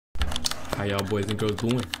How y'all boys and girls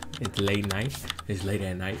doing? It's late night. It's late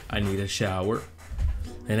at night. I need a shower.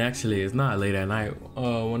 And actually, it's not late at night.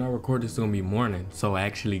 When I record this, it's gonna be morning. So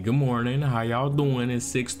actually, good morning. How y'all doing?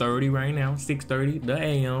 It's 6:30 right now. 6:30, the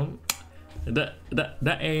AM.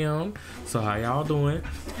 The AM. So how y'all doing?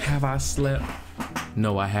 Have I slept?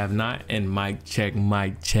 No, I have not. And mic check,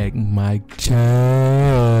 mic check, mic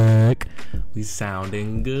check. We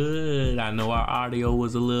sounding good. I know our audio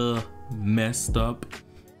was a little messed up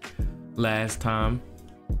last time,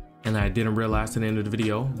 and I didn't realize at the end of the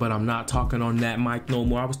video, but I'm not talking on that mic no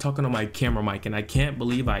more. I was talking on my camera mic, and I can't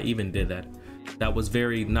believe I even did that. That was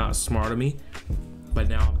very not smart of me. But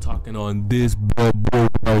now I'm talking on this boy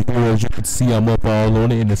right here. As you can see, I'm up all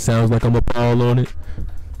on it, and it sounds like I'm up all on it.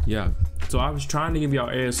 Yeah. So I was trying to give y'all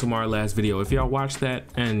ASMR last video. If y'all watched that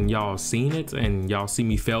and y'all seen it and y'all see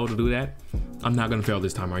me fail to do that, I'm not gonna fail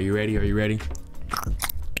this time. Are you ready? Are you ready?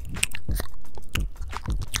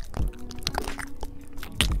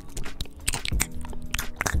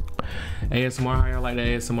 ASMR, how y'all like the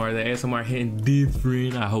ASMR? The ASMR hitting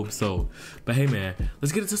different. I hope so. But hey man,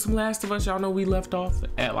 let's get into some Last of Us. Y'all know we left off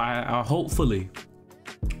at hopefully.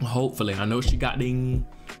 I know she got them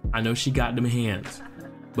hands.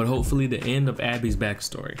 But hopefully the end of Abby's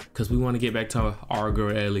backstory, because we want to get back to our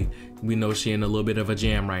girl Ellie. We know she in a little bit of a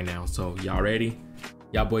jam right now. So y'all ready?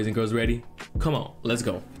 Y'all boys and girls ready? Come on, let's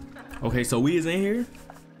go. Okay, so we is in here.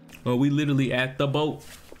 Well, we literally at the boat.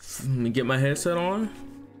 Let me get my headset on.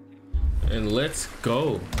 And let's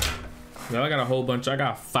go. Now I got a whole bunch. I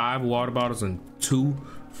got 5 water bottles and 2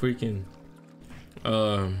 freaking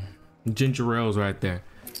ginger ales right there.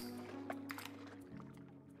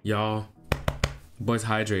 Y'all, boys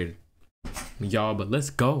hydrated. Y'all, but let's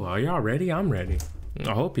go. Are y'all ready? I'm ready.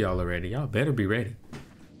 I hope y'all are ready. Y'all better be ready.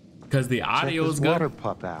 Cause the audio is good. Water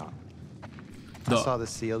pup out. I saw the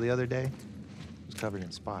seal the other day. It was covered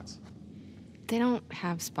in spots. They don't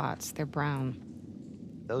have spots. They're brown.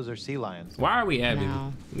 Those are sea lions. Why are we adding?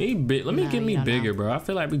 No. Let me get me bigger, bro. I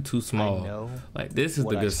feel like we too small. I know. Like this is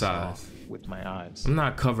the good size. With my eyes. I'm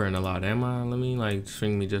not covering a lot, am I? Let me like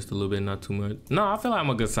shrink me just a little bit, not too much. No, I feel like I'm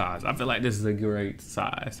a good size. I feel like this is a great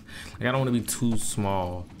size. Like I don't want to be too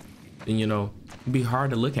small. And you know, it'd be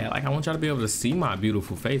hard to look at. Like I want y'all to be able to see my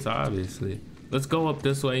beautiful face, obviously. Let's go up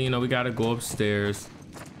this way. You know, we gotta go upstairs.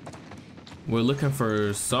 We're looking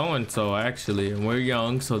for so-and-so actually, and we're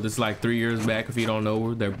young, so this is like 3 years back. If you don't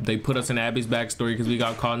know, they put us in Abby's backstory because we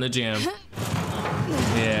got caught in the jam.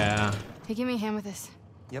 Yeah. Hey, give me a hand with this.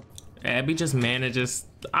 Yep. Abby just manages.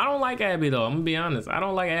 I don't like Abby though. I'm gonna be honest. I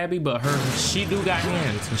don't like Abby, but she do got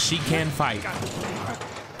hands and she can fight.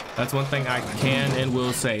 That's one thing I can and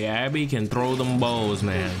will say. Abby can throw them bows,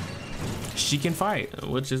 man. She can fight,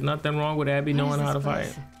 which is nothing wrong with Abby knowing how to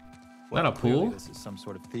fight. Well, not a pool? This is some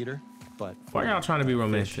sort of theater. But why y'all trying to be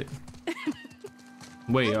romantic?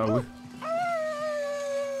 Wait, are we?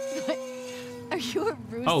 Are you a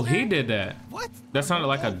rooster? Oh, he did that. What? That sounded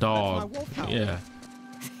like a dog. Yeah.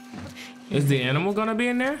 Is the animal gonna be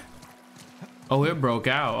in there? Oh, it broke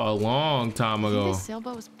out a long time ago. The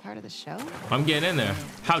sailboat was part of the show? I'm getting in there.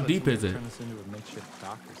 How deep is it?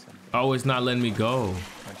 Oh, it's not letting me go.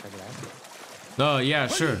 Oh, yeah,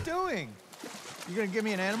 sure. What are you doing? You gonna give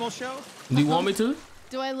me an animal show? Do you want me to?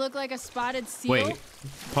 Do I look like a spotted seal? Wait,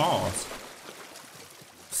 pause.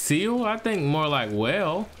 Seal? I think more like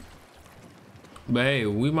whale. But hey,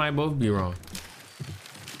 we might both be wrong.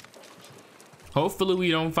 Hopefully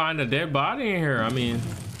we don't find a dead body in here. I mean,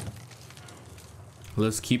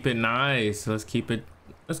 let's keep it nice. Let's keep it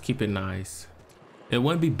nice. It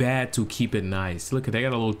wouldn't be bad to keep it nice. Look, they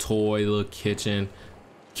got a little toy, little kitchen,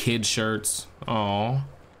 kid shirts. Aw.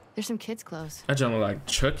 There's some kids' clothes. That junk look like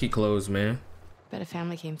Chucky clothes, man. Bet a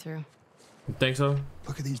family came through. You think so?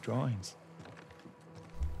 Look at these drawings.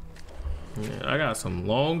 Yeah, I got some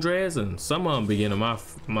long dreads and some of them be getting my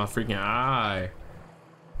freaking eye.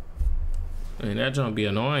 And that junk be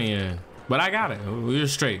annoying. But I got it. We're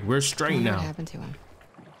straight. We're straight now. What happened to him?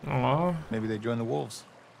 Aw. Maybe they joined the wolves.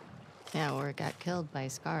 Yeah, or got killed by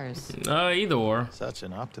scars. Either or. Such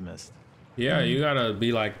an optimist. Yeah, you gotta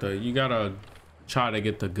be like you gotta try to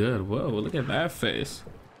get the good. Whoa, look at that face.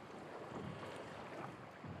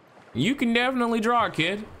 You can definitely draw,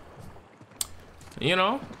 kid. You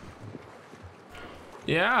know?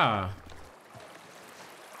 Yeah.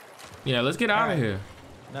 Yeah, let's get out of here.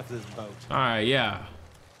 Enough of this boat. All right, yeah.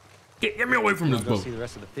 Get me away from this boat. See the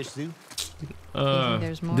rest of the fish zoo?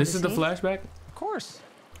 This is the flashback? Of course.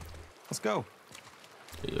 Let's go.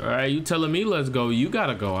 All right, you telling me let's go. You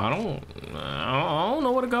gotta go. I don't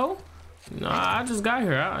know where to go. No, I just got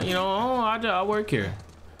here. I work here.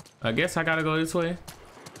 I guess I gotta go this way.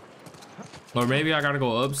 Or maybe I gotta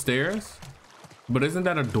go upstairs. But isn't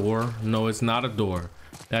that a door? No, it's not a door.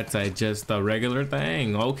 That's just a regular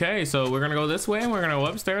thing. Okay, so we're gonna go this way and we're gonna go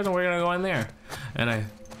upstairs and we're gonna go in there. And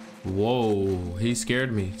whoa, he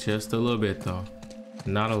scared me just a little bit though.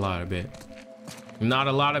 Not a lot of bit. Not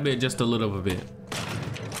a lot of bit, just a little bit.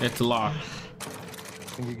 It's locked.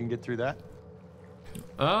 Think you can get through that?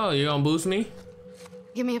 Oh, you gonna boost me?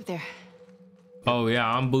 Get me up there. Oh yeah,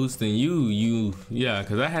 I'm boosting you. Yeah,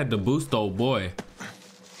 cause I had to boost old boy.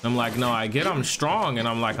 I'm like, no, I get I'm strong and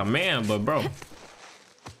I'm like a man, but bro,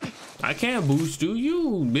 I can't boost you.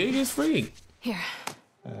 You biggest freak. Here.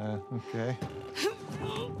 Okay.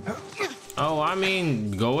 Oh, I mean,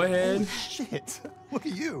 go ahead. Shit. Look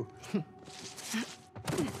at you.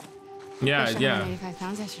 Yeah, Pushed yeah. 185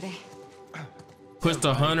 pounds yesterday. Pushed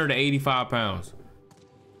 185 pounds.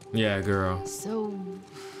 Yeah, girl. So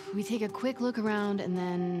we take a quick look around and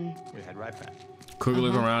then We head right back. Quick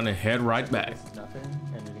look around and head right back. Nothing,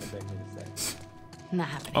 and you're gonna beg me to stay. not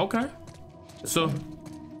happening. Okay. So,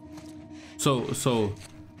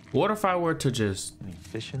 what if I were to just Any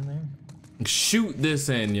fish in there? shoot this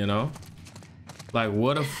in, you know? Like,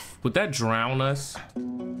 what if, would that drown us? Oh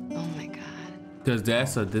my god. Because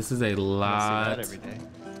this is a I see that lot every day.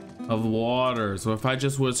 of water. So if I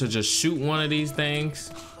just was to just shoot one of these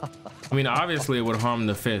things, I mean, obviously it would harm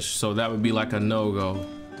the fish, so that would be like a no-go.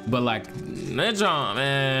 But like, that jump,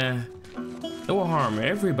 man, it will harm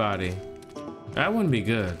everybody. That wouldn't be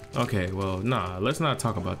good. Okay, well, nah, let's not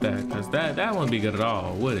talk about that, because that wouldn't be good at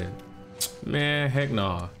all, would it? Man, heck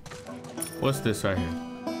nah. What's this right here?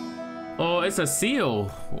 Oh, it's a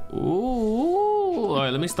seal. Ooh. All right,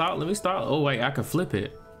 let me stop. Oh, wait, I can flip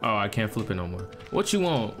it. Oh, I can't flip it no more. What you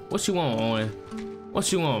want? What you want, Owen?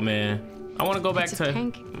 What you want, man? I want to go back It's to a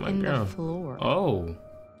tank my in girl. the floor. Oh.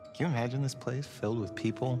 Can you imagine this place filled with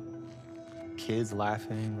people? Kids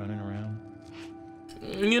laughing, running around.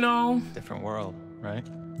 You know. Different world, right?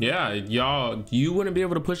 Yeah, y'all, you wouldn't be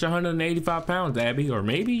able to push 185 pounds, Abby, or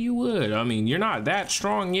maybe you would. I mean, you're not that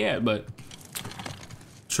strong yet, but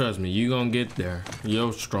trust me, you gonna get there.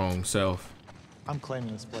 Your strong self. I'm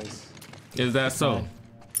claiming this place. Is that so? Mine.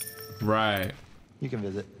 Right. You can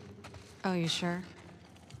visit. Oh, you sure?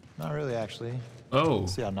 Not really, actually. Oh.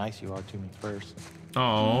 See how nice you are to me first.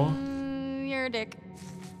 Oh. You're a dick.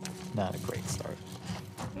 Not a great start.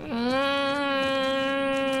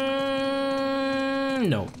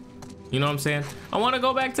 No. You know what I'm saying? I want to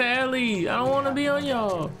go back to Ellie. I don't want to be on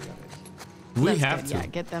y'all. We That's have good, to. Yeah,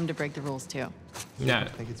 get them to break the rules too. Yeah. I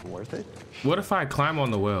think it's worth it. What if I climb on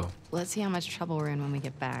the well? Let's see how much trouble we're in when we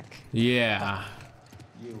get back. Yeah.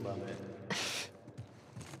 You love it.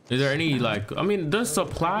 Is there any, like, I mean, does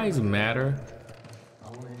supplies matter?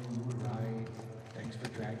 Thanks for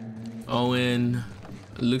dragging me. Owen,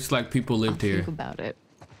 looks like people lived here. Think about it.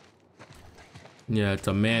 Yeah, it's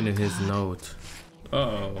a man in his note.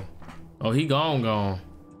 Uh-oh. Oh, he gone.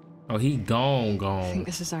 Oh, he I gone. think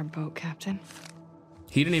this is our boat, Captain.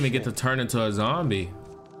 He didn't even get to turn into a zombie.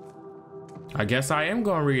 I guess I am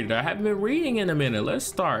gonna read it. I haven't been reading in a minute. Let's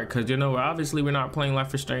start, because you know, obviously we're not playing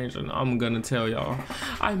Life is Strange, and I'm gonna tell y'all,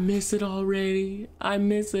 I miss it already. I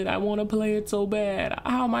miss it. I want to play it so bad.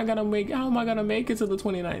 How am I gonna make it to the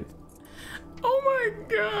 29th? Oh my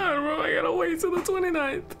god, bro, I gotta wait till the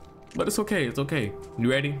 29th. But it's okay, it's okay. You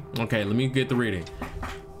ready? Okay, let me get the reading.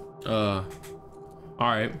 All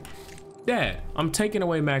right. Dad, I'm taking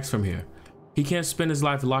away Max from here. He can't spend his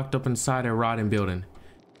life locked up inside a rotting building.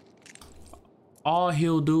 All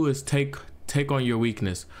he'll do is take on your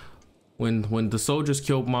weakness. When the soldiers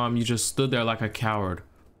killed Mom, you just stood there like a coward.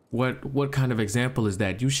 What kind of example is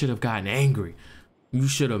that? You should have gotten angry. You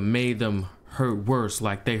should have made them hurt worse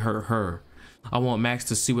like they hurt her. I want Max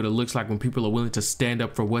to see what it looks like when people are willing to stand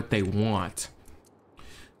up for what they want.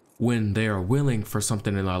 When they are willing for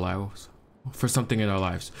something in our lives.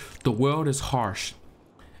 The world is harsh.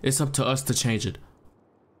 It's up to us to change it.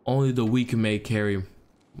 Only the weak may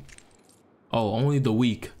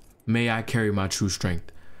I carry my true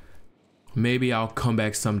strength. Maybe I'll come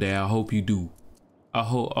back someday. I hope you do.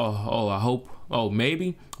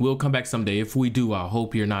 Maybe we'll come back someday. If we do, I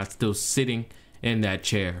hope you're not still sitting in that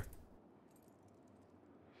chair.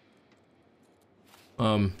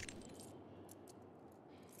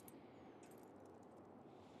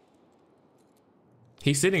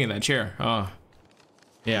 He's sitting in that chair. Yeah.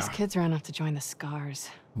 These kids ran off to join the Scars.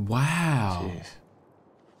 Wow.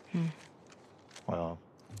 Jeez. Well,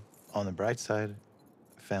 on the bright side,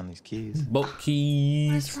 I found these keys. Boat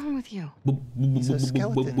keys. What's wrong with you? He's a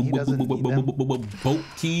skeleton. He doesn't need them. Boat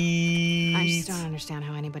keys. I just don't understand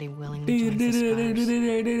how anybody willingly joins the Scars.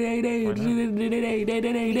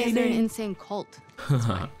 Because they're an insane cult.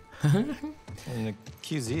 In the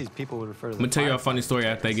QZs, people would refer to I'm gonna tell you a funny story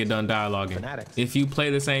after they get done dialoguing. Fanatics. If you play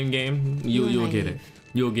the same game, you'll get it.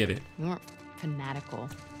 You'll get it. You weren't fanatical.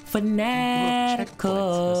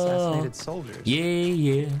 Checkpoints, assassinated soldiers.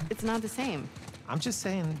 Yeah. It's not the same. I'm just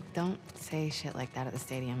saying. Don't say shit like that at the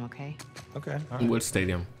stadium, okay? Okay. All right. What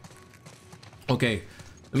stadium? Okay,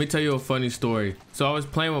 let me tell you a funny story. So I was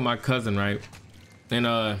playing with my cousin, right? And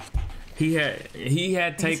he had It's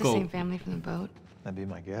the same takeover. family from the boat. That'd be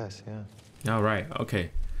my guess. Yeah. All right.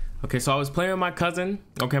 Okay. So I was playing with my cousin.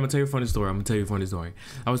 Okay, I'm gonna tell you a funny story.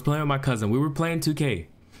 I was playing with my cousin. We were playing 2K,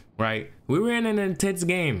 right? We were in an intense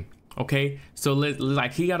game. Okay, so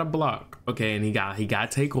like he got a block. Okay, and he got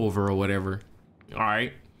takeover or whatever. All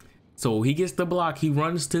right. So he gets the block. He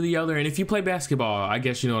runs to the other. And if you play basketball, I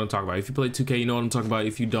guess you know what I'm talking about. If you play 2K, you know what I'm talking about.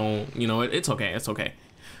 If you don't, you know it's okay. It's okay.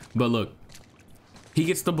 But look, he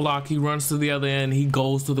gets the block. He runs to the other end. He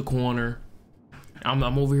goes to the corner. I'm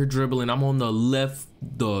over here dribbling. I'm on the left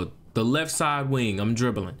side wing. I'm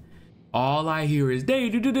dribbling. All I hear is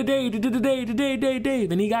Dave, and he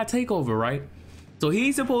got takeover, right? So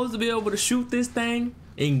he's supposed to be able to shoot this thing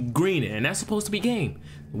and green it, and that's supposed to be game.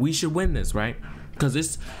 We should win this, right?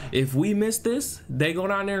 Because if we miss this, they go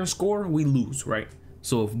down there and score, we lose, right?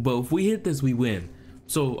 So if we hit this, we win.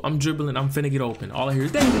 So I'm dribbling. I'm finna get open. All I hear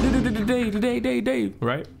is Dave,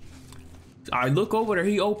 right? I look over there.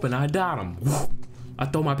 He open. I dot him. I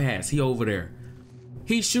throw my pass. He over there.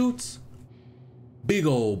 He shoots. Big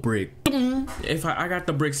old brick. If I got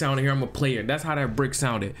the brick sound here, I'm a player. That's how that brick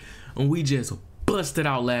sounded. And we just busted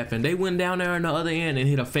out laughing. They went down there on the other end and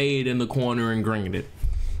hit a fade in the corner and greened it.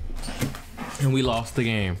 And we lost the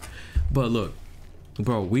game. But look,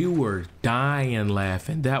 bro, we were dying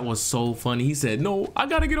laughing. That was so funny. He said, no, I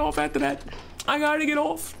gotta get off after that. I gotta get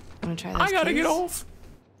off. Wanna try those I gotta keys? get off.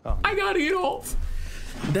 Oh. I gotta get off.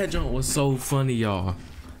 That joint was so funny, y'all.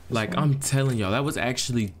 Like, I'm telling y'all, that was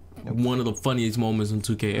actually one of the funniest moments in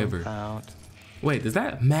 2K ever. Wait, is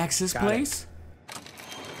that Max's place?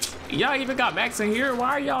 Y'all even got Max in here?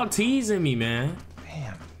 Why are y'all teasing me, man?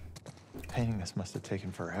 Man, painting this must have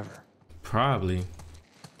taken forever. Probably.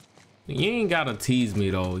 You ain't gotta tease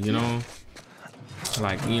me though, you know?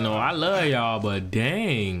 Like, you know, I love y'all, but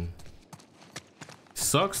dang.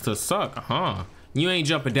 Sucks to suck, huh? You ain't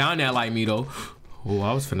jumping down there like me though. Oh,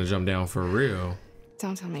 I was finna jump down for real.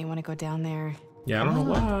 Don't tell me you want to go down there. Yeah, I don't know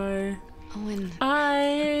why. Owen.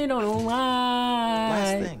 I don't know why.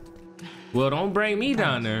 Last thing. Well, don't bring me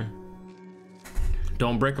down there.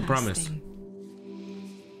 Don't break a promise. Thing.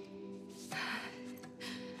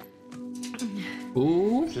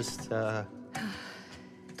 Ooh. Just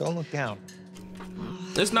don't look down.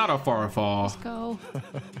 It's not a far fall. Let's go.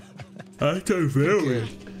 That's a very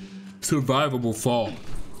survivable fall.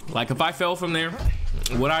 Like if I fell from there,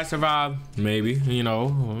 would I survive? Maybe, you know.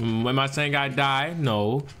 Am I saying I die?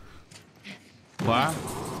 No. Why?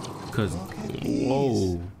 Because,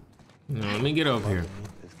 whoa. No, let me get up here.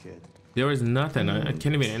 This kid. There was nothing. I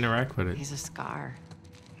can't even interact with it. He's a scar.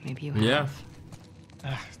 Maybe you have.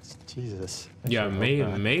 Yeah. Jesus. Yeah,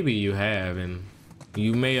 maybe you have, and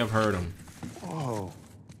you may have heard him. Whoa.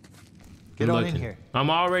 Get on in here. I'm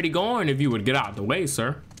already going if you would get out the way,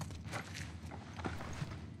 sir.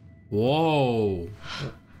 Whoa.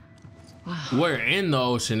 Wow. We're in the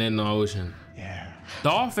ocean, Yeah.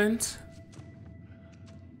 Dolphins.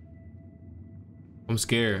 I'm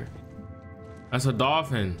scared. That's a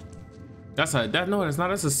dolphin. No, that's not.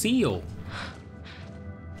 That's a seal.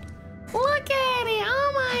 Look at it.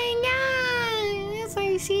 Oh my God. It's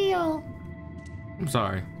a seal. I'm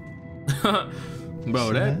sorry.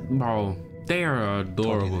 Bro, they are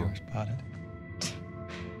adorable. They were spotted.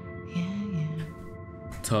 Yeah.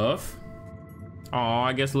 Tough. Oh,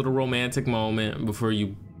 I guess a little romantic moment before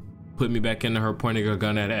you put me back into her pointing a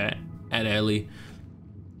gun at Ellie.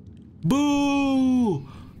 Boo!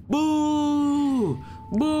 Boo!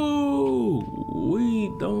 Boo!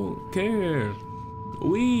 We don't care.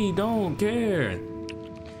 We don't care.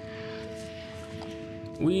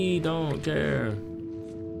 We don't care.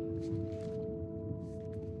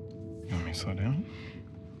 You want me to slow down?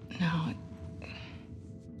 No.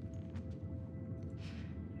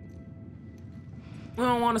 We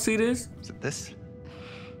don't want to see this. Is it this?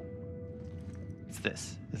 It's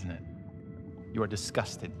this, isn't it? You are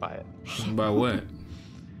disgusted by it. By what?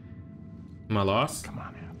 Am I lost? Come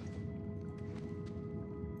on, Ab.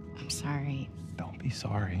 I'm sorry. Don't be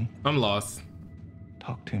sorry. I'm lost.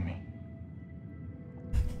 Talk to me.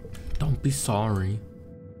 Don't be sorry.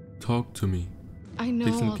 Talk to me. I know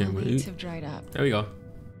Fixing all the camera. leads have dried up. There we go.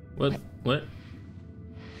 What?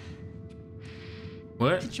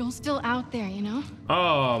 But Joel's still out there, you know?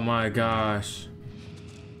 Oh my gosh.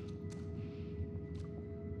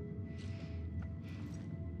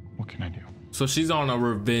 What can I do? So she's on a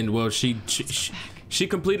revenge. Well, she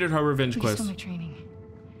completed her revenge Please quest. still my training.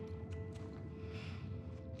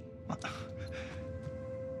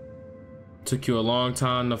 Took you a long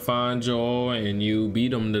time to find Joel, and you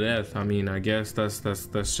beat him to death. I mean, I guess that's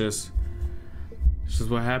just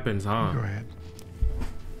what happens, huh? Go ahead.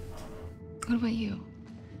 What about you?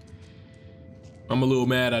 I'm a little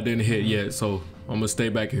mad I didn't hit yet, so I'm gonna stay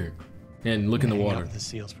back here and look in the Hang out water. with the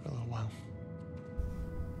seals for a little while.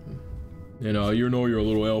 You know you're a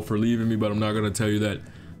little elf for leaving me, but I'm not gonna tell you that.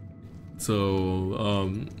 So,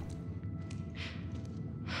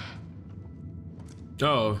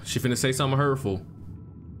 oh, she finna say something hurtful.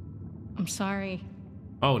 I'm sorry.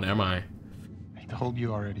 Oh, never mind. I told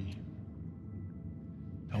you already.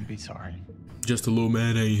 Don't be sorry. Just a little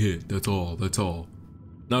mad ain't hit. That's all. That's all.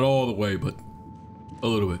 Not all the way, but a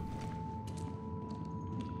little bit.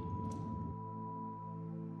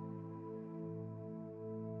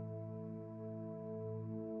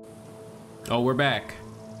 Oh, we're back.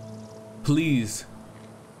 Please.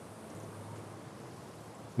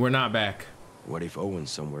 We're not back. What if Owen's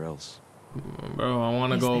somewhere else? Bro, I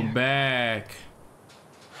want to He's go there. back.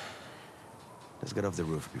 Let's get off the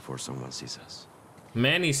roof before someone sees us.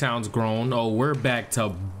 Manny sounds grown. Oh, we're back to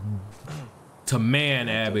man, Can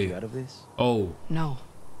I talk Abby. you out of this? Oh. No.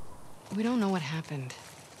 We don't know what happened.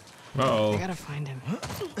 I Uh-oh. gotta find him.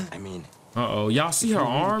 I mean, Uh-oh. Y'all see if her we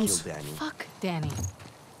really arms? killed Danny, Fuck Danny.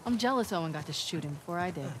 I'm jealous Owen got to shoot him before I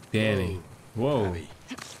did. Danny. Whoa. Abby,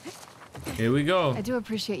 Here we go. I do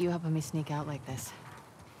appreciate you helping me sneak out like this.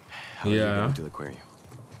 how are you Yeah. going to the aquarium?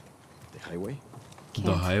 The highway? Can't.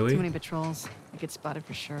 The highway? Too many patrols. I get spotted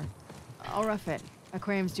for sure. I'll rough it.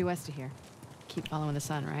 Aquarium's due west of here. Keep following the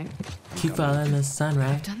sun, right? Keep following the sun,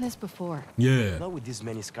 I've right? done this before. Yeah. Not with this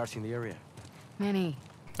many scars in the area. Manny.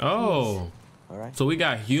 Oh. All right. So we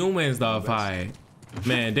got humans to fight.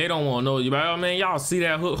 Man, they don't want to know you. Oh, man, y'all see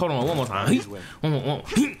that hook? Hold on, one more time.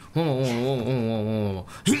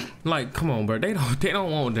 Like, come on, bro. They don't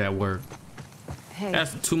want that work. Hey,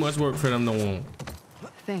 That's too much work for them to want.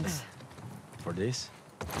 thanks. For this?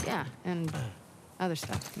 Yeah, and other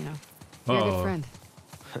stuff, you know. You're a good friend.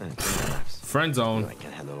 Perhaps. Friend zone. I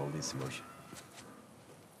can't handle all this emotion.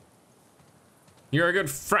 You're a good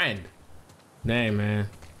friend. Dang, man.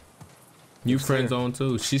 You friend zone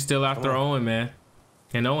too. She's still after Owen, man.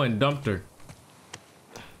 And Owen dumped her.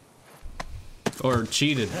 Or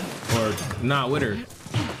cheated. Or not with her.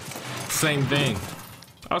 Same thing.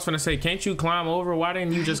 I was gonna say, can't you climb over? Why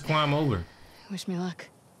didn't you just climb over? Wish me luck.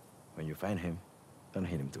 When you find him, don't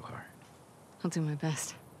hit him too hard. I'll do my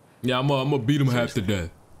best. Yeah, I'm gonna beat him half to death.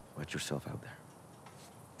 Watch yourself out there.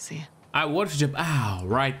 See ya. I worship. Ow,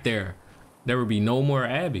 right there. There would be no more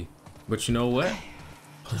Abby. But you know what?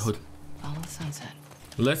 Follow the sunset.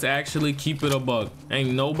 Let's actually keep it a buck.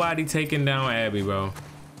 Ain't nobody taking down Abby, bro.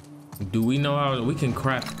 Do we know how we can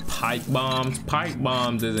craft pipe bombs? Pipe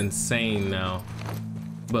bombs is insane now.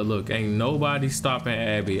 But look, ain't nobody stopping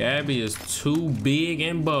Abby. Abby is too big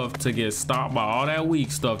and buff to get stopped by all that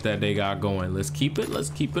weak stuff that they got going. Let's keep it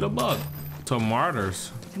a buck.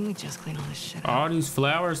 Tomatoes. Didn't we just clean all this shit up? All these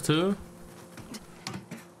flowers too.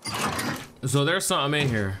 So there's something in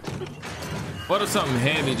here. What if something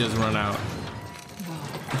heavy just run out?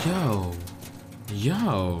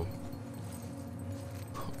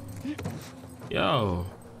 Yo.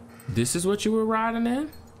 This is what you were riding in?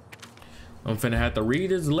 I'm finna have to read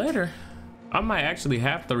this letter. I might actually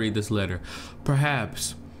have to read this letter.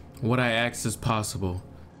 Perhaps what I ask is possible,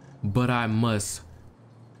 but I must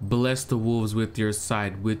bless the wolves with your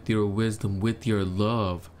sight, with your wisdom, with your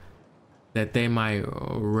love, that they might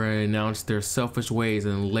renounce their selfish ways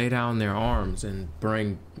and lay down their arms and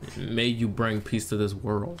may you bring peace to this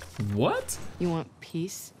world. What? You want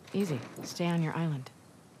peace? Easy. Stay on your island.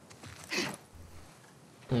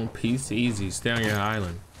 Peace, easy. Stay on your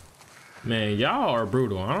island. Man, y'all are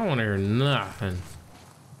brutal. I don't want to hear nothing.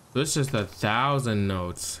 It's just 1,000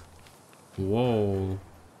 notes. Whoa.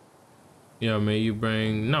 Yeah, may you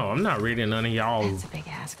bring... No, I'm not reading none of y'all That's a big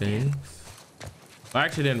ask, things. man. I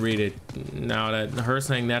actually didn't read it. Now that her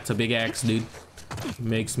saying that's a big axe, dude,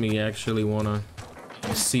 makes me actually want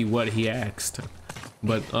to see what he asked.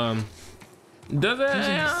 But, does Using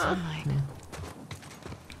the it... sunlight.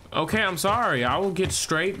 Okay, I'm sorry. I will get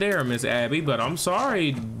straight there, Miss Abby, but I'm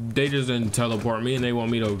sorry they just didn't teleport me and they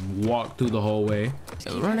want me to walk through the whole way.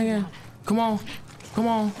 Run again. Come on. Come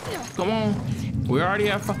on. Come on. We're already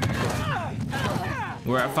at 5.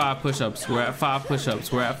 We're at 5 push-ups. We're at 5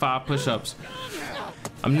 push-ups. We're at 5 push-ups.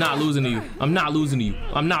 I'm not losing to you. I'm not losing to you.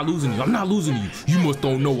 I'm not losing to you. I'm not losing to you. You must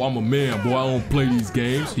don't know I'm a man, boy. I don't play these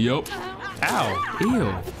games. Yup. Ow.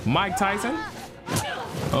 Ew. Mike Tyson?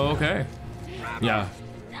 Okay. Yeah.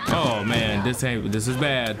 Oh man, this is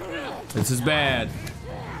bad. This is bad.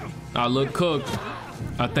 I look cooked.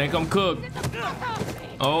 I think I'm cooked.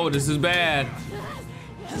 Oh, this is bad.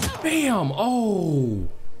 Bam! Oh.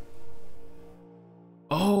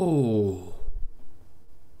 Oh.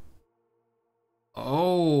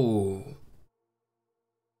 Oh.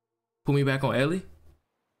 Put me back on Ellie?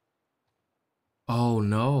 Oh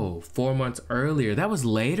no, 4 months earlier. That was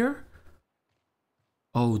later?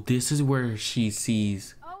 Oh, this is where she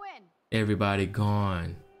sees Owen. everybody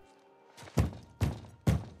gone.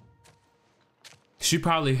 She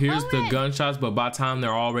probably hears the gunshots, but by the time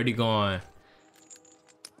they're already gone.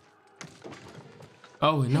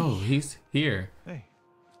 Oh no, he's here. Hey.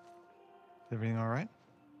 Is everything all right?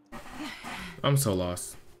 I'm so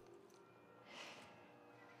lost.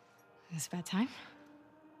 Is this bad time?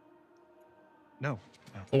 No.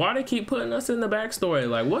 Why they keep putting us in the backstory?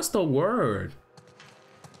 Like, what's the word?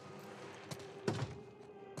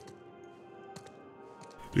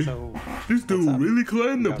 So This dude up? really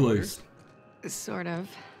claimed the Got place. Sort of.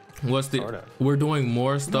 What's the? Sort of. We're doing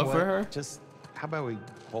more You know stuff for what? her. Just how about we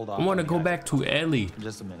hold off? I want to on go that back to Ellie. for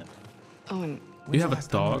just a minute. Owen, When's have the a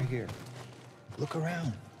last time we were dog? Here? Look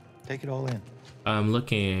around. Take it all in. I'm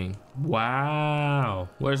looking. Wow.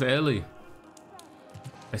 Where's Ellie?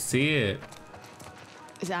 I see it.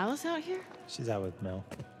 is Alice out here? She's out with Mel.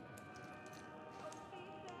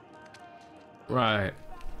 Right.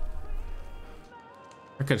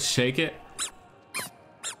 I could shake it.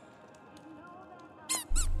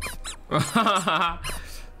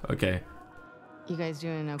 Okay. You guys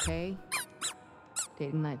doing okay?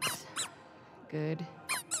 Dating life's good.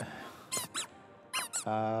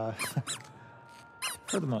 For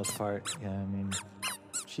the most part, yeah. I mean,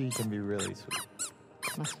 she can be really sweet.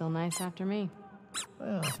 Must feel nice after me.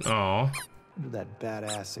 Well, Oh. under that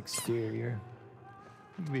badass exterior,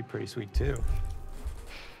 you can be pretty sweet too.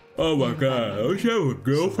 Oh my God. I wish I have a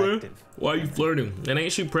girlfriend. Selective. Why are you flirting? And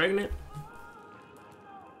ain't she pregnant?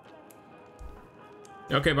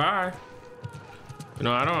 Okay, bye.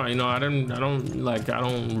 I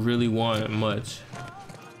don't really want much.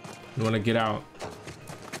 You want to get out?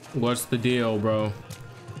 What's the deal, bro?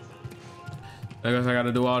 I guess I got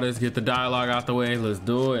to do all this, get the dialogue out the way. Let's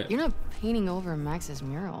do it. You're not painting over Max's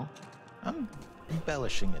mural. I'm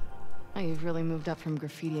embellishing it. Oh, you've really moved up from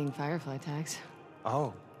graffitiing Firefly tags.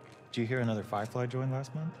 Oh, did you hear another Firefly joined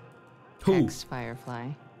last month? Who? Ex-Firefly.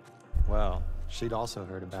 Well, she'd also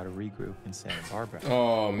heard about a regroup in Santa Barbara.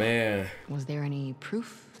 Oh, man. Was there any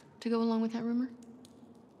proof to go along with that rumor?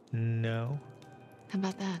 No. How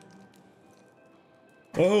about that?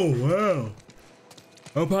 Oh, wow.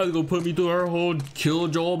 I'm probably gonna put me through her whole Kill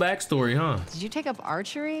Joel backstory, huh? Did you take up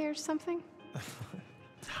archery or something?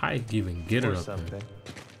 How you even get Or it up there? something.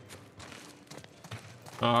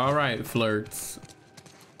 All right, flirts.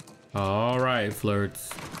 All right, flirts.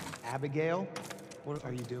 Abigail, what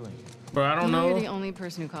are you doing? Bro, I don't You know you're know. the only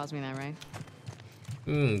person who calls me that, right?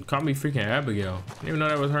 Call me freaking Abigail. I didn't even know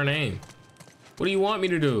that was her name. What do you want me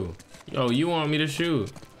to do? Oh, you want me to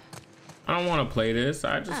shoot? I don't want to play this.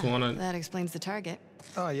 I just want to. That explains the target.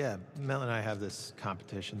 Oh yeah, Mel and I have this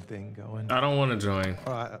competition thing going. I don't want to join.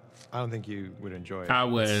 Oh, I don't think you would enjoy it. I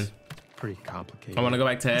win. It's pretty complicated. I want to go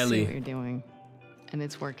back to I see what Ellie. you're doing, and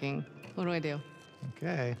it's working. What do I do?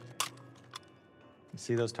 Okay. You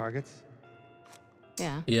see those targets?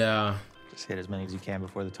 Yeah. Yeah. Just hit as many as you can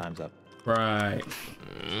before the time's up. Right.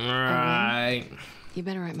 Right. You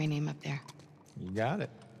better write my name up there. You got it.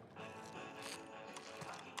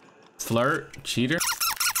 Flirt. Cheater.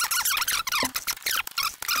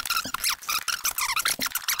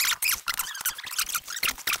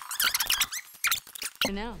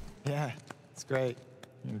 For now. Yeah, it's great.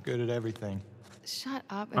 You're good at everything. Shut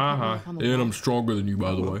up and put me up on the And wall. I'm stronger than you,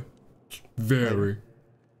 by the way. Very.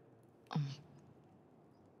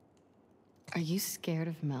 Are you scared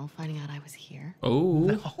of Mel finding out I was here? Oh.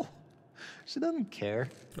 No, she doesn't care.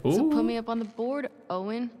 So put Ooh. me up on the board,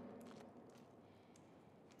 Owen.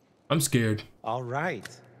 I'm scared. All right,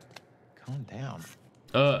 calm down.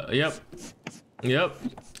 Yep. Yep.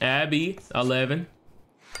 Abby, 11.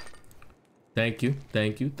 Thank you.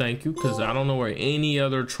 Thank you. Thank you. Because I don't know where any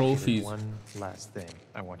other trophies. One last thing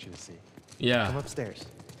I want you to see. Come Yeah. upstairs.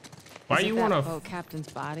 Why Is it you that want to boat captain's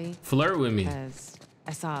body? flirt with me? Because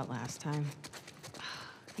I saw it last time.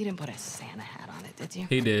 You didn't put a Santa hat on it, did you?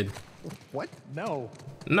 He did. What? No.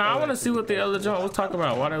 No, I want to see what the other John was talking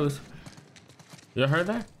about. Why that was. Y'all heard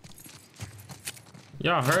that?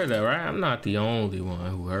 Y'all heard that, right? I'm not the only one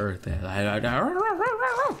who heard that.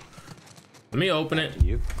 Let me open it.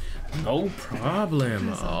 You. No problem.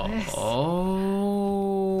 What is all this?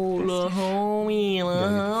 Oh, little homie, little Yeah, you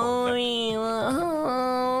can fall back. homie, little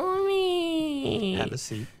homie. Have a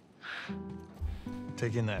seat.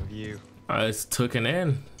 Take in that view. It's taken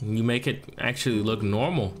in. You make it actually look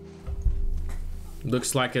normal.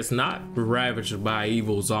 Looks like it's not ravaged by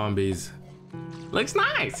evil zombies. Looks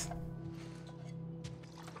nice.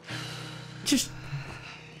 Just,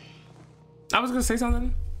 I was gonna say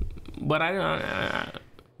something, but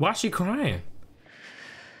why's she crying?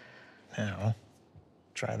 Now,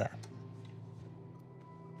 try that.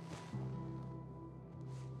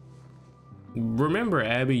 Remember,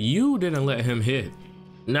 Abby, you didn't let him hit.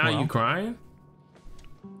 Now Well. you crying?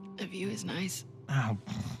 The view is nice. Oh,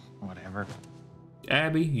 whatever.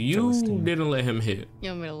 Abby, you Philistine. didn't let him hit. You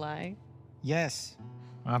want me to lie? Yes,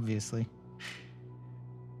 obviously.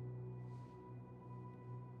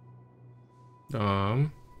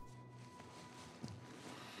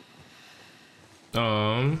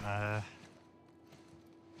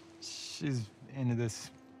 She's into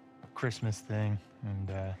this Christmas thing,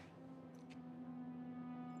 and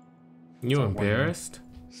You So embarrassed?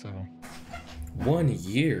 so 1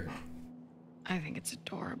 year. I think it's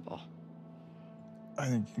adorable. I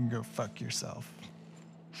think you can go fuck yourself.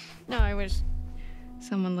 No, I wish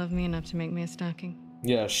someone loved me enough to make me a stocking.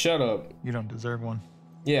 Yeah, shut up. You don't deserve one.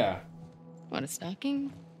 Yeah, What, a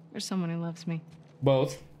stocking? Or someone who loves me?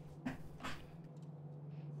 both.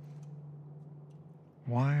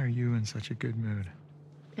 Why are you in such a good mood?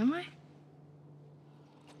 Am I?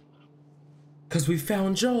 Cause we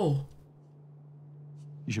found Joel.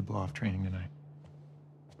 You should blow off training tonight.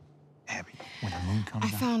 Abby, when the moon comes I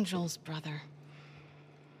out. found Joel's brother.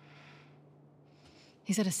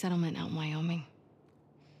 He's at a settlement out in Wyoming.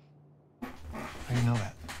 How do you know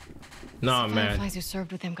that? Nah, man. Fireflies who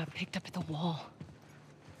served with him got picked up at the wall.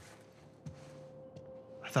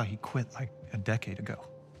 I thought he quit like a decade ago.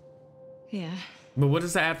 Yeah. But what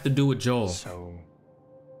does that have to do with Joel? So,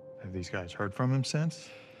 have these guys heard from him since?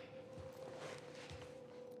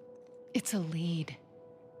 It's a lead.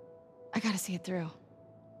 I gotta see it through.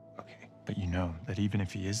 Okay, but you know that even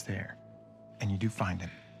if he is there, and you do find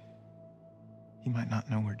him, he might not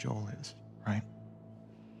know where Joel is, right?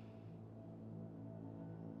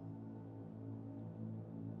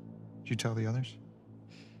 Did you tell the others?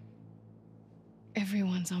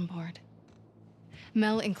 Everyone's on board.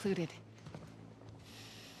 Mel included.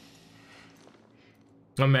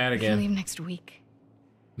 I'm mad We can leave again. next week.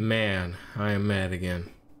 Man, I am mad again.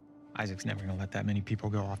 Isaac's never gonna let that many people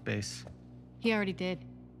go off base. He already did.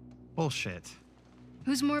 Bullshit.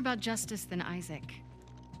 Who's more about justice than Isaac?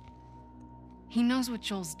 He knows what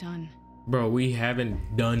Joel's done. Bro, we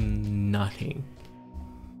haven't done nothing.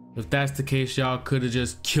 If that's the case, y'all could have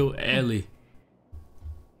just killed Ellie.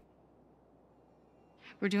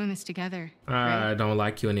 We're doing this together. I right? don't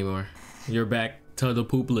like you anymore. You're back to the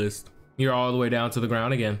poop list. You're all the way down to the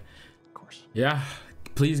ground again. Of course. Yeah,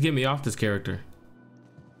 please get me off this character.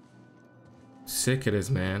 Sick of this,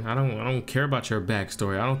 man. I don't care about your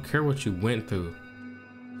backstory. I don't care what you went through.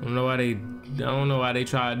 I don't know why they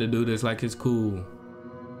tried to do this like it's cool.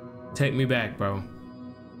 Take me back, bro.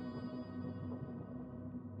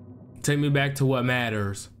 Take me back to what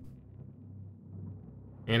matters.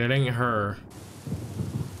 And it ain't her.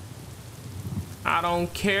 I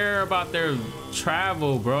don't care about their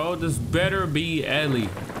travel, bro. This better be Ellie.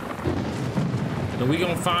 And we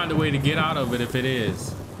gonna find a way to get out of it if it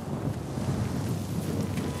is.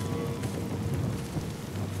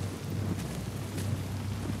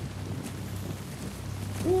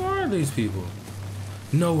 Who are these people?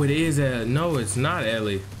 No, it is no, it's not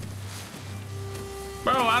Ellie.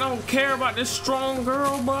 Bro, I don't care about this strong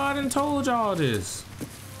girl, bro. I done told y'all this.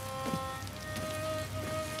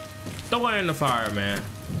 Throw her in the fire, man.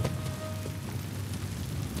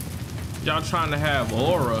 Y'all trying to have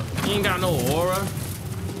aura. You ain't got no aura.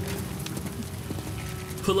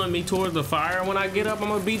 Pulling me towards the fire. When I get up, I'm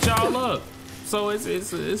gonna beat y'all up. So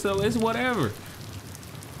it's whatever.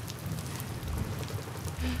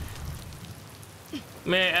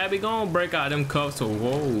 Man, Abby, go on, break out them cuffs. So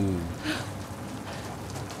whoa.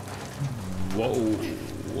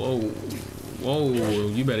 Whoa.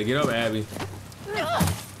 You better get up, Abby.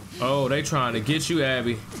 Oh, they trying to get you,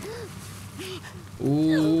 Abby.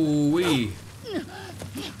 Ooh-wee.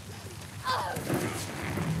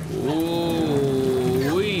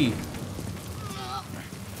 Ooh-wee.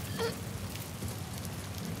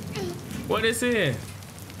 What is it?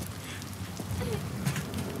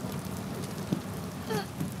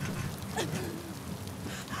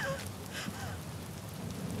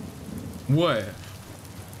 What?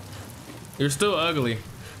 You're still ugly.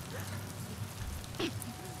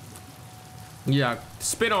 Yeah,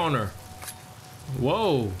 spit on her.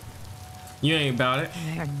 Whoa. You ain't about it.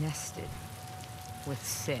 They are nested with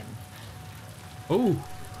sin. Oh.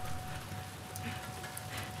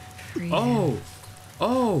 Free Oh. them,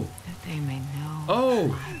 Oh. that they may know.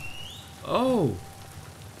 Oh. Oh.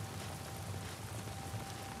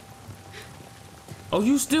 Oh,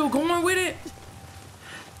 you still going with it?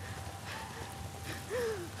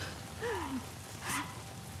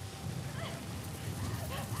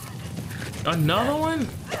 Another one?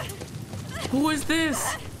 Who is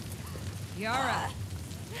this? Yara.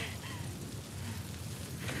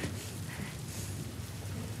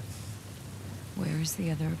 Where is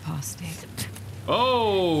the other apostate?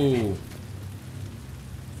 Oh.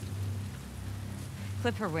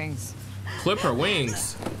 Clip her wings. Clip her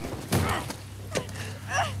wings.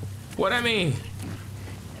 What I mean?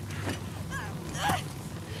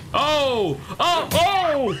 Oh! Oh!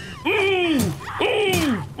 Oh!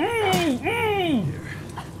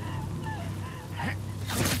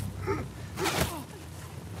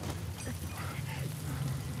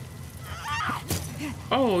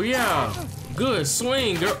 Oh yeah, good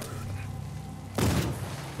swing, girl.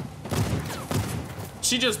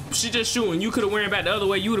 She just shooting. You could have went back the other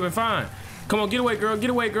way. You would have been fine. Come on, get away, girl. Get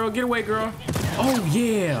away, girl. Get away, girl. Oh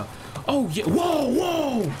yeah. Oh yeah. Whoa,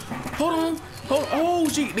 whoa. Hold on. Hold. Oh,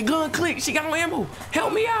 the gun clicked. She got no ammo.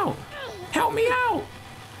 Help me out. Help me out.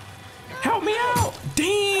 Help me out.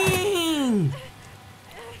 Dang.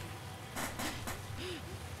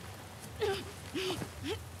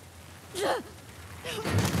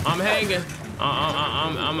 I'm hanging.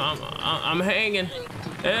 I'm hanging.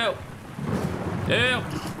 Help. Help.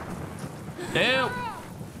 Help.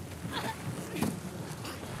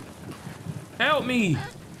 Help me.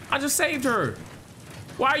 I just saved her.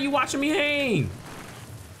 Why are you watching me hang?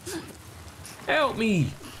 Help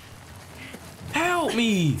me. Help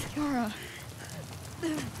me. Yara.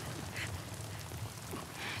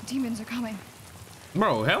 Demons are coming.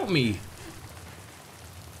 Bro, help me.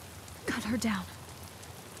 Cut her down.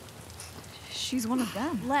 She's one of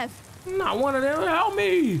them. Lev. I'm not one of them. Help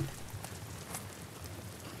me.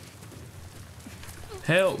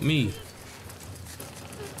 Help me.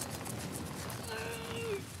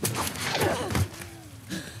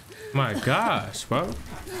 My gosh, bro.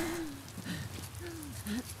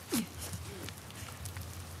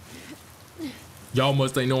 Y'all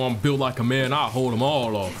must ain't know I'm built like a man. I'll hold them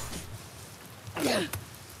all off.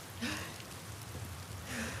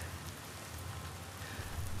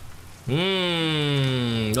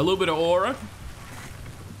 A little bit of aura.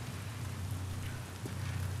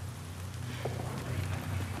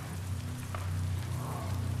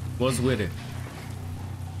 What's with it?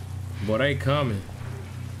 Boy, they coming.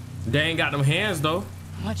 They ain't got them hands though.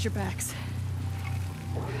 Watch your backs.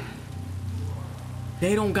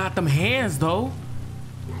 They don't got them hands though.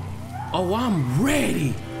 Oh, I'm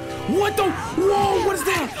ready. What the? Whoa, what is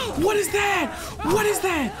that? What is that? What is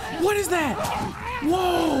that? What is that?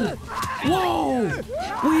 Whoa,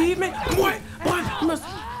 whoa. Weave me. What? You must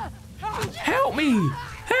help me.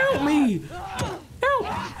 Help me. Help,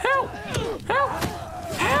 help, help,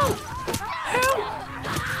 help, help.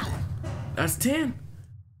 That's 10.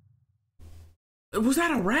 Was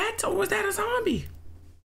that a rat or was that a zombie?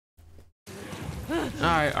 All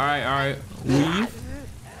right, all right, all right. Weave.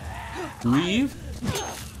 Weave.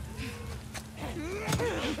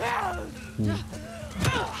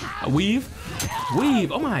 Weave.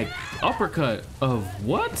 Weave. Oh my. Uppercut of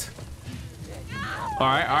what? All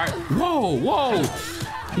right, all right. Whoa, whoa.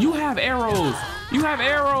 You have arrows. You have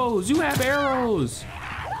arrows. You have arrows.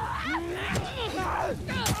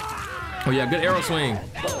 Oh yeah, good arrow swing.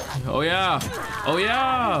 Oh yeah. Oh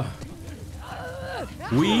yeah.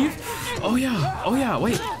 Weave. Oh yeah. Oh yeah.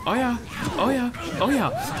 Wait. Oh yeah. Oh yeah. Oh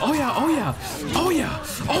yeah. Oh yeah. Oh yeah. Oh yeah.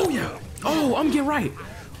 Oh yeah. Oh, I'm getting right.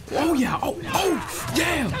 Oh yeah. Oh, oh,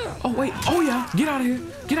 yeah. Oh wait. Oh yeah. Get out of here.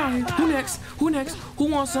 Get out of here. Who next? Who next? Who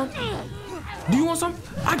wants some? Do you want some?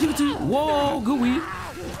 I'll give it to you. Whoa, good weave.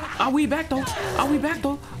 Are we back though? Are we back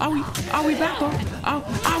though? Are we back though?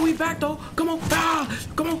 Are we back though? Come on. Ah,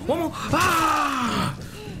 come on. One more. Ah.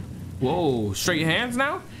 Whoa, straight hands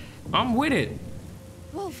now? I'm with it.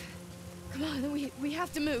 Wolf, come on, we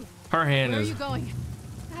have to move. Her hand Where is. are you going?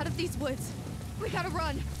 Out of these woods. We gotta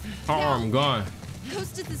run. Her arm gone.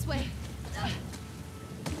 Coast it this way.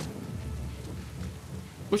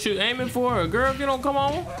 What you aiming for? Girl, if you don't come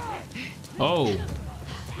on. Oh.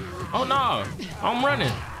 Oh no. I'm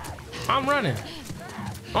running. I'm running.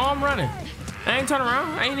 Oh, I'm running. I ain't turn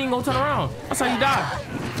around. I ain't even gonna turn around. That's how you die.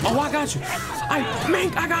 Oh, I got you.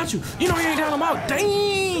 Man, I got you. You know you ain't down. I'm out.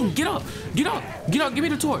 Dang. Get up. Get up. Get up. Give me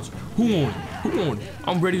the torch. Who won? Come on.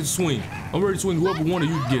 I'm ready to swing. I'm ready to swing. Whoever wanted,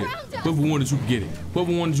 you can get it. Whoever wanted, you can get it.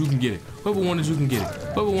 Whoever wanted, you can get it. Whoever wanted, you can get it.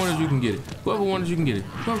 Whoever wanted, you can get it. Whoever wanted, you can get it.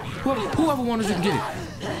 Whoever wanted, you can get it.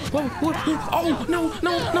 Oh, no.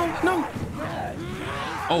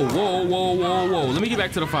 Oh, whoa. Let me get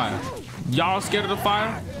back to the fire. Y'all scared of the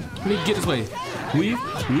fire? Let me get this way. Weave.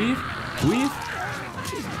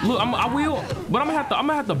 Look, I will, but I'm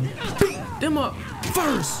gonna have to beat them up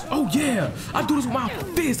first. Oh yeah, I do this with my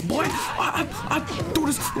fist, boy. I do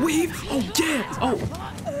this weave. Oh yeah. Oh,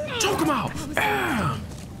 choke him out. Yeah.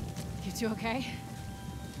 You two okay?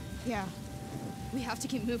 Yeah. We have to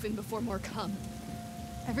keep moving before more come.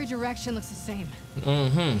 Every direction looks the same.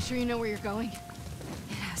 Mm-hmm. You sure you know where you're going?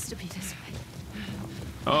 It has to be this way.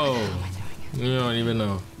 Oh, you don't even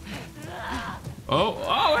know.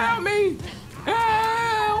 Oh, help me.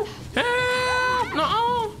 Help!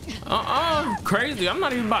 No! Crazy. I'm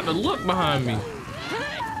not even about to look behind me.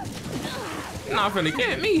 You're not finna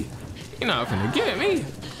get me.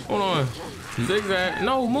 Hold on. Zigzag.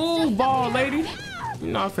 No, move, ball lady.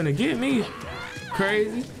 You're not finna get me.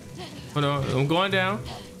 Crazy. Hold on. I'm going down.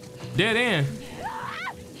 Dead end.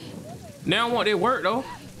 They don't want their work, though.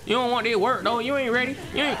 You don't want their work, though. You ain't ready.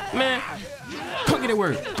 You ain't, man. Come get it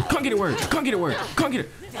work. Come get it.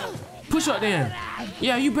 Push up then.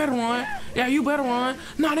 Yeah, you better run.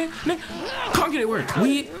 Nah, then. Come get it work.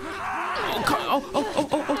 Weed.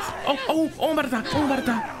 Oh, I'm about to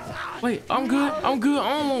die. Wait, I'm good. I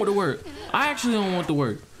don't want the work. I actually don't want the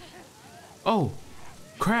work. Oh,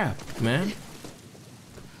 crap, man.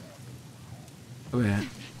 Look at that.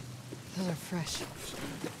 Those are fresh.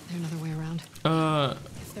 There another way around? I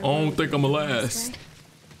don't think I'm a last.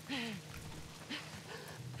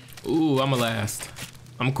 Ooh, I'm a last.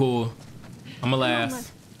 I'm cool. I'm a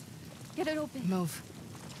last. Get it open.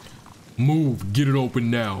 Move. Get it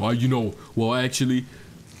open now. Well, actually,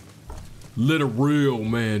 let a real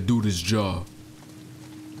man do this job.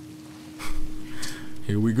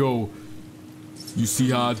 Here we go. You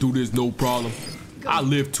see how I do this? No problem. I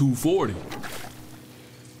live 240.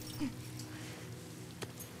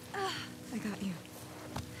 I got you.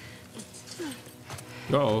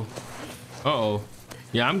 Uh-oh.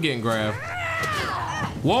 Yeah, I'm getting grabbed.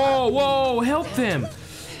 Whoa, help them.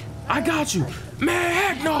 I got you. Man,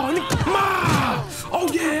 heck no. Ma! Oh,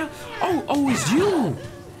 yeah. Oh,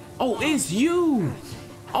 it's you.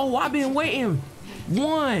 Oh, I've been waiting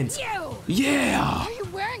once. You! Yeah. Are you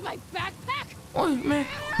wearing my backpack? Oh, man.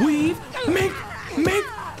 Weave. Make.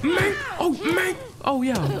 Oh, make. Oh,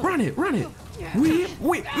 yeah. Run it. Weave.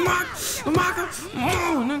 Maka.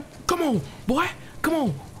 Come on, boy.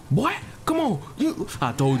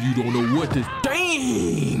 I told you don't know what this.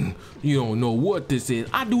 Dang! You don't know what this is.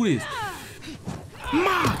 I do this.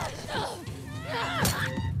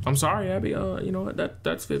 I'm sorry, Abby. You know what?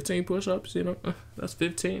 That's 15 push-ups. You know, that's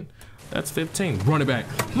 15. Run it back.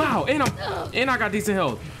 Wow, and I got decent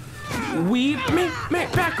health. Weave, man,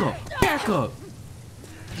 back up.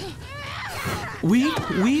 Weave.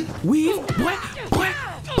 What?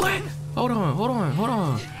 Hold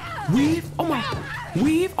on. Weave. Oh my.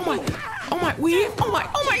 Weave. Oh my. Weave. Oh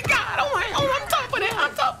my God.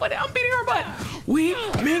 I'm top of it. I'm beating her butt. Weave.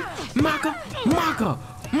 Mink. Maka.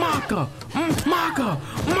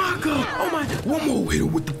 Oh my. One more hit her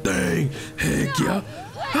with the thing. Heck yeah.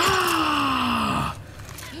 Ah.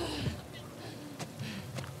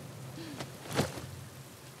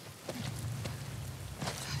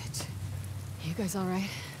 Got it. You guys all right?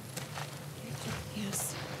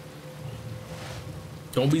 Yes.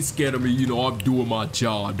 Don't be scared of me. You know, I'm doing my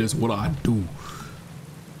job. That's what I do.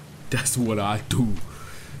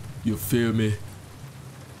 You feel me?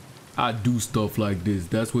 I do stuff like this.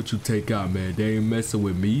 That's what you take out, man. They ain't messing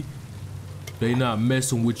with me. They not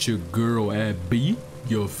messing with your girl at B.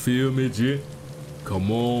 You feel me, J?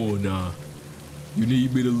 Come on now. You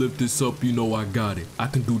need me to lift this up, you know I got it. I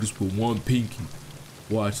can do this with one pinky.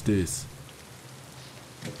 Watch this.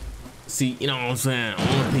 See, you know what I'm saying?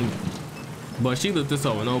 One pinky. But she lifted this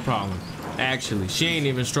up with no problem. Actually, she ain't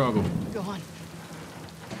even struggled. Go on.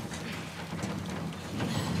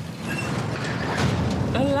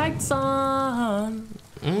 Lights on.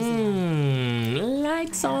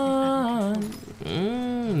 Lights on.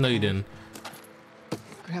 No, you didn't.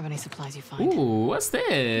 Grab any supplies you find. Ooh, what's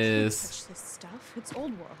this? Touch this stuff. It's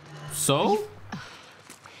old world. So?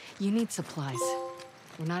 You need supplies.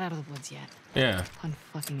 We're not out of the woods yet. Yeah. Pun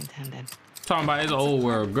fucking intended. Talking about it's old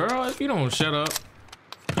world. Girl, if you don't shut up.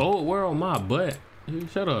 Old world, my butt. You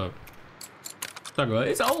shut up. Talk about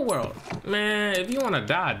it's old world. Man, if you want to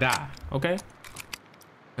die, die. Okay?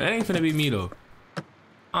 That ain't finna be me, though.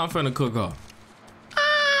 I'm finna cook up.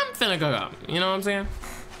 You know what I'm saying?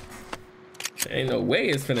 Ain't no way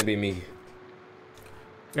it's finna be me.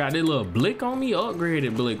 Got this little blick on me,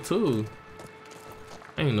 upgraded blick too.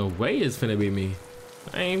 Ain't no way it's finna be me.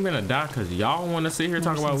 I ain't gonna die because y'all want to sit here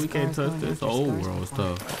talk about we can't touch this old world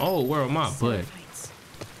stuff. Old world, my butt.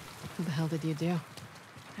 What the hell did you do?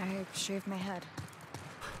 I shaved my head.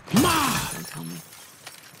 Ma! Don't tell me.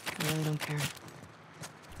 I really don't care.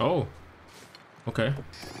 Oh. Okay.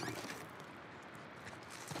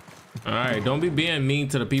 Alright, don't be being mean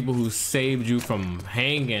to the people who saved you from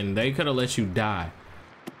hanging. They could have let you die.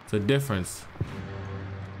 It's a difference.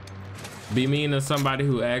 Be mean to somebody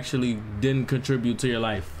who actually didn't contribute to your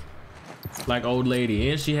life. Like old lady.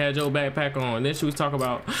 And she had your backpack on. Then she was talking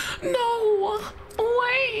about, no,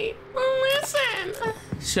 wait, listen.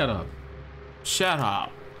 Shut up. Shut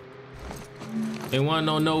up. It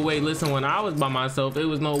wasn't no way. Listen, when I was by myself, it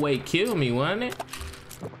was no way kill me, wasn't it?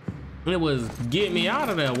 It was get me out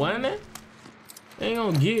of there, wasn't it? Ain't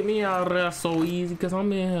gonna get me out of there so easy because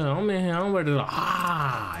I'm in here, I'm ready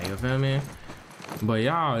to, you feel me? But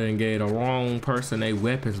y'all done gave the wrong person their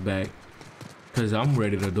weapons back. Cause I'm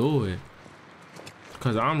ready to do it.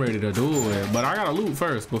 But I gotta loot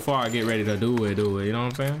first before I get ready to do it, you know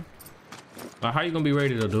what I'm saying? Like how you gonna be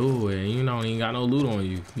ready to do it and you don't even got no loot on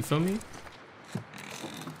you? You feel me?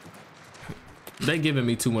 They giving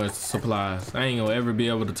me too much supplies. I ain't gonna ever be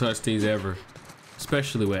able to touch these ever.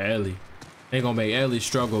 Especially with Ellie. They gonna make Ellie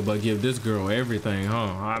struggle but give this girl everything,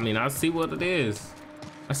 huh? I mean, I see what it is.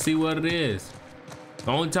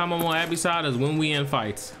 The only time I'm on Abby's side is when we in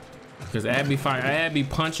fights. Cause Abby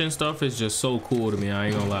punching stuff is just so cool to me, I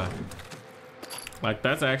ain't gonna lie. Like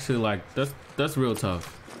that's actually like, that's real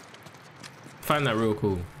tough. I find that real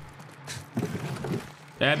cool.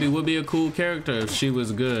 Abby would be a cool character if she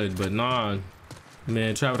was good, but nah.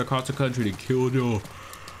 Man, traveled across the country to kill Joel.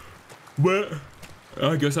 But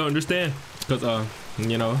I guess I understand. Cause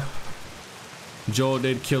you know, Joel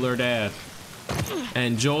did kill her dad.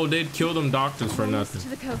 And Joel did kill them doctors for nothing. To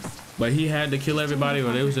the coast. But he had to kill everybody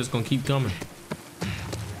or they was just gonna keep coming.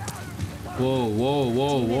 Whoa, whoa,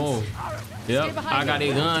 whoa, whoa. Yep, I got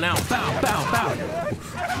a gun out. Bow, bow, bow.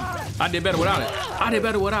 I did better without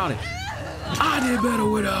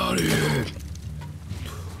it.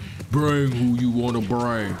 Bring who you wanna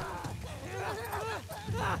bring.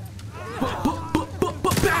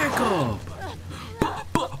 Back up.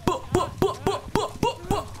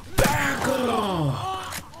 Back up.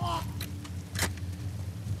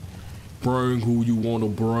 Bring who you wanna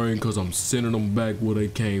bring, cause I'm sending them back where they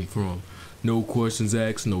came from. No questions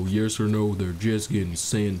asked, no yes or no, they're just getting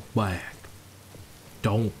sent back.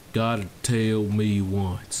 Don't gotta tell me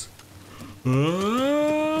once.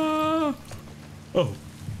 Oh,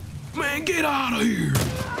 man, get out of here.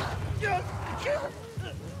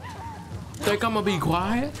 Think I'm gonna be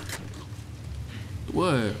quiet?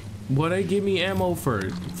 What? Boy, they give me ammo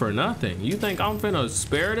for nothing. You think I'm finna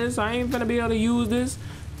spare this? I ain't finna be able to use this.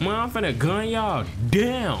 Man, I'm finna gun y'all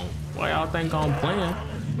down. Why y'all think I'm playing?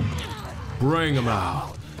 Bring them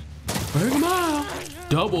out. Bring them out.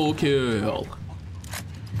 Double kill.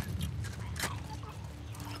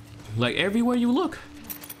 Like everywhere you look,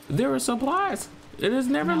 there are supplies. It is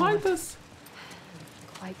never like this.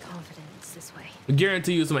 Quite confident it's this way. I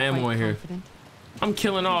guarantee you some ammo in here. Confident? I'm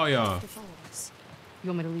killing all y'all. You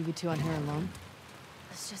want me to leave you two on here alone?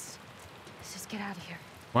 Let's just get out of here.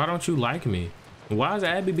 Why don't you like me? Why is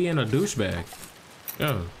Abby being a douchebag?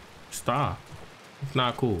 Yo, stop. It's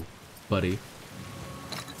not cool, buddy.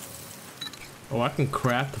 Oh, I can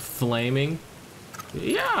craft flaming.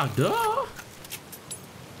 Yeah, duh.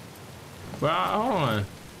 Well, hold on.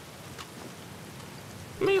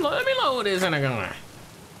 Let me load this in a gun.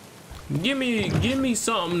 Give me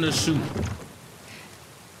something to shoot.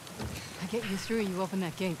 I get you through, you open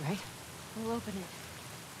that gate, right? We'll open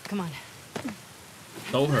it. Come on.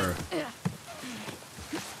 Throw her.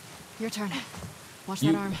 Your turn. Watch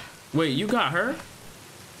that arm. Wait, you got her?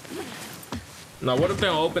 Now, what if they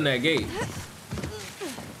don't open that gate?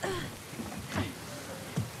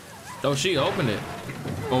 Oh, she opened it.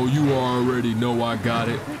 Oh, you already know I got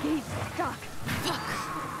it. The gate's stuck. Fuck.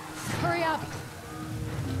 Hurry up.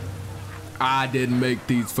 I didn't make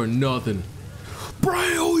these for nothing.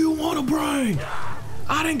 Bring who you want to bring.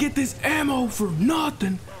 I didn't get this ammo for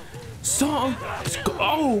nothing. Something.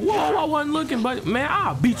 Oh, whoa, I wasn't looking, but man,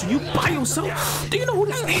 I'll beat you. You by yourself. Do you know who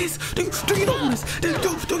this is? Do you know who this is? Do you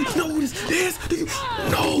know who this is? Do you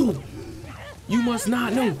know? You must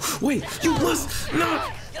not know. Wait, you must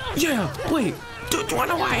not. Yeah, wait. Do I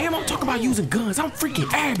know who I am? I'm talking about using guns. I'm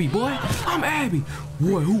freaking Abby, boy. I'm Abby.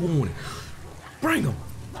 Boy, who want it? Bring them.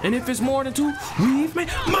 And if it's more than two, weave, man.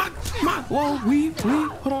 Whoa, weave.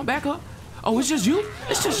 Hold on, back up. Oh, it's just you?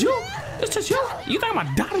 It's just you? It's just you. You think I'm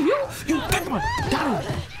gonna die to you? You think I'm gonna die to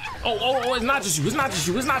you? Oh, it's not just you. It's not just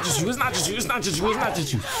you. It's not just you. It's not just you. It's not just you. It's not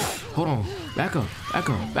just you. Hold on. Back up. Back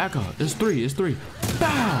up. Back up. It's three. It's three.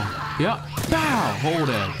 Bow. Yep. Bow. Hold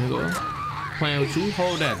that, nigga. Playing with you.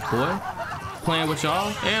 Hold that, boy. Playing with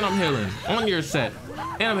y'all. And I'm healing. On your set.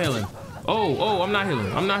 And I'm healing. Oh, I'm not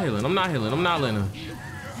healing. I'm not healing. I'm not healing. I'm not healing.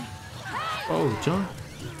 Oh, John.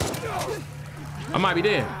 I might be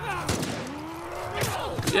dead.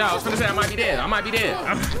 Yeah, I was gonna say I might be dead. I might be dead.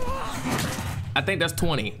 I think that's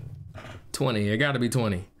 20. 20. It gotta be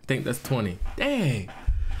 20. I think that's 20. Dang.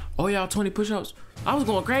 Oh, y'all 20 push-ups. I was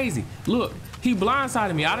going crazy. Look, he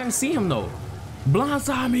blindsided me. I didn't see him though.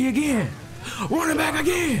 Blindsided me again. Running back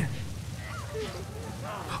again.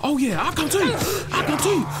 Oh yeah, I'll come to you. I'll come to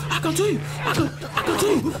you. I'll come to you. I'll come to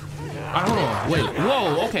you. All right, hold on. Wait.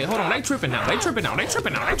 Whoa. Okay, hold on. They tripping now. They tripping now. They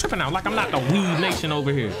tripping now. They tripping now. Like I'm not the weed nation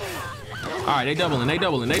over here. All right, they doubling. They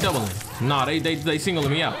doubling. They doubling. Nah, they singling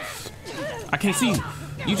me out. I can't see you.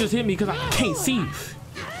 You just hit me because I can't see you.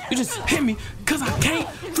 You just hit me because I can't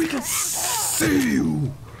freaking see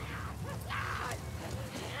you.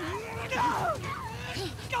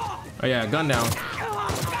 Oh yeah, gun down.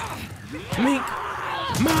 Mink.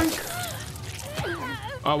 Mike.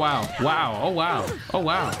 Oh wow. Wow. Oh wow. Oh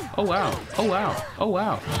wow. Oh wow. Oh wow. Oh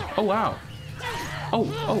wow. Oh wow.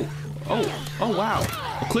 Oh wow.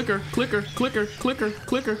 Clicker.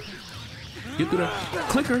 Get through the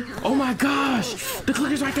clicker. Oh my gosh. The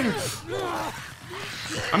clicker's right there.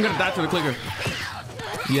 I'm gonna die to the clicker.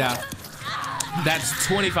 Yeah. That's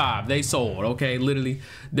 25. They sold, okay? Literally.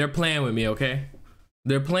 They're playing with me, okay?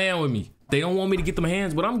 They're playing with me. They don't want me to get them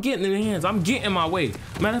hands, but I'm getting in the hands. I'm getting my way.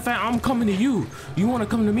 Matter of fact, I'm coming to you. You wanna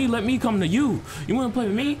come to me? Let me come to you. You wanna play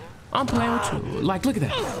with me? I'm playing with you. Like, look at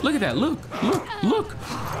that. Look at that. Look.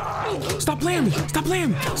 Stop playing me. Stop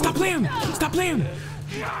playing me. Stop playing me. Stop playing me.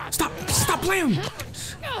 Stop playing me.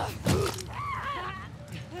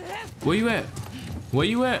 Where you at? Where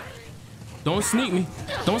you at? Don't sneak me.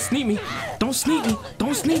 Don't sneak me. Don't sneak me.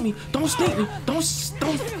 Don't sneak me. Don't sneak me. Don't sneak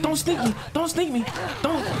me. Don't sneak me.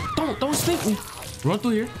 Don't sneak me. Run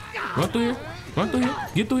through here. Run through here. Run through here.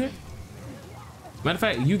 Get through here. Matter of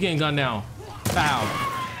fact, you getting gunned down. Foul.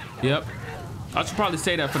 Yep. I should probably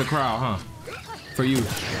say that for the crowd, huh? For you.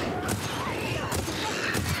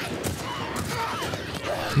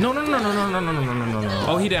 No.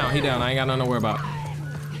 Oh, he down. I ain't got nothing to worry about.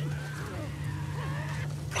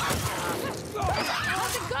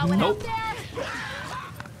 Nope.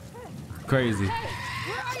 Crazy.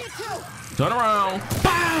 Turn around.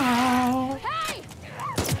 Bow.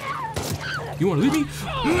 You wanna leave me?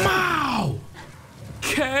 Mow.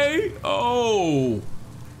 K.O.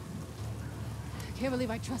 Can't believe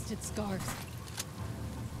I trusted Scars.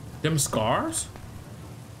 Them scars?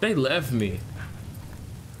 They left me.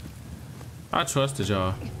 I trusted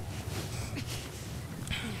y'all.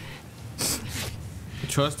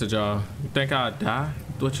 Trusted y'all. You think I'd die?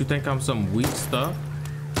 What, you think I'm some weak stuff?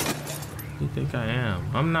 You think I am?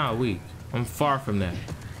 I'm not weak. I'm far from that.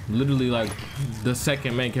 Literally like the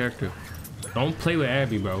second main character. Don't play with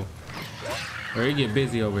Abby, bro. Or you get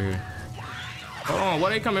busy over here. Hold on,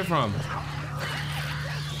 where they coming from?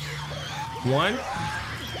 One.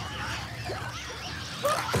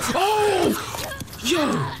 Oh! Yo!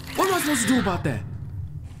 What am I supposed to do about that?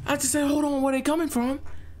 I just said, hold on, where they coming from?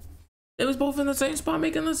 They was both in the same spot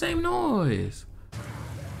making the same noise.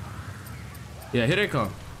 Yeah, here they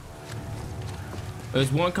come. There's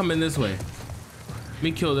one coming this way. Let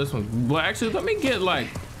me kill this one. Well, actually, let me get like...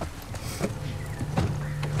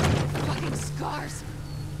 Fucking Scars.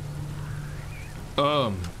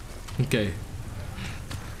 Okay.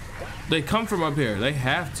 They come from up here. They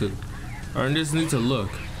have to. Or I just need to look.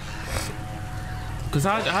 Cause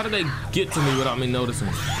how did they get to me without me noticing?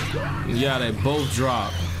 Yeah, they both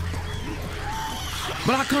dropped.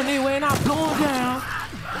 But I come anyway and I blow them down.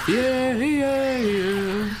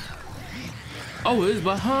 Yeah. Oh, it's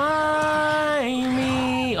behind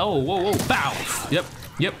me. Oh, whoa. Bow. Yep.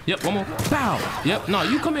 One more. Bow. Yep. No,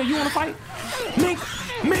 you come here. You wanna fight?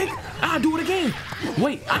 Mink. I'll do it again.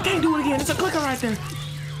 Wait, I can't do it again. It's a clicker right there.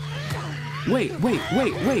 Wait.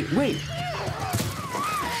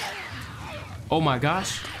 Oh my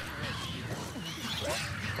gosh.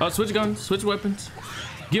 Oh, switch guns, switch weapons.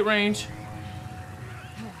 Get range.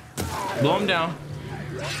 Blow him down.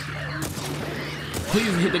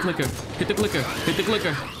 Please hit the clicker.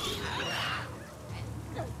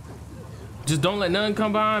 Just don't let none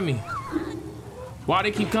come behind me. Why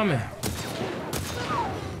they keep coming?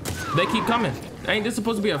 They keep coming. Ain't this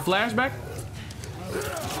supposed to be a flashback?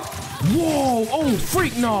 Whoa, oh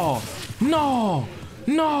freak, no.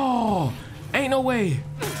 Ain't no way.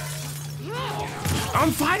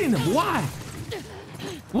 I'm fighting them. Why?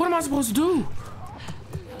 What am I supposed to do?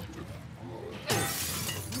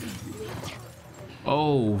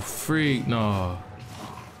 Oh, freak, no.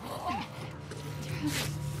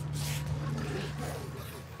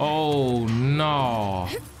 Oh, no.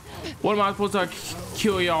 What am I supposed to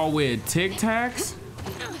kill y'all with? Tic Tacs?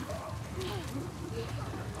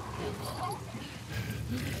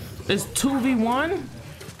 It's 2v1?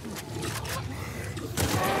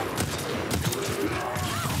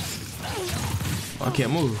 I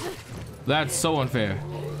can't move. That's so unfair.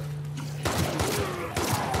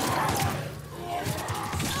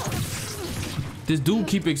 This dude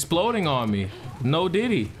keep exploding on me. No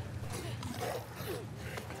diddy.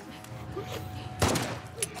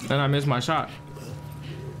 And I missed my shot.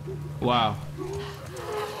 Wow.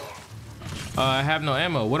 I have no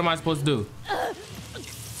ammo. What am I supposed to do?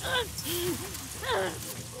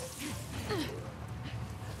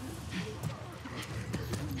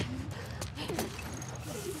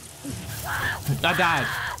 I died.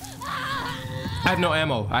 I have no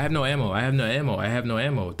ammo. I have no ammo. I have no ammo. I have no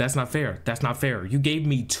ammo. That's not fair. That's not fair. You gave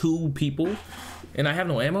me 2 people and I have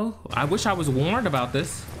no ammo? I wish I was warned about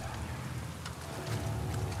this.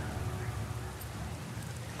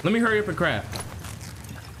 Let me hurry up and crap.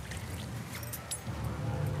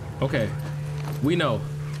 Okay. We know.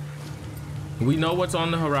 We know what's on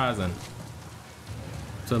the horizon.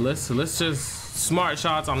 So let's just smart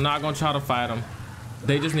shots. I'm not gonna try to fight them.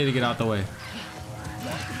 They just need to get out the way.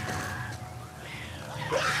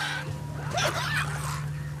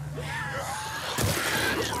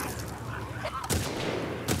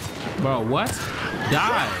 Bro, what?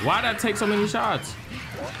 Die. Why'd I take so many shots?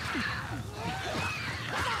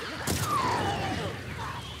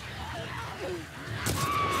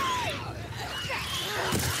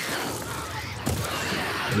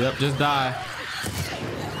 Yep, just die.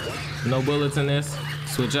 No bullets in this.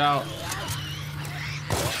 Switch out.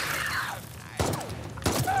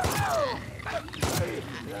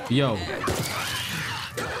 Yo.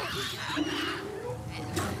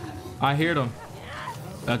 I hear them.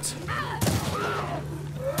 That's...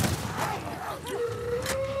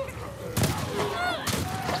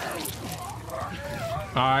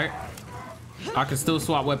 Alright. I can still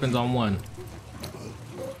swap weapons on one.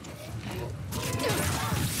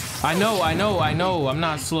 I know. I'm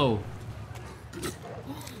not slow.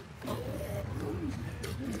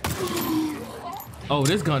 Oh,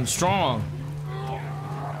 this gun's strong.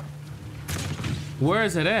 Where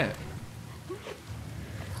is it at?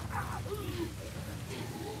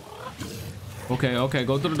 Okay,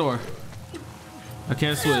 go through the door. I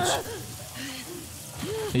can't switch.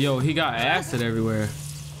 Yo, he got acid everywhere.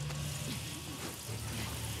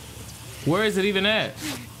 Where is it even at?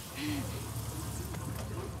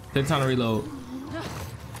 Take time to reload.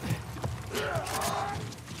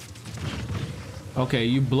 Okay,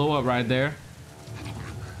 you blow up right there.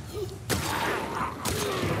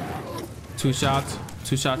 2 shots.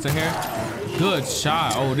 2 shots in here. Good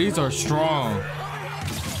shot. Oh, these are strong.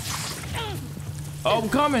 Oh, I'm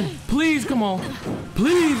coming. Please come on.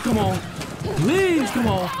 Please come on. Please come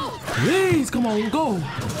on. Please come on. Go.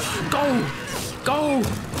 Go. Go.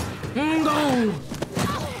 Go.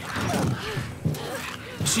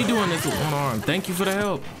 She doing this with one arm. Thank you for the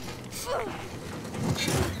help.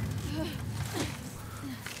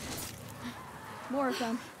 More of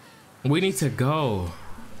them. We need to go.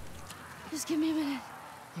 Just give me a minute.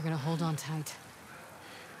 You're gonna hold on tight.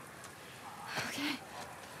 Okay.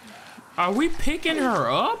 Are we picking her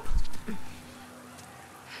up?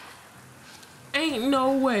 Ain't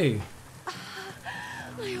no way.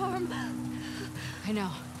 My arm. I know.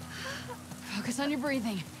 Focus on your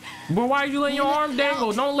breathing. But why are you letting your arm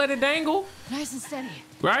dangle? Don't let it dangle. Nice and steady.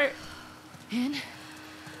 Right? In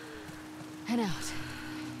and out.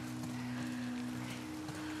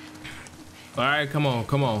 All right, come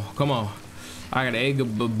on. I got an egg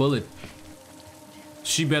bullet.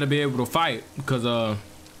 She better be able to fight, because I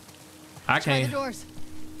Try can't. the doors.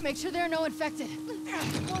 Make sure there are no infected.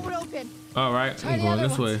 One would open. All right, Try I'm the going other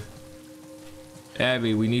this way. ones.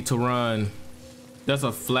 Abby, we need to run. There's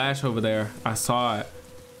a flash over there. I saw it.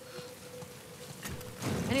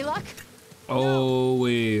 Any luck? Oh,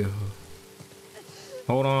 wait.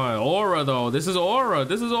 Hold on. Aura, though. This is Aura.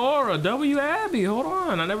 W. Abby. Hold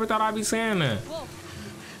on. I never thought I'd be saying that.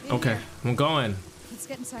 Okay, I'm going. Let's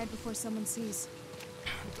get inside before someone sees.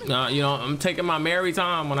 You know, I'm taking my merry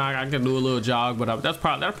time when I can do a little jog, but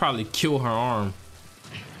that'll probably kill her arm.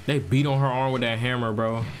 They beat on her arm with that hammer,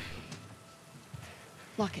 bro.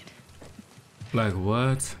 Lock it. Like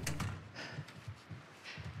what?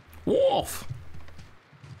 Wolf.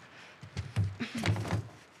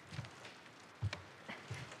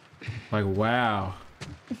 Like, wow.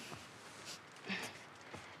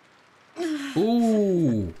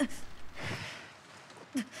 Ooh.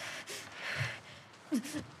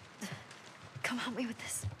 Come help me with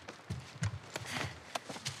this.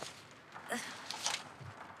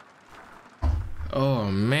 Oh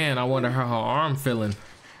man, I wonder how her arm feeling.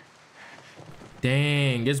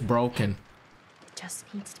 Dang, it's broken. It just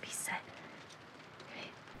needs to be said.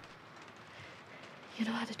 You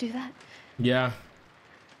know how to do that? Yeah.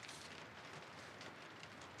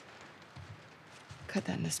 Cut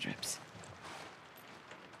that into strips.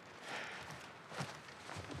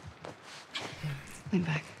 Lean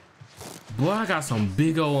back. Boy, I got some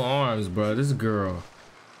big old arms, bro. This girl.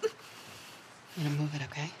 I'm gonna move it,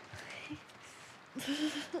 okay?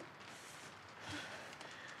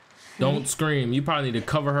 Don't scream. You probably need to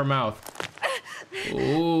cover her mouth.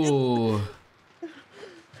 Ooh.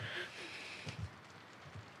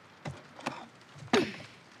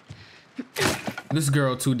 This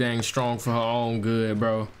girl too dang strong for her own good,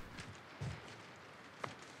 bro.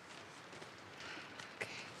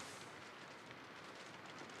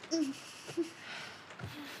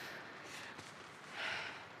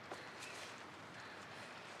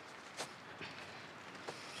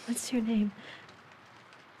 What's your name?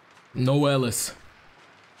 No Ellis.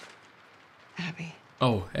 Abby.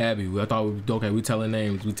 Oh, Abby. I thought we telling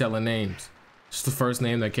names. We telling names. It's the first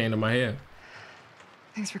name that came to my head.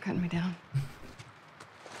 Thanks for cutting me down.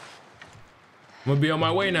 I'm gonna be on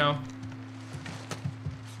my way now.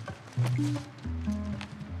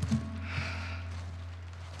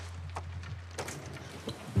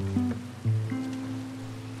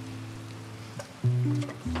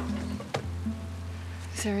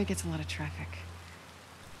 This area gets a lot of traffic.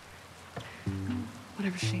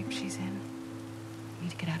 Whatever shape she's in, we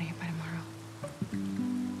need to get out of here by tomorrow.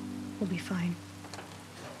 We'll be fine.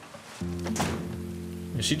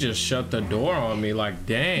 And she just shut the door on me, like,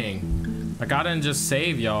 dang. Like, I didn't just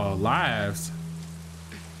save y'all lives.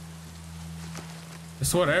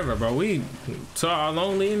 It's whatever, bro. We to our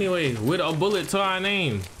lonely anyway. With a bullet to our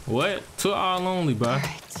name. What? To our lonely, bro. All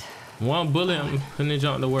right. One bullet and then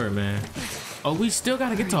jump the word, man. Oh, we still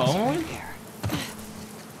gotta get to Owen?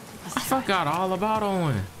 I forgot all about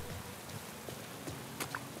Owen.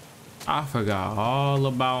 I forgot all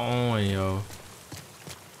about Owen, yo.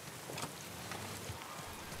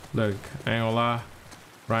 Look, I ain't gonna lie.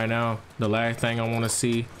 Right now, the last thing I want to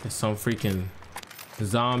see is some freaking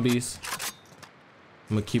zombies.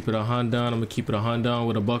 I'm gonna keep it 100. I'm gonna keep it 100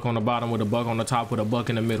 with a buck on the bottom, with a buck on the top, with a buck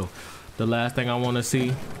in the middle. The last thing I want to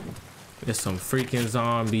see is some freaking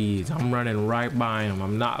zombies. I'm running right by them.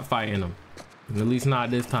 I'm not fighting them. At least not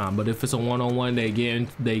this time. But if it's a one-on-one, they getting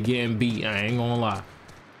beat. I ain't gonna lie.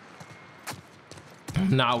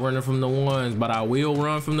 I'm not running from the ones, but I will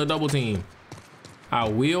run from the double team. I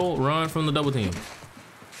will run from the double team.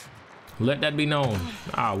 Let that be known.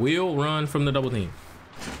 I will run from the double team.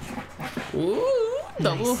 Ooh,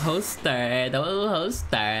 double hoster, double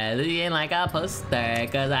hoster. Looking like a poster,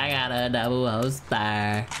 cause I got a double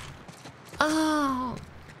hoster. Oh,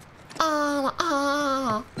 oh,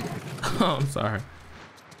 oh. Oh, I'm sorry.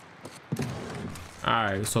 All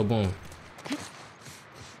right, so boom.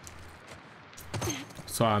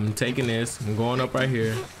 So I'm taking this. I'm going up right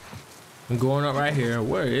here. I'm going up right here.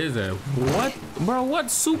 Where is it? What, bro? What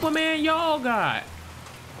Superman y'all got?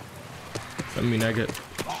 I mean, I get.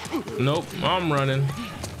 Nope. I'm running.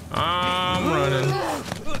 I'm running.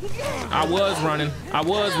 I was running. I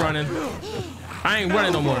was running. I ain't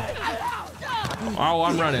running no more. Oh,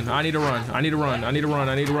 I'm running. I need to run. I need to run. I need to run.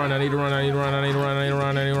 I need to run. I need to run. I need to run. I need to run. I need to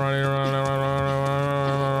run. I need to run. I need to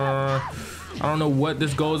run. I don't know what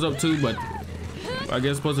this goes up to, but I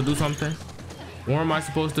guess supposed to do something. Where am I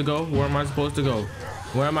supposed to go? Where am I supposed to go?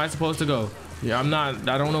 Where am I supposed to go? Yeah, I'm not.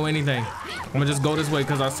 I don't know anything. I'm gonna just go this way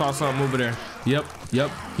because I saw something over there. Yep.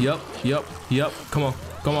 Yep. Yep. Yep. Yep. Come on.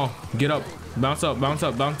 Come on. Get up. Bounce up. Bounce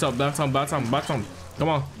up. Bounce up. Bounce up. Bounce up. Bounce up. Come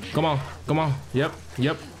on. Come on. Come on. Yep.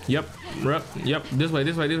 Yep. Yep. Yep. Yep. This way.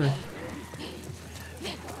 This way. This way.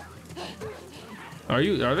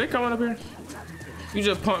 Are they coming up here? You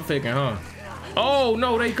just pump faking, huh? Oh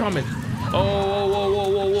no, they coming. Oh, whoa, whoa, whoa,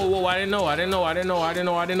 whoa, whoa, whoa. I didn't know. I didn't know. I didn't know. I didn't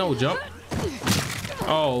know. I didn't know. Jump.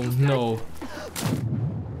 Oh no.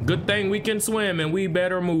 Good thing we can swim and we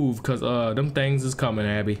better move, cause them things is coming,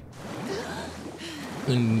 Abby.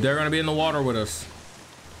 And they're gonna be in the water with us.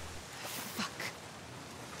 Fuck.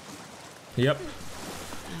 Yep.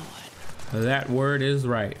 That word is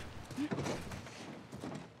right.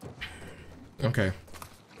 Okay.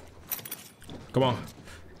 Come on.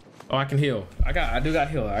 Oh, I can heal. I do got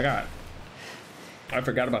heal. I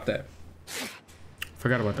forgot about that.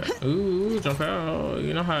 Forgot about that. Ooh, jump out.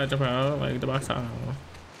 You know how I jump out, like the box out.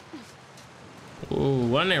 Ooh,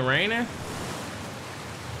 wasn't it raining?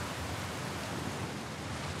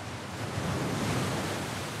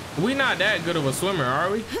 We not that good of a swimmer,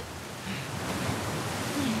 are we?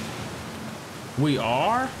 We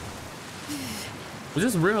are? Was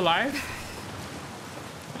this real life?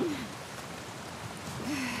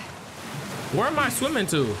 Where am I swimming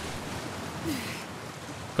to?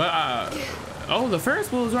 Oh, the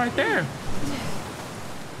Ferris wheel is right there.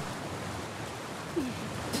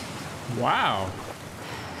 Wow.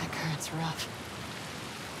 That current's rough.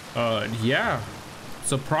 Yeah.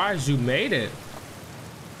 Surprised you made it.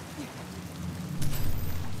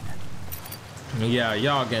 Yeah,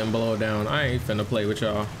 y'all getting blown down. I ain't finna play with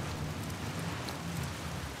y'all.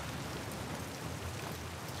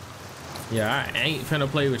 Yeah, I ain't finna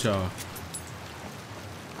play with y'all.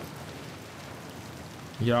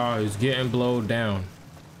 Y'all is getting blown down.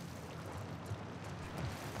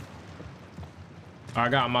 I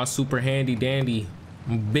got my super handy dandy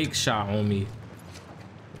big shot on me.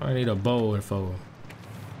 I need a bow for.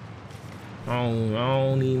 I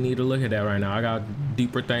don't even need to look at that right now. I got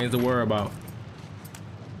deeper things to worry about.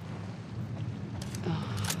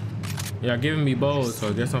 Y'all giving me bows, so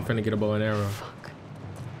I guess I'm finna get a bow and arrow. Fuck.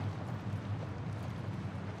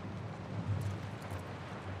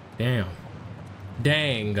 Damn.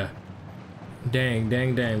 Dang.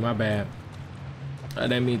 Dang, my bad. I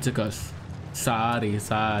didn't mean to cuss. Sorry.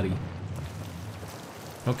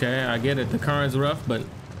 Okay, I get it. The current's rough, but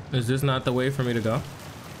is this not the way for me to go?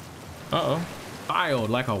 Uh-oh.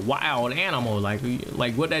 Wild, like a wild animal. Like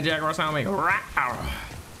what that jaguar sound make?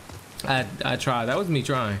 I tried. That was me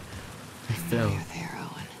trying. I know you're there,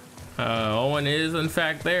 Owen. Owen is in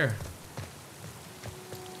fact there.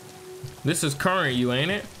 This is current, you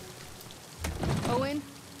ain't it? Owen?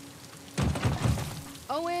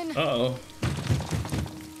 Owen? Uh-oh.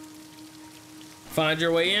 Find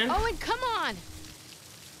your way in? Owen, come on!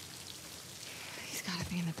 He's gotta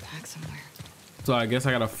be in the back somewhere. So I guess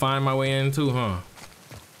I gotta find my way in too, huh?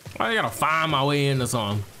 Why I gotta find my way into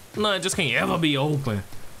something? No, it just can't ever be open.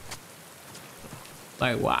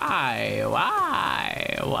 Like, why?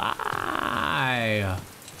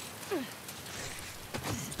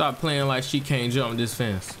 Stop playing like she can't jump this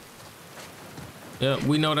fence. Yep,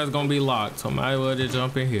 we know that's gonna be locked, so might as well just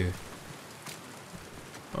jump in here.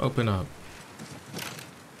 Open up.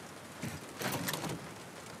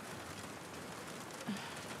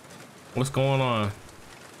 What's going on?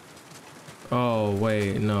 Oh,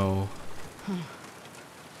 wait, no.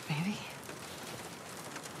 Maybe?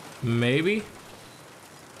 Maybe?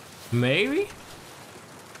 Maybe?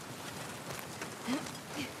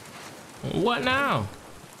 What now?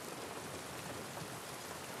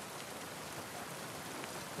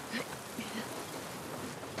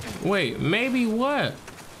 Wait, maybe what?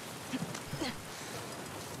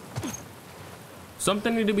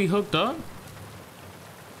 Something need to be hooked up?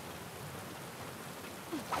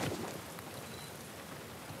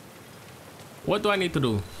 What do I need to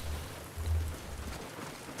do?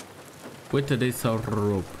 With this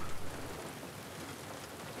rope.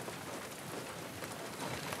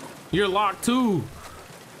 You're locked too.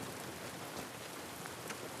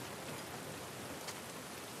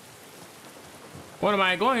 What am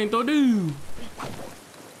I going to do?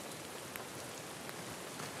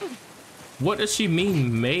 What does she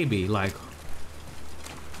mean maybe? Like,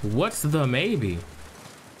 what's the maybe?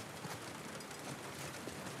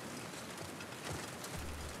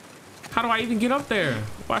 How do I even get up there?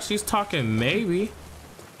 Why she's talking maybe?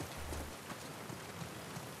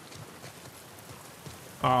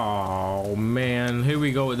 Oh man, here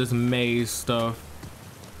we go with this maze stuff.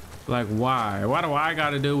 Like why? Why do I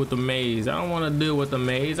gotta deal with the maze? I don't wanna deal with the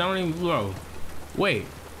maze. I don't even, bro. Wait.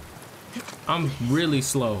 I'm really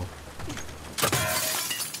slow.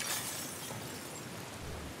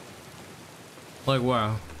 Like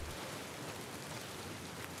wow.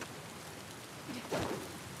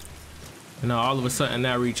 And now all of a sudden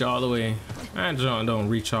that reach all the way. I don't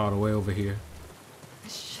reach all the way over here.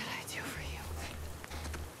 What should I do for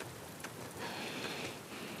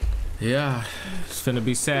you? Yeah, it's finna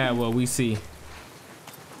be sad what we see.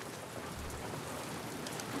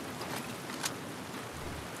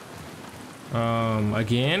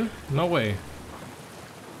 Again? No way.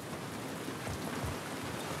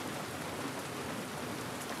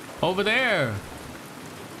 Over there.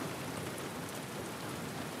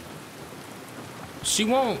 She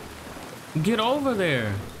won't get over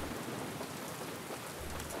there.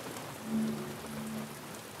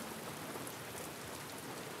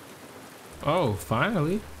 Oh,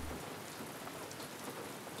 finally.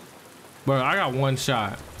 Bro, I got one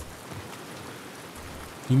shot.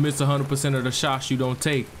 You miss 100% of the shots you don't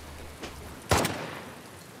take.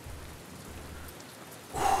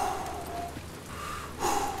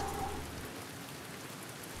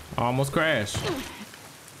 Almost crashed.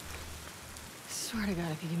 Swear to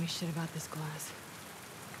God, if you give me shit about this glass.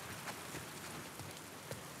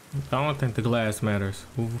 I don't think the glass matters.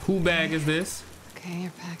 Who bag is this? Okay,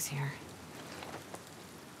 your pack's here.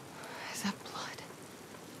 Is that blood?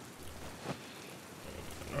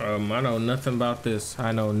 I know nothing about this.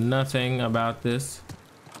 I know nothing about this.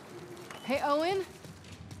 Hey, Owen?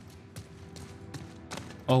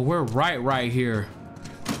 Oh, we're right here.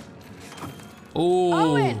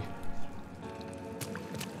 Oh. Owen!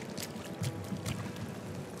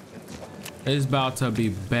 It's about to be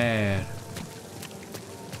bad.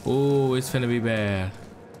 Oh, it's finna be bad.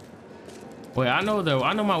 Wait, I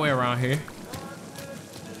know my way around here.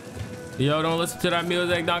 Yo, don't listen to that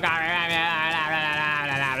music. Don't.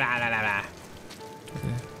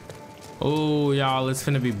 Oh, y'all, it's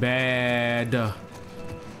finna be bad.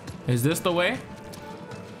 Is this the way?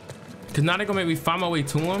 Cause now they gonna make me find my way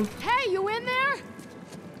to him. Hey, you in there?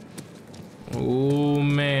 Oh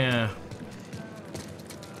man.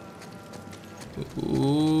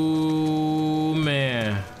 Oh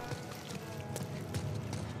man.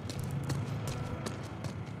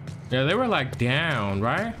 Yeah, they were like down,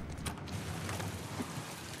 right?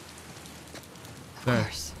 Of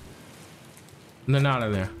course. They're not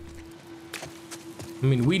in there. I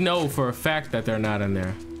mean, we know for a fact that they're not in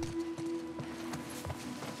there.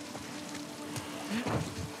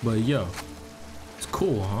 But yo, it's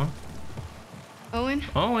cool, huh? Owen?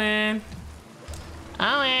 Owen!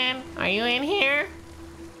 Owen, are you in here?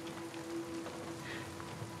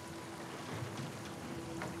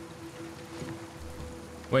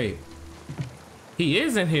 Wait. He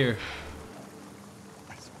is in here.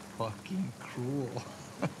 That's fucking cruel.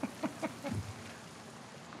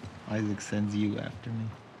 Isaac sends you after me.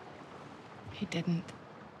 He didn't.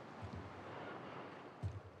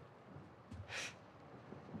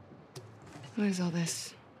 What is all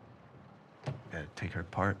this? Gotta take her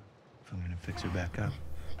apart if I'm gonna fix her back up.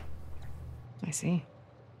 I see.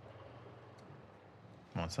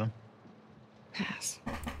 Want some? Pass.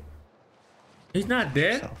 He's not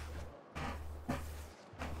dead? Yourself.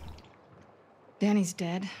 Danny's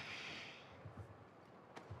dead.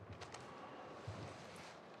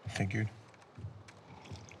 Figured.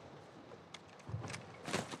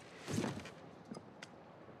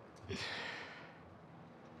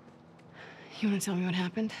 You want to tell me what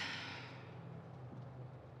happened?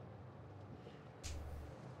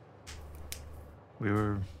 We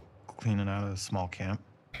were cleaning out a small camp.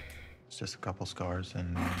 It's just a couple scars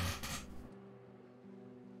and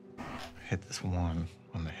hit this one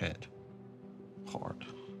on the head hard.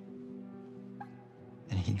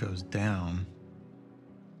 And he goes down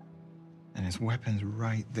and his weapon's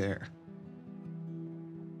right there.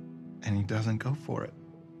 And he doesn't go for it.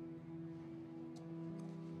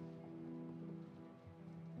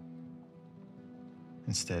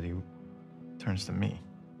 Instead, he turns to me.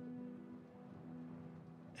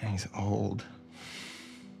 And he's old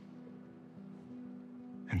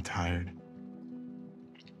and tired.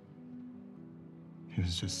 He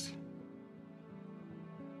was just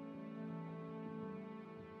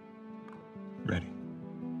ready.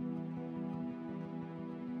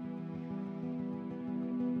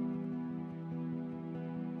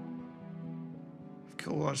 I've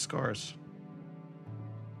killed a lot of scars.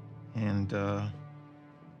 And,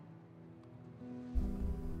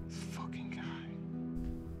 fucking guy.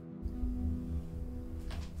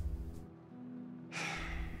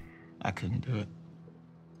 I couldn't do it.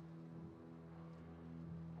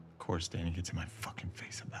 Of course, Danny gets in my fucking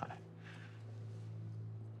face about it.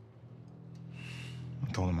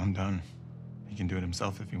 I told him I'm done. He can do it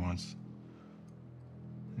himself if he wants.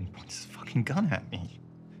 And he points his fucking gun at me.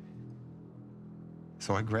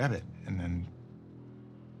 So I grab it, and then...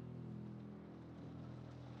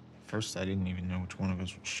 First, I didn't even know which one of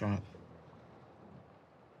us was shot.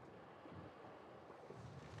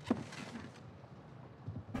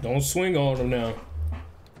 Don't swing on him now.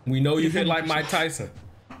 We know you hit like Mike Tyson.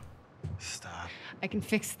 Stop. I can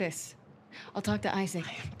fix this. I'll talk to Isaac.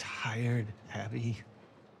 I am tired, Abby.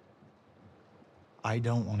 I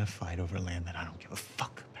don't want to fight over land that I don't give a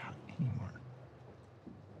fuck about anymore.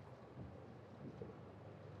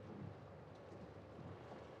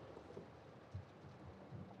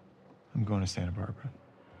 I'm going to Santa Barbara.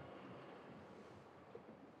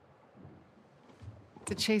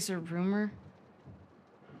 To chase a rumor?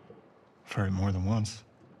 I've heard it more than once.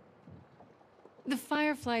 The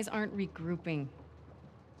Fireflies aren't regrouping.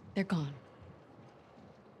 They're gone.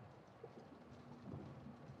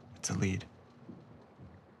 It's a lead.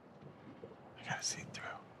 I gotta see it through.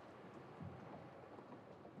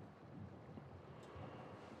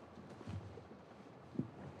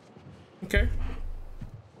 Okay.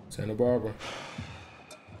 Santa Barbara.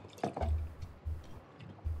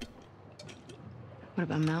 What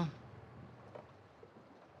about Mel?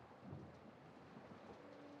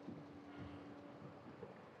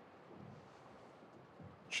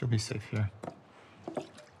 She'll be safe here.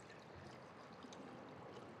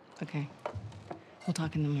 Okay. We'll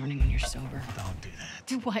talk in the morning when you're sober. Don't do that.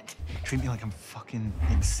 Do what? Treat me like I'm fucking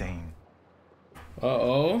insane.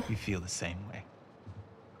 Uh-oh. You feel the same way.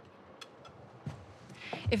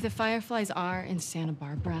 If the Fireflies are in Santa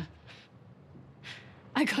Barbara,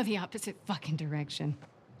 I go the opposite fucking direction.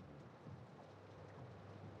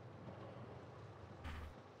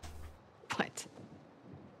 What?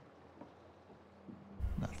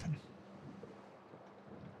 Nothing.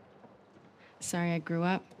 Sorry I grew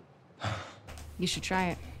up. You should try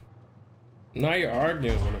it. Now you're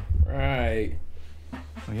arguing with him. Right.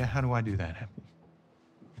 Oh yeah, how do I do that, Happy?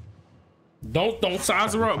 Don't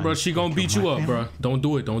size her up, bro. She gonna beat you up, bro. Don't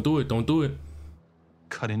do it. Don't do it. Don't do it.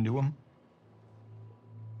 Cut into them?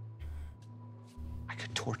 I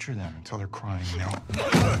could torture them until they're crying, you know?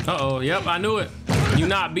 Uh-oh. Yep, I knew it. You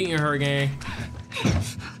not beating her, gang.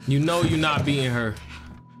 You know you not beating her.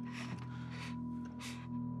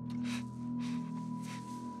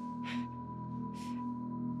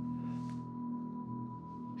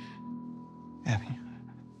 Abby.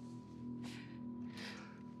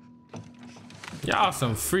 Y'all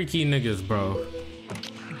some freaky niggas, bro.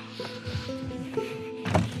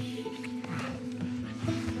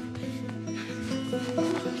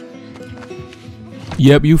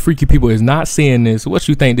 Yep, you freaky people is not seeing this. What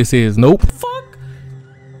you think this is? Nope. Fuck.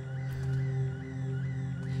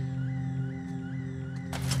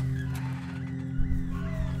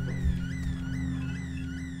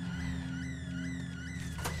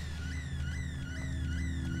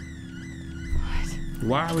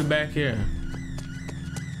 Why are we back here?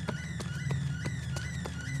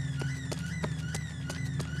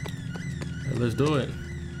 Let's do it.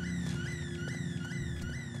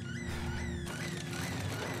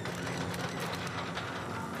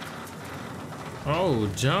 Oh,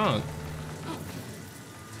 junk.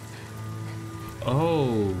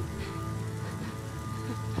 Oh.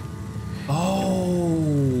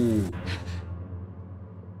 Oh.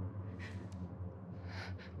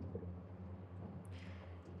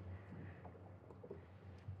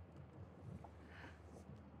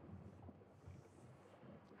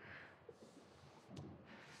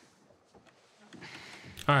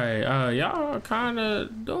 All right, y'all are kind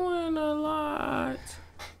of doing a lot.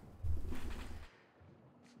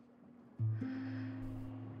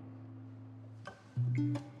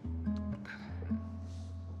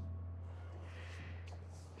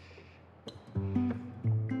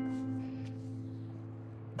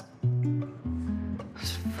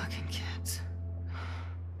 Those fucking kids.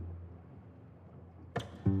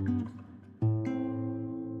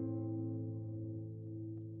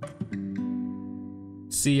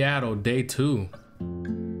 Seattle, day 2.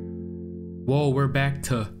 Whoa, we're back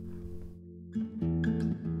to...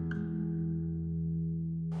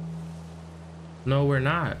 No, we're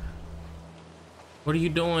not. What are you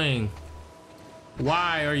doing?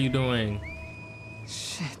 Why are you doing?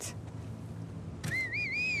 Shit.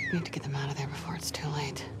 Need to get them out of there before it's too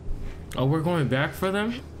late. Oh, we're going back for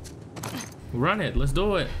them? Run it. Let's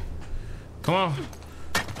do it. Come on.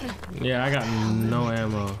 Yeah, I got no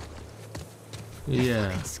ammo. Yeah.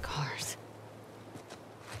 Fucking scars.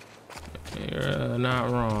 You're not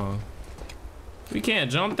wrong. We can't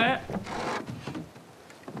jump that?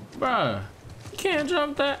 Bruh. You can't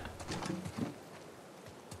jump that?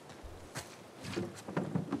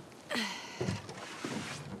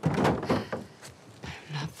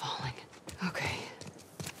 I'm not falling. Okay.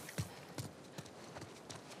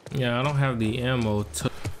 Yeah, I don't have the ammo to...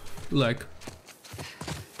 Like...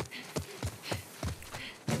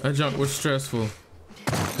 That junk was stressful.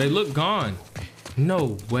 They look gone.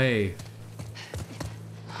 No way.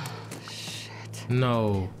 Shit.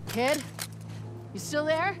 No. Kid? You still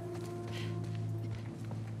there?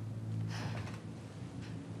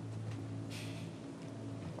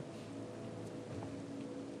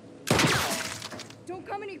 Don't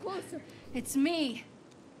come any closer. It's me.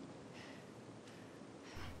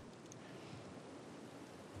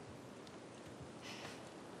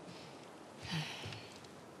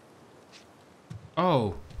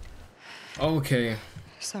 Oh. Okay.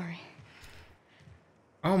 Sorry.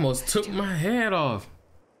 I almost took my head off.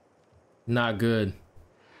 Not good.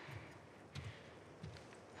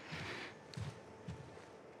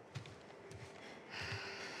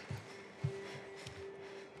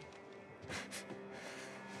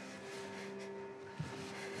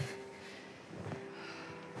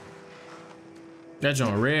 That's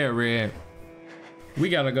on red. We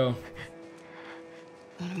gotta go.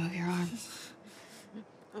 I'm gonna move your arm.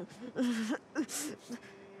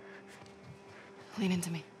 Lean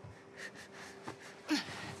into me.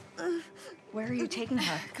 Where are you taking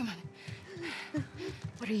her? Come on.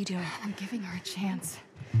 What are you doing? I'm giving her a chance.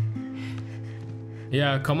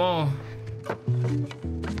 Yeah, come on.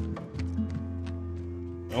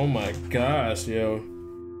 Oh my gosh, yo.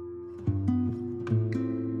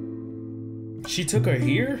 She took her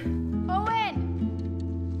here? Owen!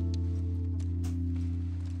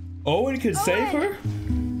 Owen could save her?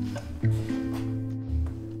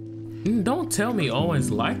 Don't tell me Owen's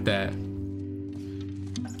like that.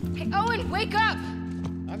 Hey, Owen, wake up!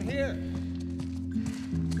 I'm here.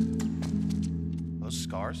 Those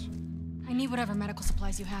scars? I need whatever medical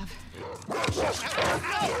supplies you have. No! Put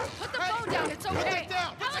the phone down, it's okay!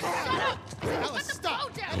 Down. Alex, shut up! Alice, Put the stop.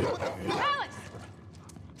 phone down! Alex!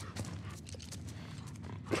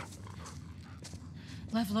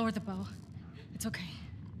 Lev, lower the bow. It's okay.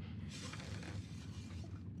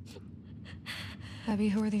 Abby,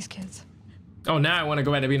 who are these kids? Oh, now I want to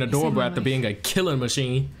go back to being a saved doorbell my after life. being a killing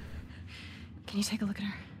machine. Can you take a look at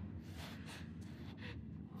her?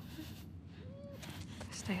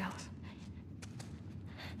 Stay, Alice.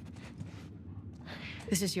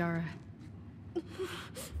 This is Yara.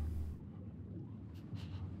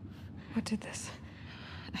 What did this?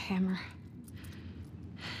 A hammer.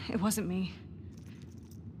 It wasn't me.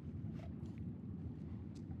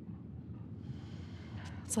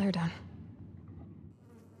 Let's lay her down.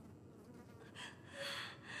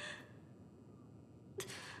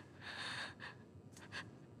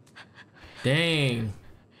 Dang.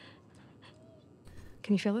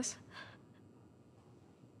 Can you feel this?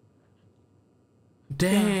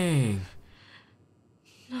 Dang.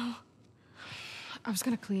 No. I was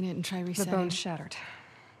gonna clean it and try The resetting. bone's shattered.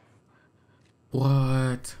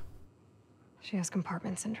 What? She has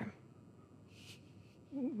compartment syndrome.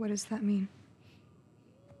 What does that mean?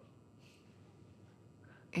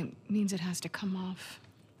 It means it has to come off.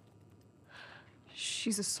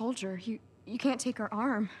 She's a soldier. You can't take her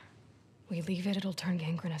arm. We leave it, it'll turn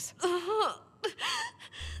gangrenous.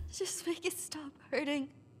 Just make it stop hurting.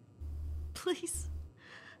 Please.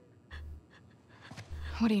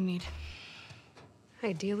 What do you need?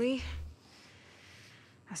 Ideally,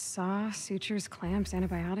 a saw, sutures, clamps,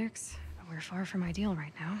 antibiotics. But we're far from ideal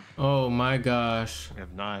right now. Oh my gosh. We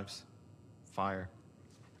have knives, fire.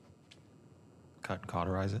 Cut and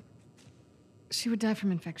cauterize it. She would die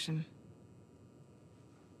from infection.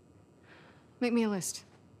 Make me a list.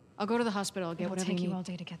 I'll go to the hospital, I'll get It'll whatever take you you need. all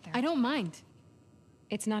day to get there. I don't mind.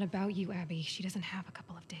 It's not about you, Abby. She doesn't have a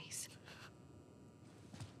couple of days.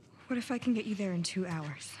 What if I can get you there in 2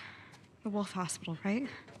 hours? The Wolf Hospital, right?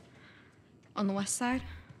 On the west side?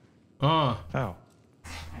 Oh. Oh.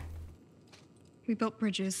 We built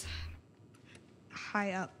bridges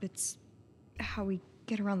high up. It's how we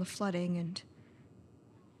get around the flooding and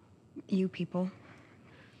you people.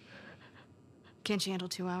 Can't you handle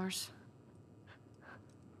 2 hours?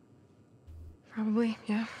 Probably,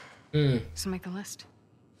 yeah. So make a list.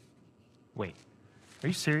 Wait, are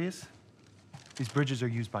you serious? These bridges are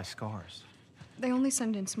used by scars. They only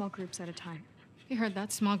send in small groups at a time. You heard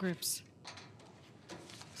that? Small groups.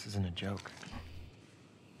 This isn't a joke.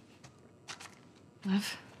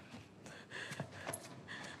 Lev?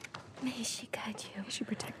 May she guide you. May she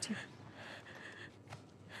protect you.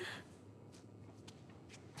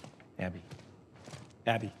 Abby.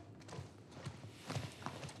 Abby.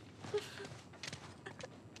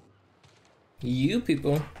 You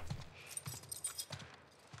people.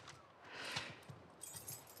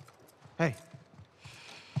 Hey,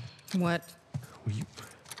 What? will you...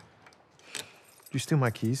 Did you steal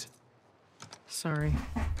my keys? Sorry.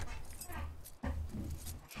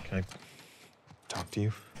 Can I talk to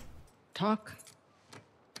you? Talk?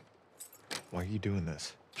 Why are you doing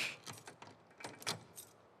this?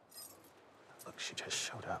 Look, she just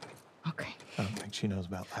showed up. Okay. I don't think she knows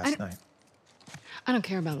about last night. I don't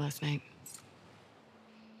care about last night.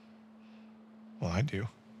 Well, I do.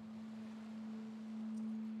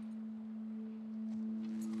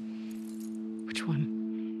 Which one?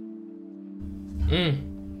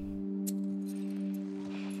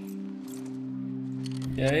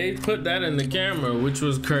 Yeah, they put that in the camera, which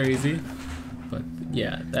was crazy. But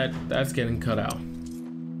yeah, that's getting cut out.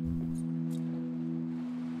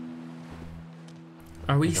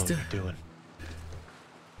 Are we You know still? what you're doing.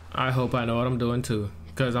 I hope I know what I'm doing too.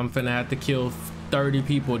 Cause I'm finna have to kill 30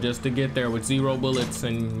 people just to get there with 0 bullets,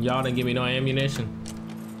 and y'all didn't give me no ammunition.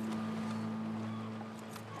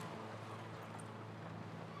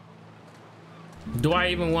 Do I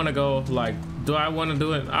even want to go like Do I want to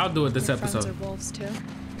do it? I'll do it this Your friends episode. are wolves too.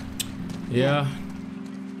 Yeah.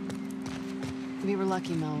 We were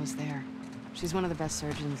lucky Mel was there. She's one of the best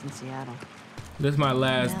surgeons in Seattle. This is my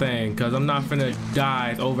last thing, cause I'm not finna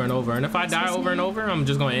die over and over. And if I die over and over, I'm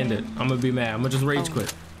just gonna end it. I'm gonna be mad. I'm gonna just rage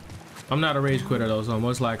quit. I'm not a rage quitter though, so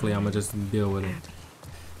most likely I'm gonna just deal with it.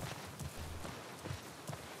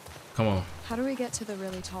 Come on. How do we get to the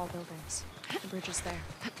really tall buildings? The bridge is there.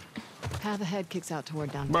 Path ahead kicks out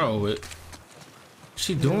toward downtown. Bro, what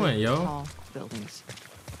she doing, yo? Tall buildings.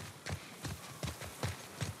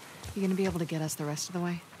 You gonna be able to get us the rest of the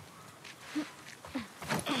way?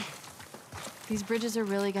 These bridges are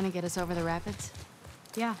really gonna get us over the rapids?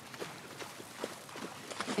 Yeah,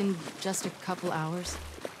 In just a couple hours?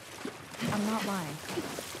 I'm not lying.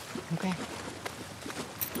 Okay.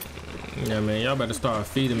 Yeah, man, y'all better start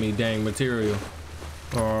feeding me dang material.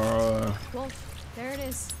 Or Wolf, there it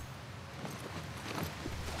is.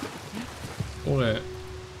 what?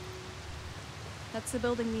 That's the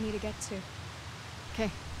building we need to get to. Okay,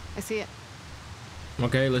 I see it.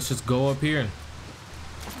 Okay, let's just go up here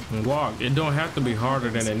and walk. It don't have to be harder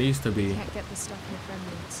than it needs to be. Can't get the stuff your friend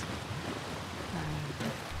needs.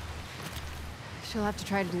 She'll have to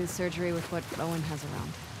try to do the surgery with what Owen has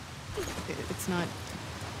around. It's not...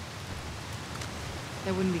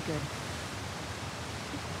 That wouldn't be good.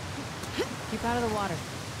 Keep out of the water.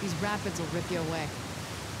 These rapids will rip you away.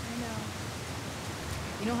 I know.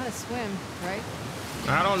 You know how to swim, right?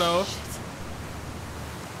 I don't know.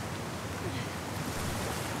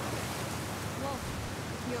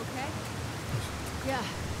 Wolf, you okay? Yeah.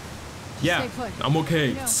 Yeah, Stay put. I'm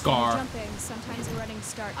okay. No, Scar. jumping. Sometimes the running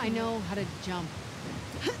start. I know how to jump.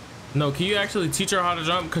 No, can you actually teach her how to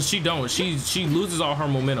jump? Cause she don't. She loses all her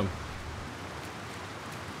momentum.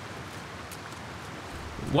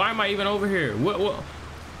 Why am I even over here? What?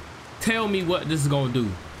 Tell me what this is gonna do,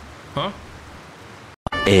 huh?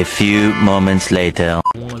 A few moments later.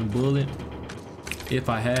 One bullet. If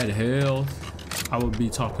I had health, I would be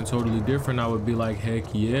talking totally different. I would be like, heck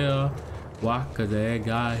yeah. Why? Cause I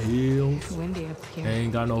got heals. It's windy up here. I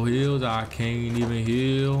ain't got no heals. I can't even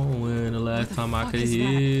heal. When the last time I could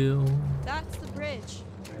heal. That's the bridge.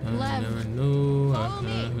 I Lev. never knew. I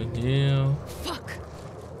never heal. Fuck.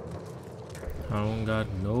 I don't got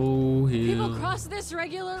no People heals. cross this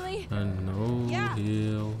regularly? And no Yeah.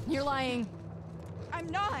 heal. You're lying. I'm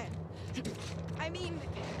not. I mean,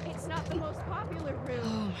 it's not the most popular route.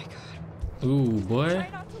 Oh my god. Ooh, boy. Try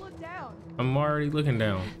not to look down. I'm already looking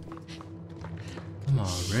down. I'm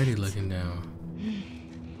already looking down.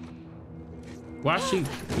 Why she,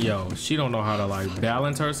 yo, she don't know how to like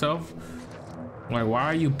balance herself. Like, why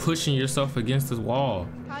are you pushing yourself against this wall?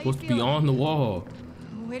 How you Supposed to be feeling? on the wall.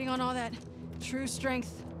 Waiting on all that true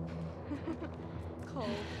strength. Cold.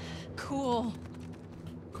 Cool.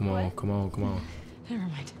 Come on, come on, come on. Never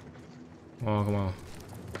mind. Come on, come on.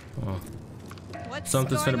 Come on. What's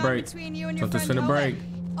Something's going finna on break. between you and your Something's friend finna break. Owen?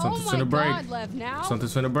 Something's oh my finna break. god, Lev, now?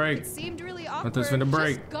 Something's finna break. It seemed really awkward. Something's finna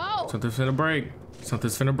break. Just go. Something's finna break.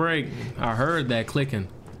 Something's finna break. I heard that clicking.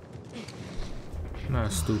 I'm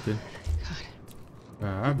not stupid.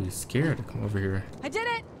 I'd be scared to come over here. I did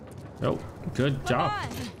it. Oh, good Come job. on.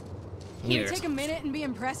 Can you take a minute and be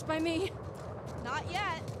impressed by me? Not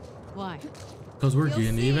yet. Why? Because we're You'll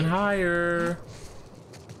getting see. even higher.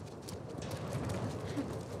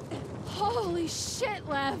 Holy shit,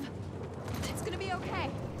 Lev. It's gonna be okay.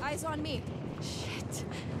 Eyes on me. Shit.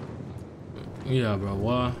 Yeah, bro,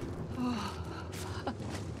 what?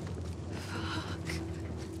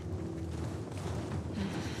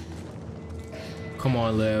 Come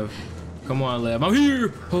on, Lev. Come on, Lev. I'm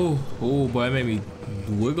here. Oh, boy, that made me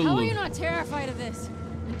wiggle. How are you not terrified of this?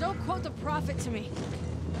 And don't quote the prophet to me.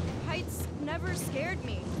 Heights never scared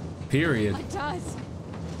me. Period. It does.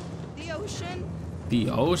 The ocean, The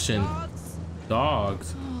ocean. dogs.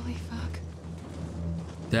 Dogs. Holy fuck.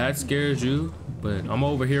 That scares you, but I'm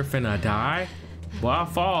over here finna die. Well, I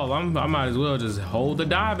fall. I might as well just hold the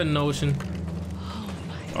diving notion.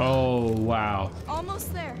 Oh, wow.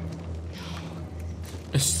 Almost there.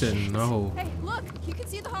 It said no. Hey, look. You can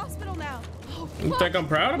see the hospital now. Oh, You fuck. think I'm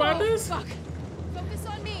proud about Oh, this? Fuck. Focus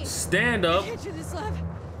on me. Stand I up. can't do this, Lev.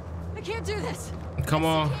 I can't do this. Come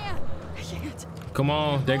on. I can't. Come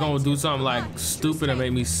on. They're gonna do something like stupid and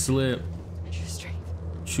make me slip. True strength.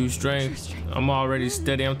 True strength. I'm already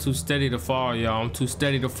steady. I'm too steady to fall, y'all. I'm too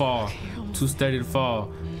steady to fall. Too steady to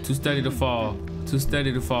fall. Too steady to fall. Too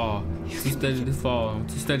steady to fall. Too steady to fall. I'm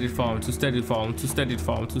too steady to fall. I'm too steady to fall. I'm too steady to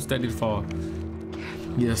fall. I'm too steady to fall.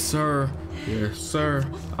 Yes, sir. Yes, sir.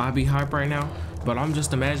 I be hype right now, but I'm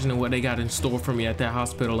just imagining what they got in store for me at that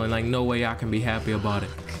hospital, and like no way I can be happy about it.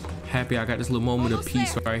 happy I got this little moment of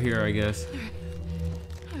peace right here, I guess.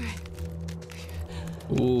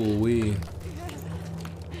 Ooh wee.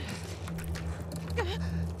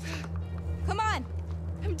 Come on.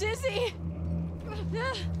 I'm dizzy.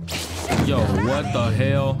 Yo, what the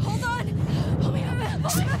hell? Hold on. Hold me up.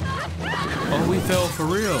 Hold me up. Oh, we fell for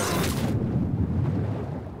real.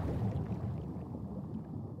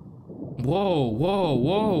 Whoa, whoa,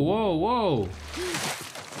 whoa, whoa, whoa.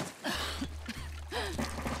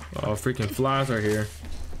 Oh, freaking flies are here.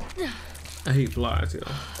 I hate flies, yo.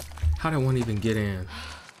 How did one even get in?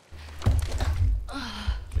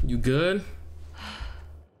 You good?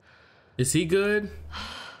 Is he good?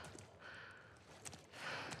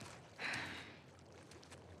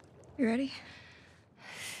 You ready?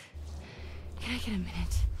 Can I get a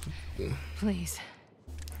minute? Please.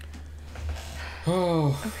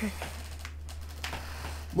 Oh. Okay.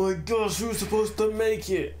 My gosh, who's supposed to make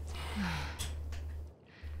it?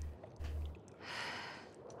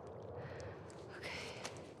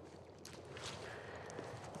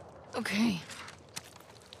 Okay.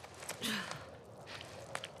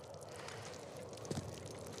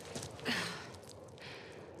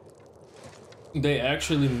 They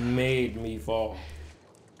actually made me fall.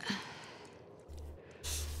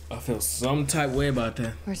 I feel some type way about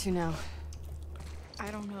that. Where to now? I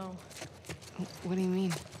don't know. What do you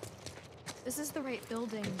mean? This is the right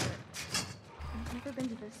building, but I've never been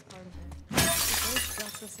to this part of it. The ghost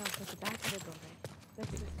drops us off at the back of the building.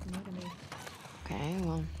 That's just new to me. Okay,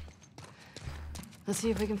 well, let's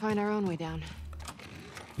see if we can find our own way down.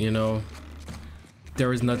 You know,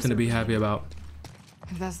 there is nothing to be happy about.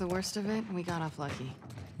 If that's the worst of it, we got off lucky.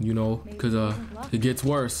 You know, cause it gets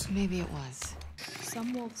worse. Maybe it was.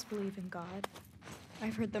 Some wolves believe in God.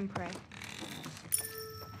 I've heard them pray.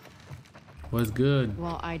 What's good?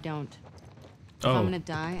 Well, I don't. If Oh, I'm gonna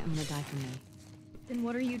die, I'm gonna die for me. Then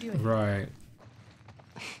what are you doing? right.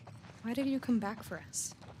 Why did you come back for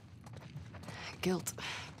us? Guilt.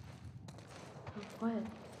 What?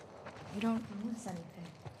 You don't owe us anything.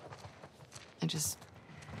 I just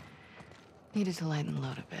needed to lighten the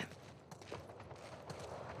load a bit.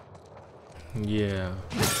 Yeah.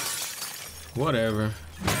 Whatever.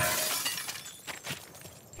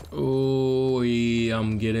 Oh, yeah,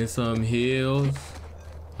 I'm getting some heals.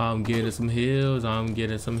 I'm getting some heals. I'm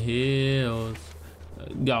getting some heals.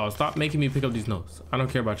 Y'all, stop making me pick up these notes. I don't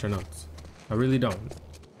care about your notes. I really don't.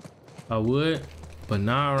 I would, but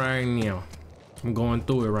not right now. I'm going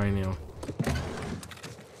through it right now.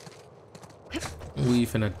 We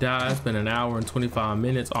finna die. It's been an hour and 25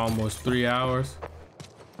 minutes, almost 3 hours.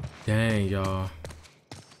 Dang, y'all.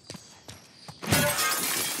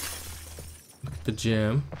 Look at the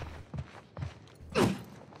gym.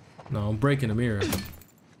 No, I'm breaking the mirror.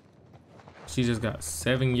 She just got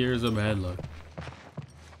 7 years of bad luck.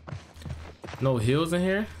 No heels in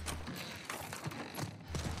here?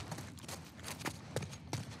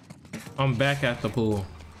 I'm back at the pool.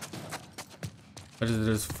 I just did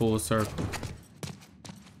this full circle.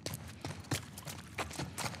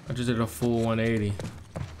 I just did a full 180.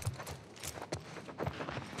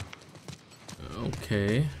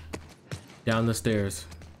 Okay. Down the stairs.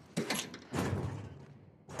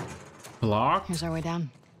 Blocked? Here's our way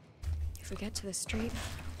down. If we get to the street,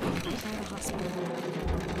 we'll find a hospital.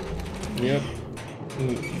 Yep.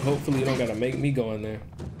 Hopefully you don't gotta make me go in there.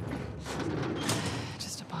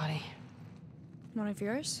 Just a body. One of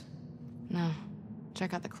yours? No.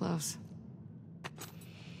 Check out the clothes.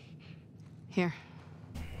 Here.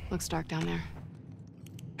 Looks dark down there.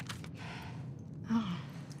 Oh,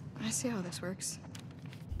 I see how this works.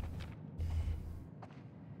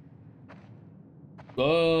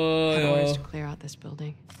 Oh, Have orders yeah. to clear out this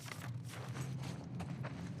building.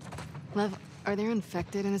 Lev, are there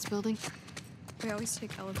infected in this building? We always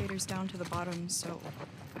take elevators down to the bottom, so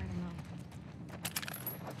I don't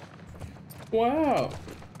know. Wow.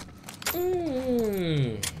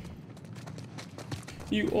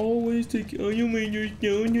 You always take elevators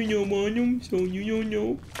down to your bottom, so you don't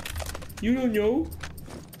know. You don't know.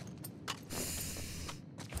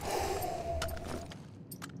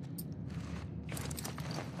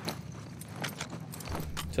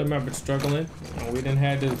 So I've been struggling. We didn't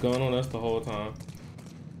have this gun on us the whole time.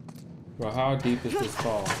 Bro, how deep is this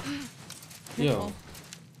fall? Yo.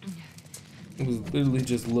 I was literally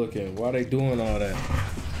just looking. Why they doing all that?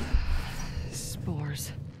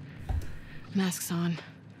 Spores. Masks on.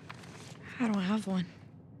 I don't have one.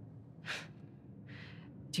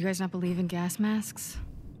 Do you guys not believe in gas masks?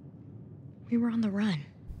 We were on the run.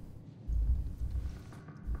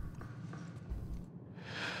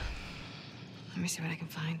 Let me see what I can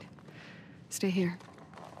find. Stay here.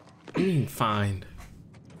 What do you mean find?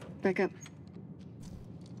 Back up.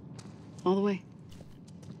 All the way.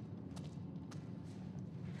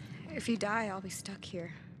 If you die, I'll be stuck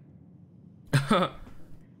here.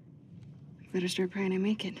 Better start praying I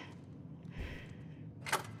make it.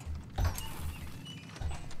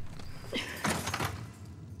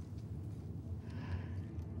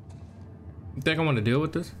 You think I want to deal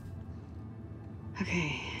with this?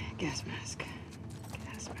 Okay, gas mask.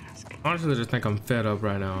 Gas mask. Honestly, I just think I'm fed up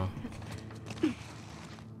right now.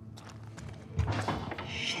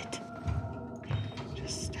 Shit.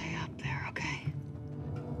 Just stay up there, okay?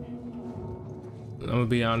 I'm gonna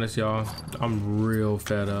be honest, y'all. I'm real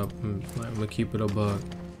fed up. I'm gonna keep it a buck.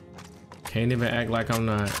 Can't even act like I'm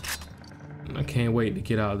not. I can't wait to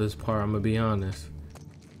get out of this part. I'm gonna be honest.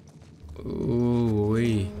 Ooh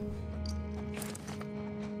wee.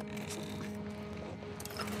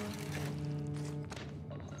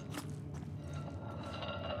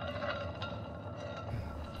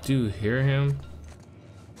 Do you hear him?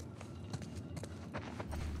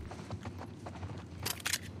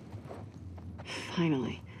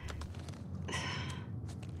 Finally. If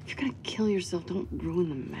you're gonna kill yourself, don't ruin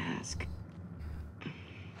the mask.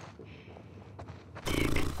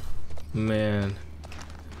 Dick. Man,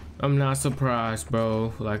 I'm not surprised,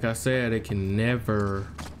 bro. Like I said, it can never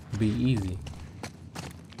be easy.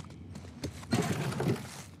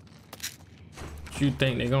 You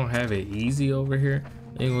think they're gonna have it easy over here?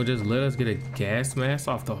 They gonna just let us get a gas mask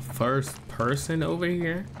off the first person over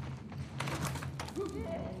here?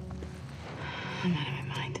 I'm out of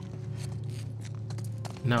my mind.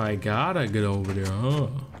 Now I gotta get over there, huh?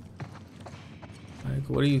 Like,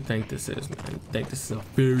 what do you think this is, man? You think this is a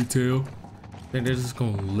fairy tale? Think they're just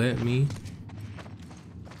gonna let me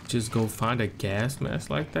just go find a gas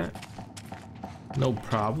mask like that? No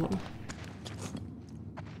problem.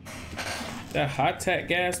 That hot tack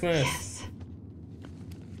gas mask. Yes.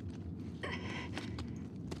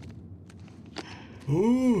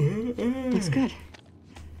 Ooh, Looks good.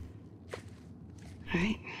 All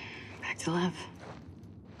right, back to lab.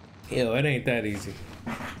 Yo, it ain't that easy.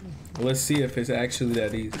 Let's see if it's actually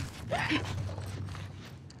that easy.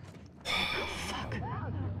 Fuck.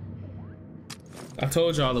 I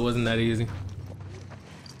told y'all it wasn't that easy.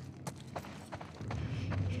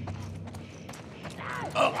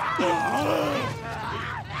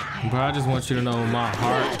 Bro, I just want you to know my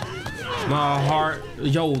heart.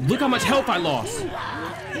 Yo, look how much health I lost.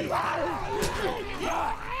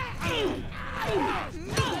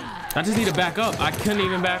 I just need to back up. I couldn't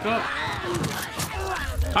even back up.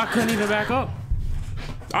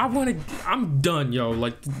 I'm done, yo.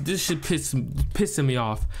 Like, this shit pissing me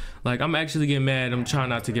off. Like, I'm actually getting mad. I'm trying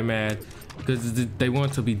not to get mad because they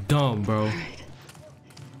want to be dumb, bro.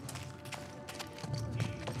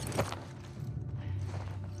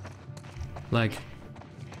 Like,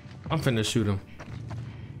 I'm finna shoot him.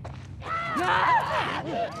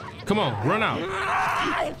 Come on, run out.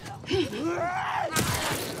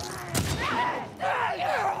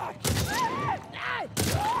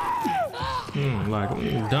 Like,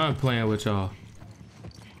 I'm done playing with y'all.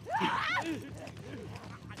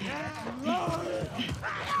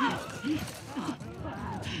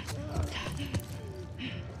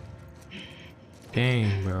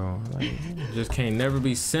 Dang, bro. Like, it just can't never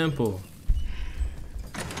be simple.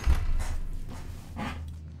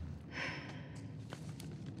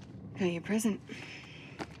 Got your present.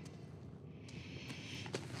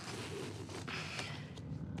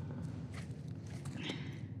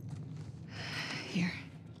 Here.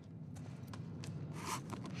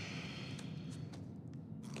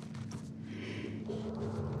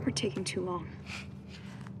 We're taking too long.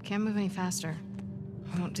 Can't move any faster.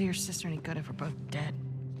 It won't do your sister any good if we're both dead.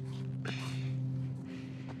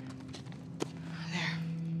 There.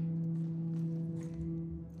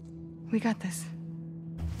 We got this.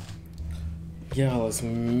 Yo, let's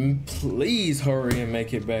please hurry and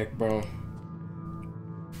make it back, bro.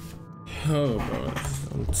 Oh, bro.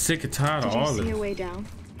 I'm sick and tired of all Did you this. see your way down?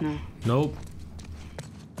 No. Nope.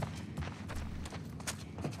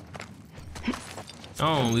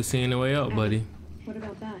 I only seen the way up, buddy. What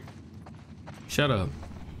about that? Shut up.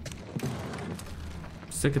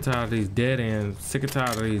 Sick and tired of these dead ends. Sick and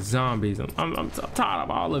tired of these zombies. I'm tired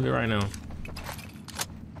of all of it right now.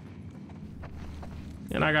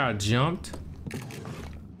 And I got jumped.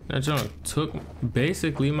 That jump took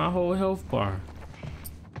basically my whole health bar.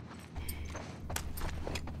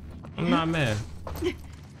 I'm not mad.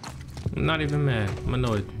 I'm not even mad. I'm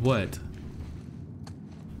annoyed. What?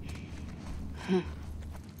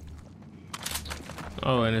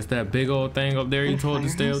 Oh, and it's that big old thing up there you told to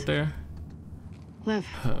stay up there? Lev,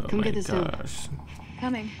 Oh come my get this done. gosh.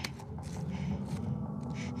 Coming.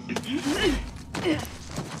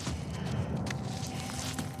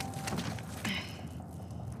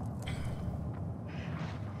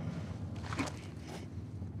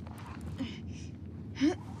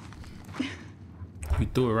 You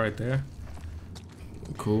threw it right there.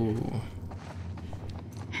 Cool.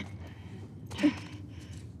 I'm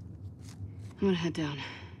gonna head down.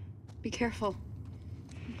 Be careful.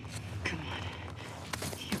 Come on.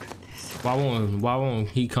 You got this. Why won't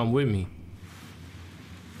he come with me?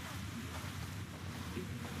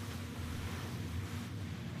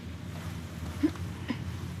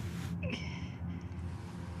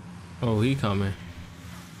 Oh, he coming.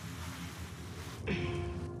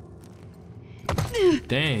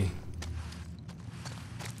 Dang.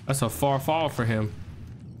 That's a far fall for him.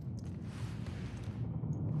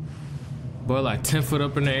 Boy, like 10 foot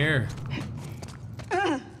up in the air.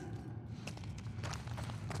 All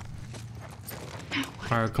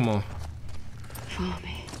right, come on. Follow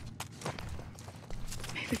me.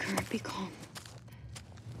 Make the current be calm.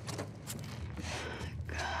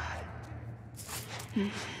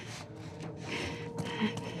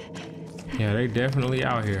 Yeah, they definitely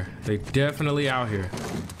out here. They definitely out here.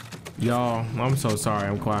 Y'all, I'm so sorry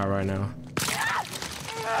I'm quiet right now.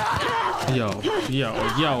 Yo,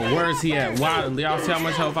 where is he at? Why? Y'all see how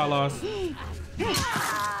much health I lost?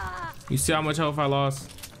 You see how much health I lost?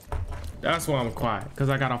 That's why I'm quiet, because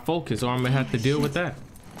I gotta focus or I'm gonna have to deal with that.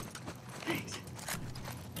 Thanks.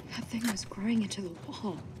 That thing was growing into the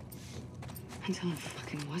wall. Until it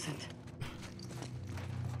fucking wasn't.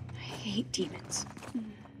 I hate demons.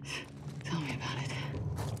 Tell me about it.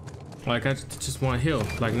 Like, I just want to heal.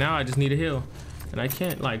 Like, now I just need a heal. And I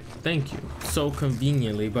can't, like, thank you. So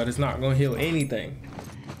conveniently, but it's not gonna heal anything.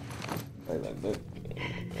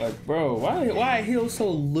 Like bro, why heal so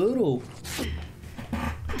little?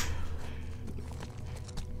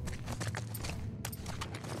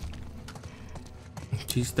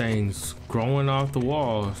 These things growing off the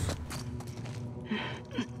walls.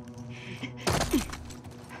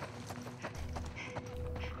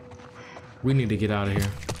 We need to get out of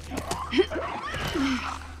here.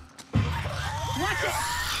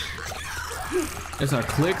 It's a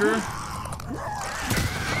clicker.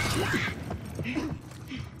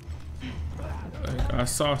 I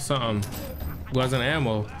saw something. Wasn't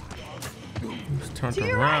ammo. Just turned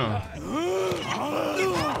around.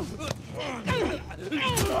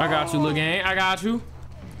 I got you, little gang. I got you.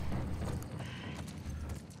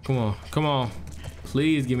 Come on, come on.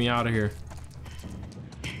 Please get me out of here.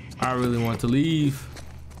 I really want to leave.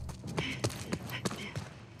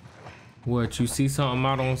 What, you see something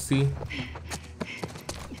I don't see?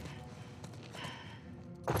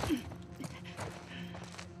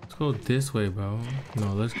 Let's go this way, bro.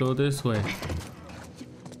 No, let's go this way.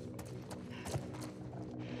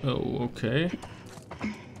 Oh, okay.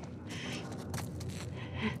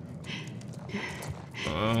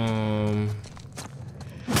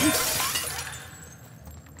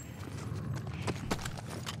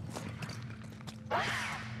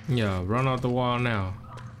 Yeah, run off the wall now.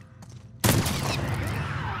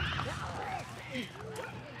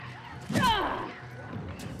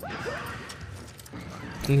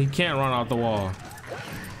 And he can't run off the wall.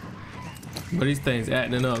 But these things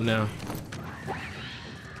acting up now.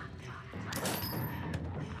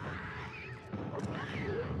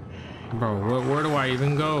 Bro, where do I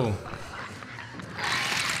even go?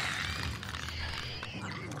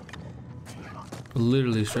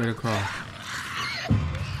 Literally straight across.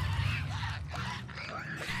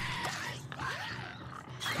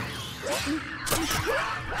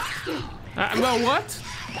 Well, what?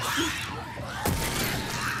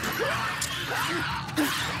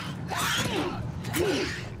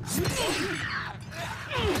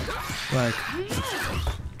 Like,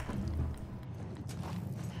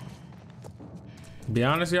 be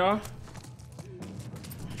honest, y'all.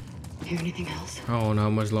 Hear anything else? I don't know how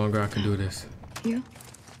much longer I can do this. You?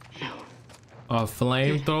 No. A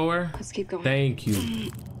flamethrower? Let's keep going. Thank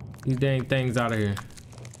you. These dang things out of here.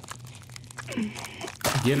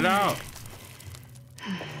 Get it out.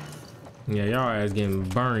 Yeah, y'all ass getting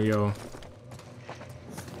burned, yo.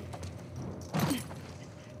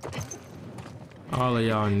 All of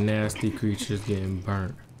y'all nasty creatures getting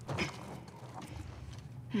burnt.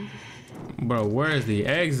 Bro, where is the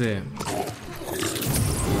exit?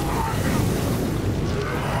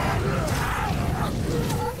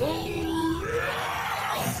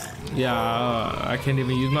 Yeah, I can't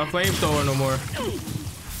even use my flamethrower no more.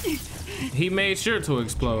 He made sure to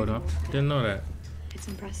explode. I didn't know that. It's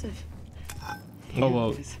impressive. Oh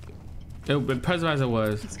well, impressive as it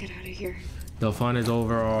was. Let's get out of here. The fun is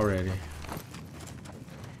over already.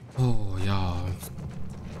 Oh, y'all.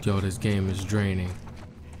 Yo, this game is draining.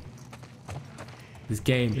 This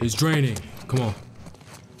game is draining. Come on.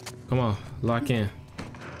 Come on, lock in.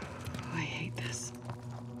 Oh, I hate this.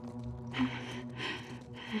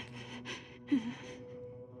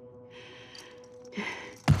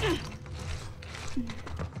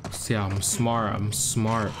 See, I'm smart. I'm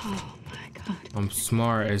smart. Oh my god. I'm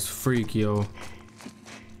smart as freak, yo.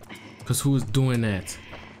 Cause who is doing that?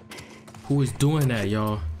 Who is doing that,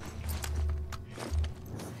 y'all?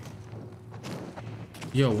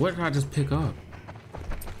 Yo, what did I just pick up?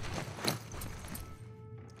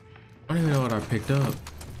 I don't even know what I picked up.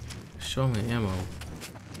 Show me ammo.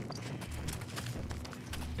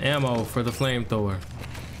 Ammo for the flamethrower.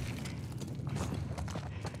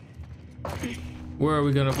 Where are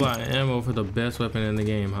we gonna fly? Ammo for the best weapon in the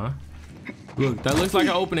game, huh? Look, that looks like an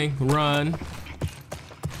opening. Run.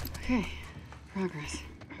 Okay, progress.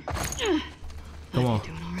 Come on.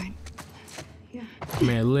 Doing all right? Yeah.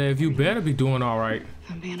 Man, Liv, you better be doing all right.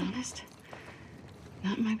 If I'm being honest,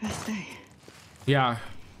 not my best day. Yeah.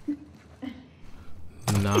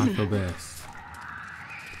 Not the best.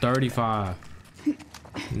 35.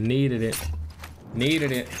 Needed it.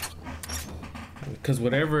 Needed it. Because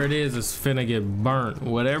whatever it is finna get burnt.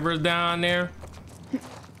 Whatever's down there,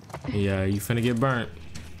 yeah, you finna get burnt.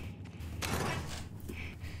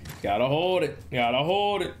 Gotta hold it. Gotta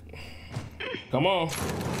hold it. Come on.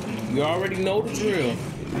 You already know the drill.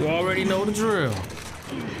 You already know the drill.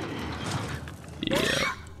 Yeah.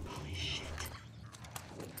 Holy shit.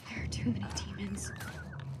 There are too many demons.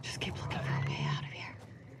 Just keep looking for a way out of here.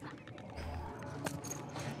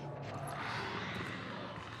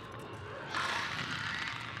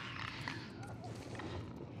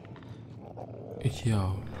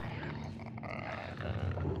 Yo.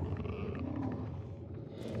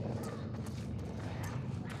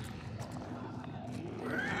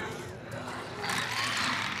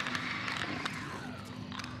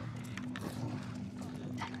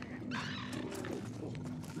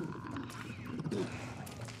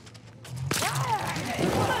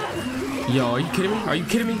 Yo, are you kidding me? Are you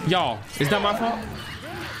kidding me? Y'all, is that my fault?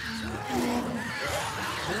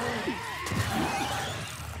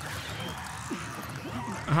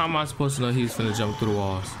 How am I supposed to know he's finna jump through the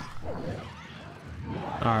walls?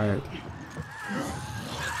 Alright.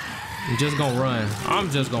 I'm just gonna run. I'm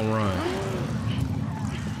just gonna run.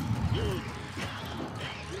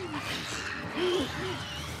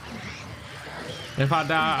 If I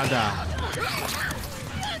die, I die.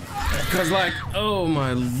 Cause like, oh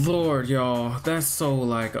my lord, y'all, that's so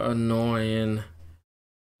like annoying.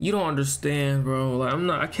 You don't understand, bro. Like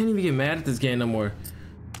I can't even get mad at this game no more.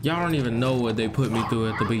 Y'all don't even know what they put me through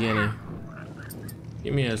at the beginning.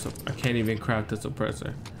 Give me I can't even craft a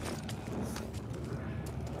suppressor.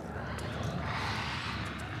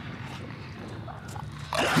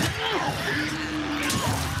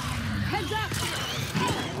 Heads up!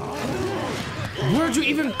 Where'd you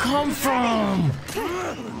even come from?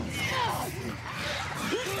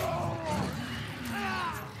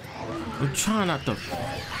 I'm trying not to.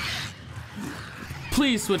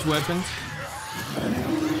 Please switch weapons.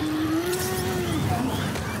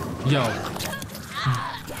 Yo.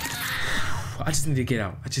 I just need to get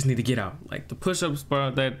out. I just need to get out. Like the push-ups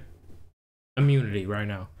for that immunity right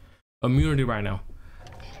now. Immunity right now.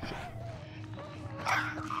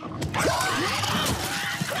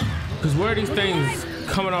 Cause where are these things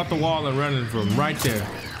coming off the wall and running from? Right there.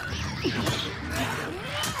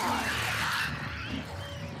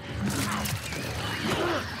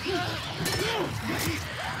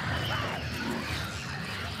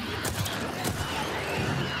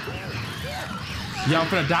 Y'all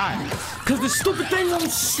gonna die. Cause the stupid thing won't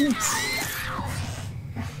shoot.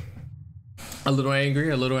 A little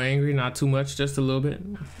angry, not too much, just a little bit.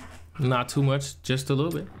 Not too much, just a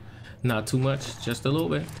little bit. Not too much, just a little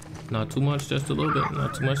bit. Not too much, just a little bit.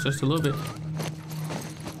 Not too much, just a little bit.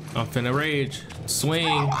 I'm finna rage.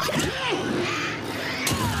 Swing.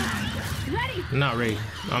 Ready? Not ready.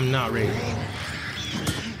 I'm not ready.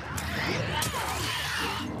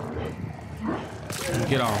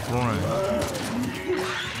 Get off, run.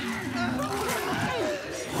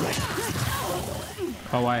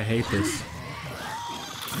 Oh, I hate this.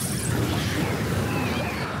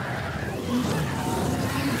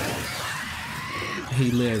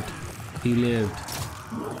 He lived. He lived.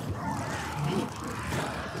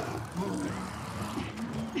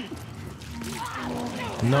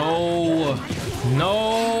 No.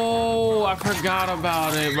 No. I forgot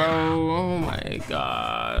about it, bro. Oh my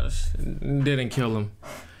gosh. Didn't kill him.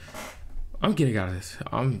 I'm getting out of this.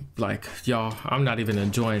 I'm like, y'all, I'm not even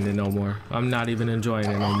enjoying it no more. I'm not even enjoying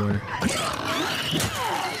it no more. Watch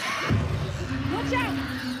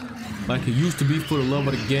out! like it used to be for the love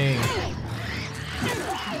of the game.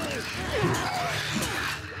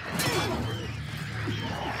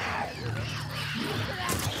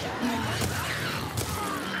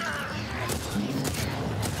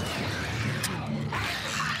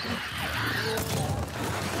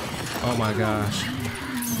 Oh my gosh.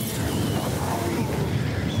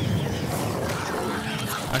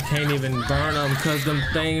 I can't even burn them because them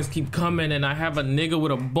things keep coming and I have a nigga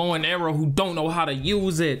with a bow and arrow who don't know how to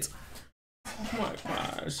use it. Oh my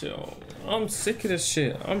gosh, yo. I'm sick of this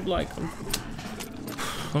shit. I'm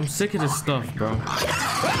sick of this stuff, bro.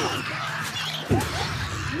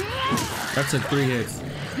 That took 3 hits.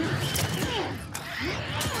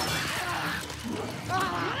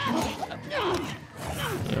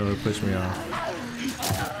 It pushed me off.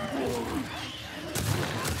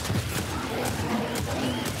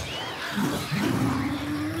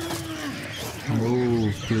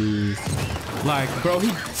 Move, please. Like, bro,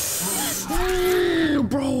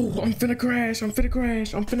 bro, I'm finna crash. I'm finna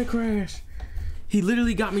crash. I'm finna crash. He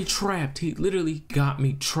literally got me trapped. He literally got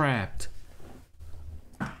me trapped.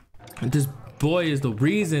 And this boy is the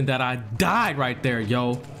reason that I died right there,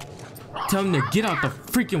 yo. Tell him to get out the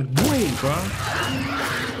freaking way, bro.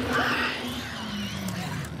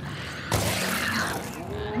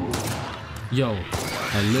 Yo,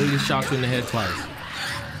 I literally shot you in the head twice.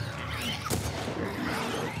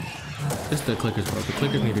 It's the clickers, bro. The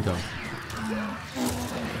clickers need to go.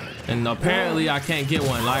 And apparently I can't get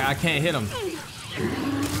one. Like, I can't hit him.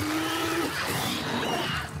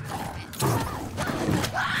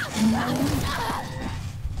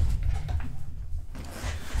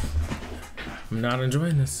 I'm not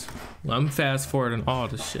enjoying this. I'm fast forwarding all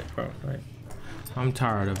this shit, bro. Like, I'm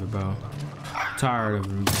tired of it, bro. Tired of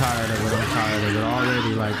it. I'm tired of it. I'm tired of it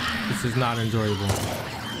already. Like, this is not enjoyable.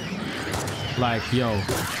 Like, yo,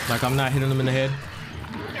 like I'm not hitting them in the head.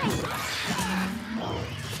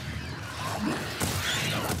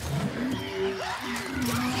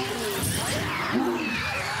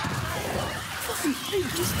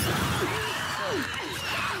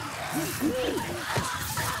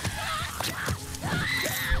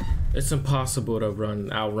 It's impossible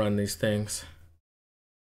to outrun these things.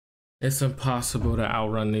 It's impossible to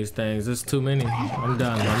outrun these things. It's too many. I'm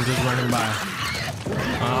done. I'm just running by.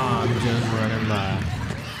 I'm just running by.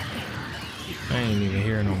 I ain't even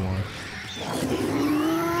here no more.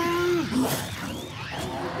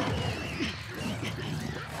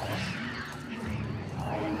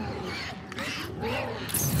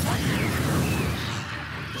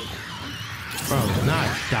 Bro,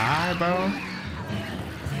 not die, bro.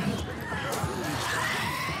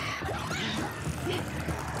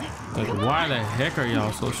 Like, why the heck are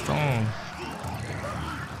y'all so strong?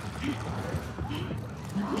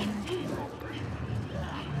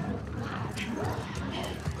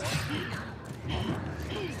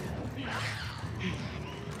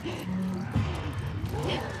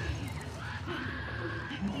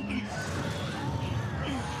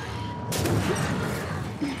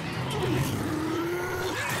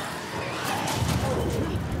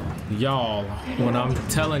 Y'all, when I'm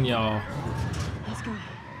telling y'all,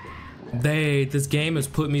 this game has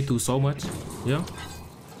put me through so much. Yeah,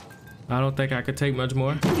 I don't think I could take much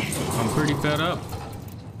more. I'm pretty fed up.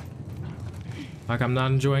 Like, I'm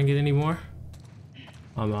not enjoying it anymore.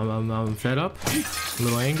 I'm fed up, a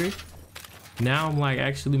little angry. Now I'm like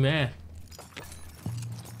actually mad.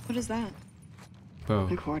 What is that? Bro,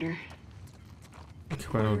 A quarter.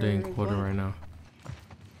 Quarter dang quarter right now.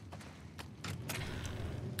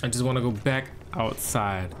 I just want to go back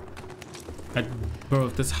outside. Bro,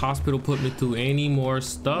 if this hospital put me through any more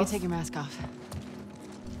stuff, You take your mask off.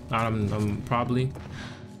 I'm probably,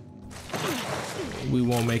 we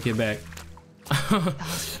won't make it back. The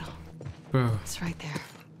hospital. Bro, It's right there.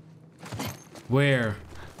 where?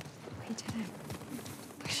 We did it.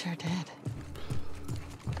 We sure did.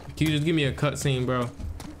 Can you just give me a cutscene, bro?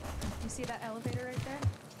 You see that elevator right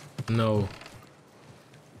there? No.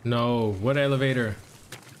 No. What elevator?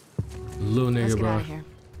 Little Let's nigga, get bro. out of here.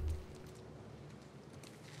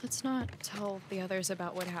 Let's not tell the others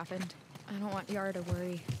about what happened. I don't want Yara to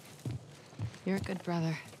worry. You're a good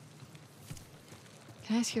brother.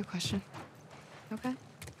 Can I ask you a question? Okay?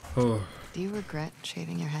 Oh, Do you regret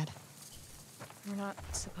shaving your head? We're not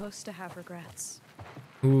supposed to have regrets.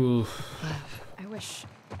 ooh. I wish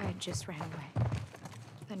I just ran away.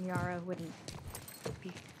 Then Yara wouldn't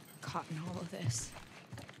be caught in all of this.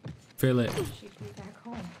 Feel it. She'd be back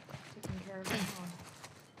home, taking care of her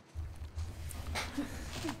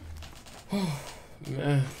mom.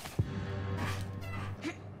 Man.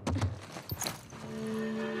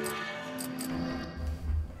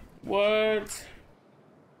 What?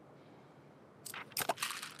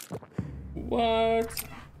 What?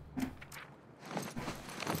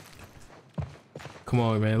 Come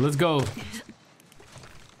on, man. Let's go.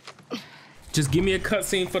 Just give me a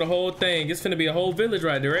cutscene for the whole thing. It's finna be a whole village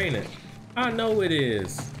right there, ain't it? I know it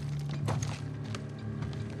is.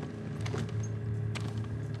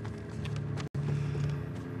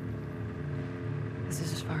 This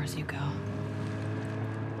is as far as you go.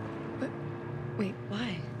 But wait,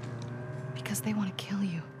 why? Because they want to kill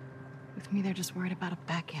you. With me, they're just worried about a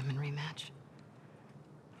backgammon rematch.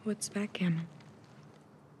 What's backgammon?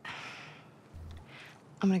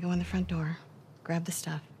 I'm gonna go in the front door, grab the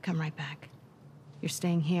stuff, come right back. You're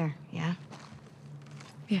staying here, yeah?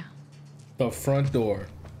 Yeah. The front door.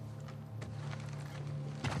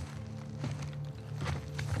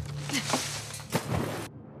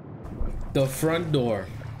 The front door.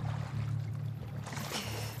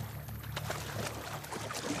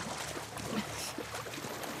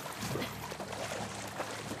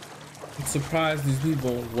 I'm surprised these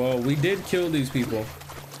people. Well, we did kill these people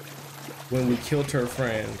when we killed her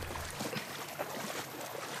friend.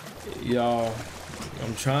 Y'all,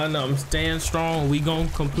 I'm staying strong. We gonna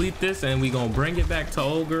complete this and we gonna bring it back to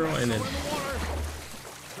old girl and then.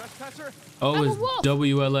 Oh, it's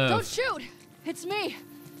WLF. Don't shoot! It's me.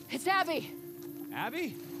 It's Abby.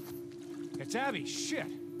 Abby? It's Abby. Shit.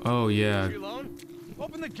 Oh yeah. You alone?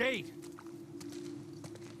 Open the gate.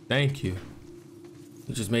 Thank you.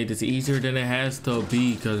 You just made this easier than it has to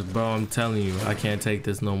be, cause bro, I'm telling you, I can't take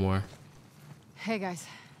this no more. Hey, guys.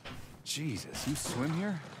 Jesus, you swim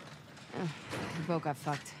here? The boat got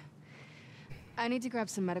fucked. I need to grab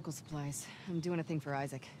some medical supplies. I'm doing a thing for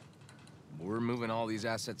Isaac. We're moving all these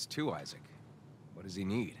assets to Isaac. What does he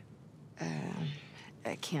need?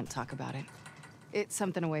 I can't talk about it. It's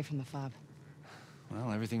something away from the fob.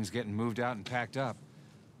 Well, everything's getting moved out and packed up.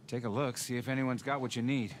 Take a look, see if anyone's got what you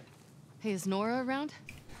need. Hey, is Nora around?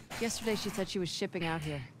 Yesterday she said she was shipping out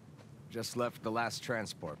here. Just left the last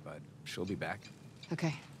transport, but she'll be back.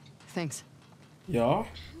 Okay, thanks. Y'all?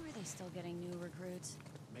 Who are they still getting new recruits?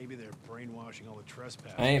 Maybe they're brainwashing all the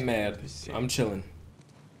trespassers. I ain't mad. I'm chilling.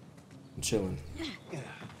 I'm chilling.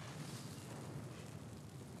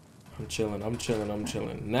 I'm chilling. I'm chilling. I'm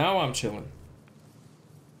chilling. Now I'm chilling.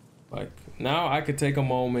 Like, now I could take a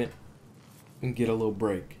moment and get a little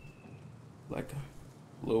break. Like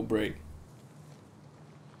a little break.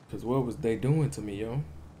 Because what was they doing to me, yo?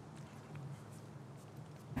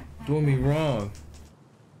 Doing me wrong.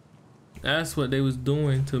 That's what they was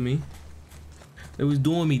doing to me. They was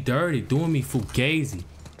doing me dirty, doing me fugazi.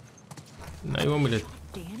 Now you want me to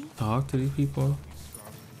talk to these people?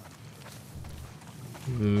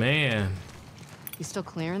 Man. You still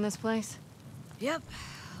clearing this place? Yep.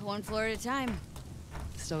 One floor at a time.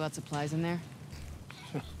 Still got supplies in there?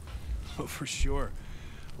 Oh, for sure.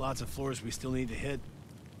 Lots of floors we still need to hit.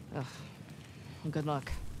 Ugh. Well, good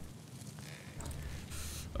luck.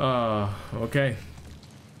 Okay.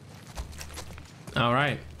 All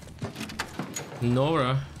right.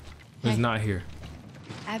 Nora is not here.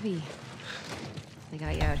 Abby. They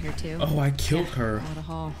got you out here too. Oh, I killed her. Out of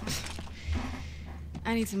hall.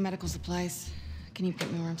 I need some medical supplies. Can you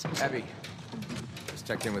put me where I'm supposed to? Abby, just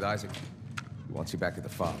checked in with Isaac. He wants you back at the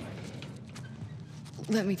fob.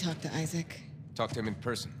 Let me talk to Isaac. Talk to him in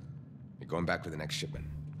person. You're going back with the next shipment.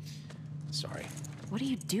 Sorry. What are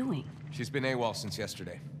you doing? She's been AWOL since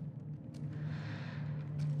yesterday.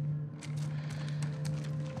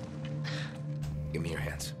 Give me your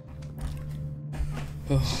hands.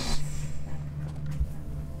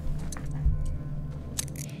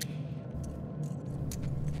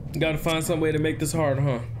 Gotta find some way to make this hard,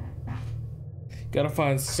 huh? Gotta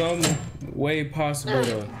find some way possible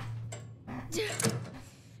to...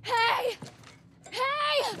 Hey!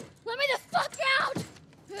 Hey! Let me the fuck out!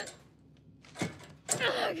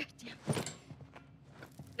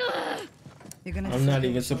 You're gonna I'm not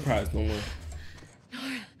even surprised no more.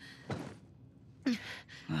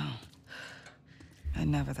 Well, I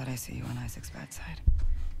never thought I'd see you on Isaac's bad side.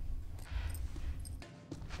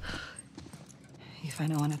 You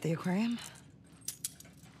find no one at the aquarium?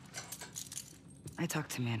 I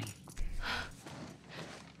talked to Manny.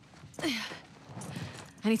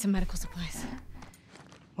 I need some medical supplies.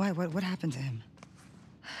 Why? What happened to him?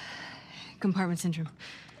 Compartment syndrome.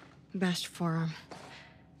 Bashed forearm.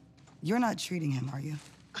 You're not treating him, are you?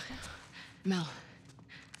 Mel.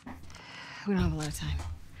 We don't have a lot of time.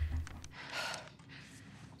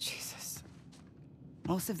 Jesus.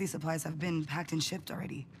 Most of these supplies have been packed and shipped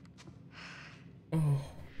already. Oh.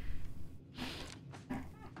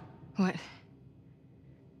 What?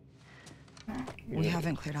 We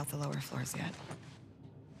haven't cleared out the lower floors yet.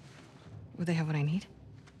 Would they have what I need?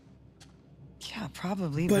 Yeah,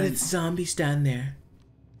 probably. But it's zombies down there.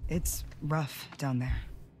 It's rough down there.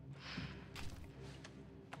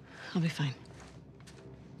 I'll be fine.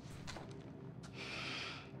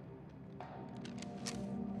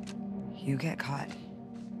 You get caught.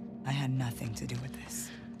 I had nothing to do with this.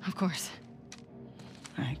 Of course.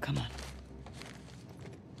 All right, come on.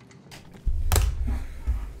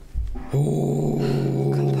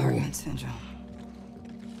 Oh. Compartment syndrome.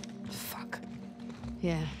 Fuck.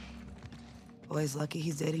 Yeah. Boy's lucky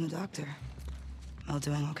he's dating a doctor. Mel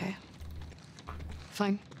doing okay?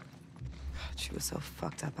 Fine. She was so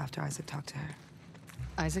fucked up after Isaac talked to her.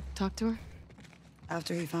 Isaac talked to her?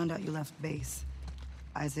 After he found out you left base,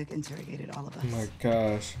 Isaac interrogated all of us. Oh my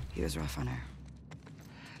gosh. He was rough on her.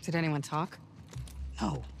 Did anyone talk?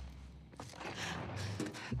 No.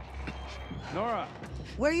 Nora,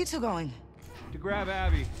 Where are you two going? to grab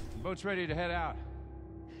Abby. The boat's ready to head out.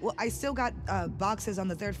 Well, I still got boxes on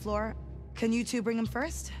the 3rd floor. Can you two bring them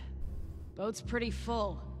first? Boat's pretty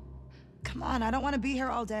full. Come on, I don't want to be here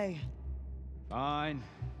all day. Fine.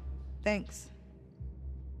 Thanks.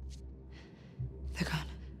 They're gone.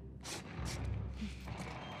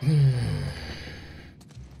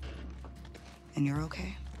 And you're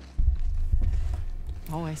okay?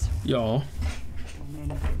 Always. Yo.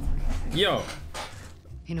 Yo.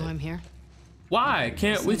 You know I'm here? Why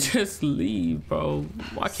can't we just leave, bro?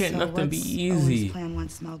 Why can't nothing be easy? What's plan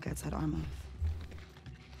once Mel gets at Arma?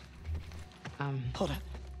 Hold up.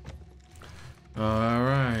 All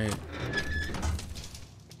right.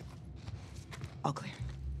 All clear.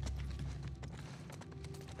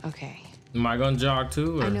 Okay. Am I gonna jog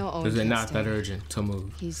too, or I know Owen is it can't not that stay. urgent to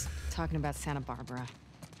move? He's talking about Santa Barbara.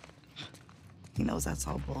 He knows that's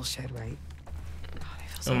all bullshit, right? Oh, I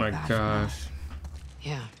feel so Oh my bad for Mel. gosh.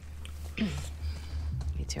 Yeah.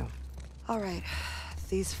 Me too. All right.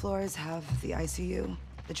 These floors have the ICU,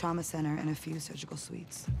 the trauma center, and a few surgical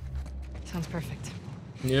suites. Sounds perfect.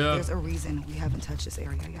 Yeah. There's a reason we haven't touched this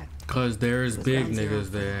area yet. Cause there's It was big ground zero niggas for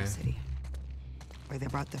the whole there. city, where they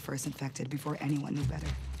brought the first infected before anyone knew better.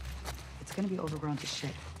 It's gonna be overgrown to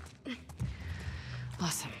shit.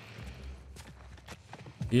 Awesome.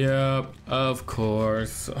 Yep, of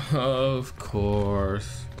course. Of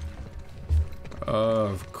course.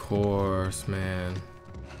 Of course, man.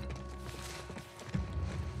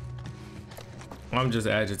 I'm just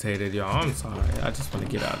agitated, y'all. I'm sorry. I just want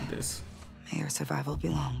to get out of this. May your survival be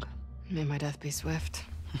long. May my death be swift.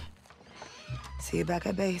 See you back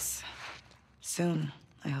at base. Soon,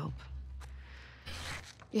 I hope.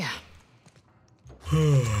 Yeah.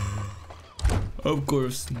 Of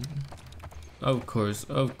course. Of course,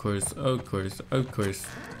 of course, of course, of course.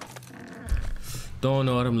 Don't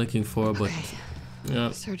know what I'm looking for, but Okay.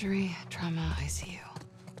 yeah. Surgery, trauma, ICU.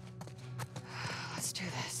 Let's do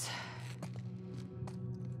this.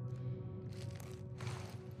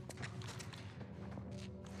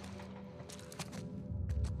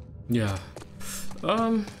 Yeah.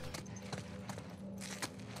 I'm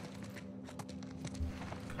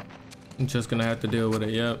just gonna have to deal with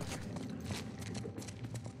it, yep.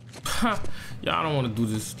 Yeah, I don't want to do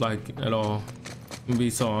this like at all. I'm gonna be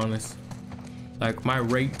so honest. Like my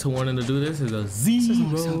rate to wanting to do this is a 0.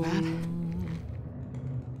 Doesn't look so bad.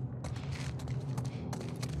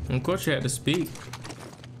 Of course you had to speak.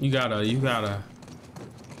 You gotta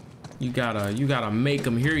make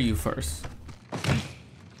them hear you first.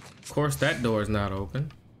 Of course that door is not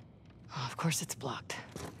open. Oh, of course it's blocked.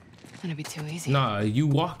 Gonna be too easy. Nah, you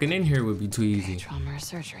walking in here would be too easy. Trauma or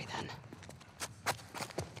surgery then.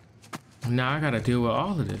 Now I gotta deal with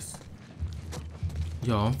all of this.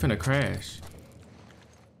 Yo, I'm finna crash.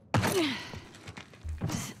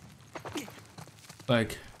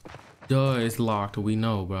 Like, duh, it's locked. We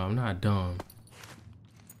know, bro. I'm not dumb.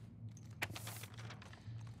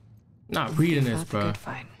 Not reading this, bro. Good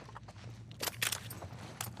fight.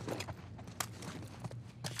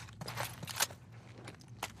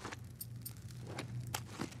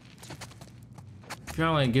 If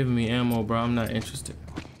y'all ain't giving me ammo, bro, I'm not interested.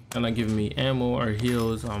 Y'all not giving me ammo or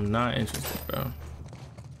heals, I'm not interested, bro.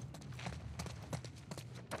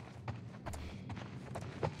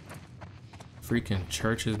 Freaking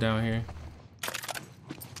churches down here.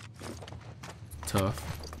 Tough.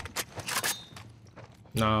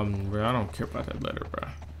 Nah, bro, I don't care about that letter, bro.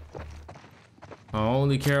 I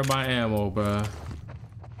only care about ammo, bro.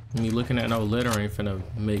 Me looking at no letter ain't finna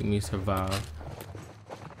make me survive.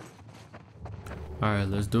 Alright,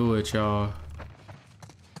 let's do it, y'all.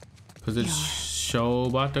 Cause it's show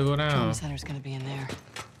about to go down. Trauma center's gonna be in there.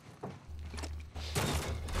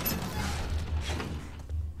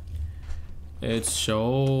 It's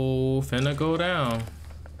show finna go down.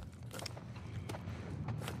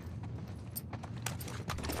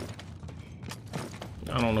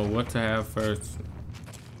 I don't know what to have first.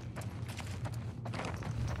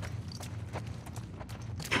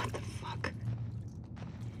 What the fuck?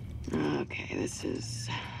 Okay, this is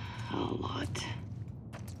a lot.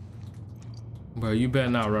 Bro, you better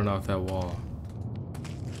not run off that wall.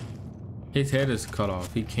 His head is cut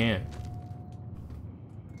off. He can't.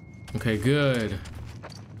 Okay, good.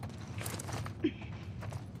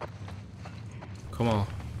 Come on.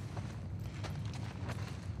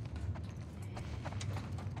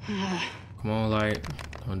 Come on, light.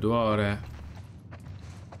 Don't do all that.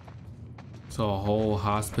 It's a whole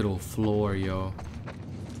hospital floor, yo.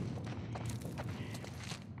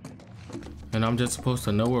 And I'm just supposed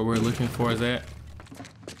to know what we're looking for is at?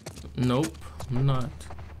 Nope, I'm not.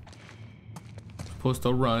 Supposed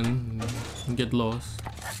to run and get lost.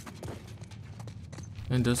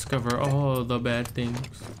 And discover all the bad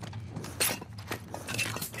things.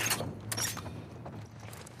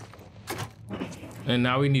 And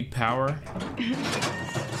now we need power. You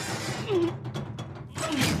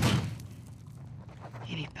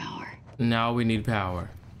need power. Now we need power.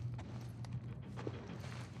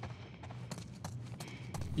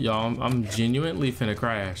 Y'all, I'm genuinely finna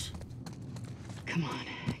crash. Come on,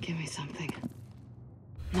 give me something.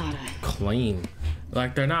 Not a Clean.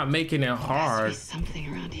 Like, they're not making it hard. There has to be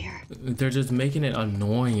something around here. They're just making it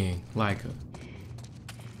annoying. Like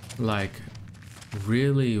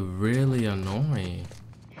really, really annoying.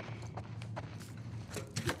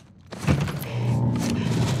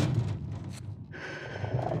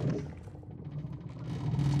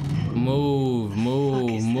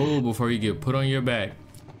 Move before you get put on your back.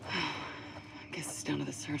 I guess it's down to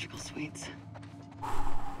the surgical suites.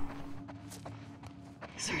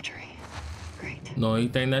 Surgery. Great. No, you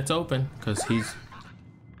think that's open? Cause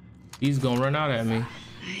he's gonna run out at me.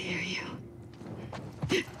 I hear you.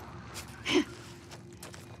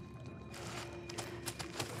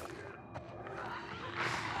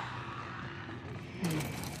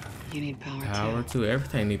 You need power too. Power too.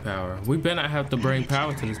 Everything need power. We better not have to bring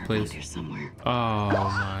power to this place. Here somewhere. Oh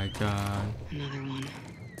my god. Another one.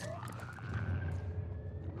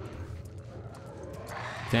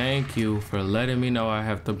 Thank you for letting me know I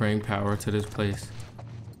have to bring power to this place.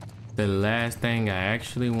 The last thing I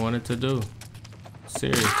actually wanted to do.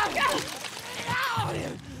 Seriously.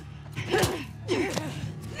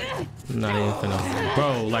 Not even finna.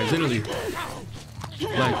 Bro, like literally.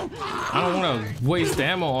 Like, I don't want to waste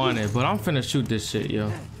ammo on it, but I'm finna shoot this shit,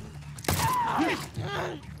 yo.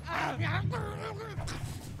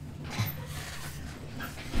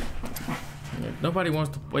 Nobody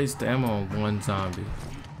wants to waste ammo on one zombie.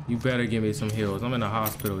 You better give me some heals. I'm in the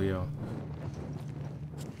hospital, yo.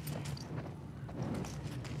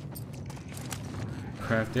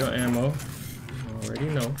 Craft your ammo. Already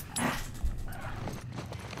know.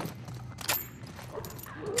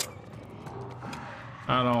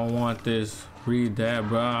 I don't want this. Read that,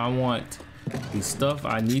 bro. I want the stuff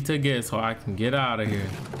I need to get so I can get out of here.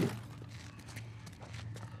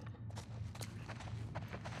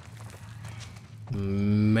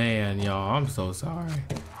 Man, y'all, I'm so sorry.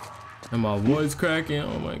 And my voice cracking.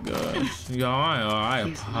 Oh my gosh, y'all, I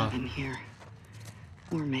apologize. Here.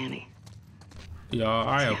 Or Manny. Y'all,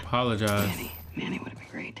 I apologize. Manny would have been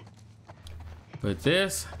great. But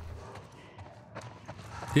this,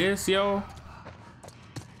 yo,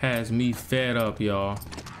 has me fed up, y'all.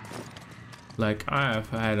 Like, I have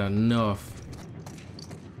had enough.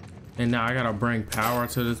 And now I gotta bring power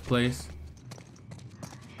to this place.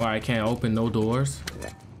 Why I can't open no doors.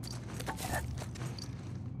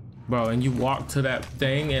 Bro, and you walk to that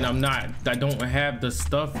thing and I don't have the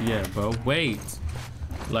stuff yet, bro. Wait.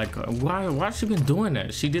 Like, why she been doing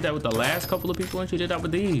that? She did that with the last couple of people and she did that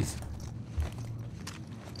with these.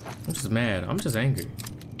 I'm just mad. I'm just angry.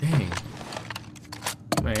 Dang.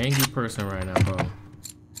 I'm an angry person right now, bro. I'm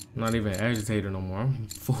not even agitated no more. I'm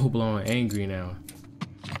full-blown angry now.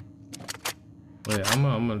 Wait, I'm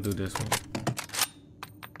gonna do this one.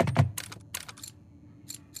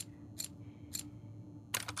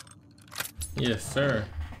 Yes, sir.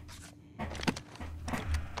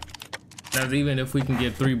 That's even if we can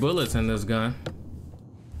get 3 bullets in this gun.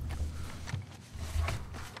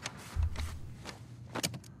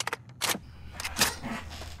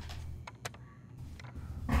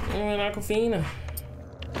 Aquafina.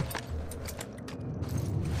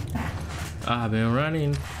 I've been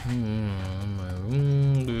running my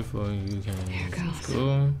room before you came to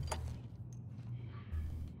school.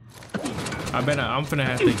 I'm finna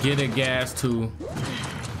have to get a gas too.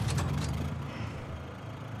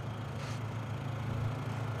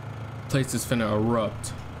 Place is finna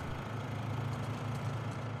erupt.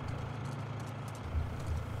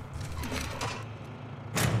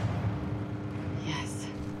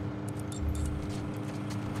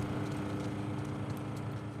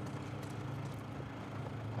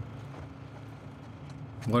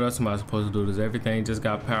 What else am I supposed to do? Does everything just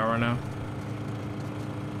got power now?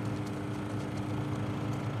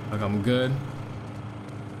 Like I'm good?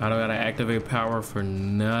 I don't gotta activate power for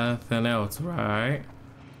nothing else, right?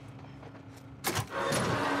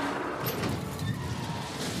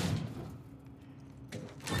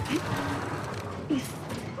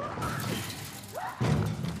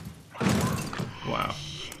 Wow.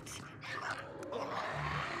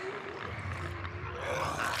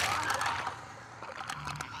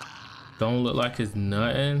 Don't look like it's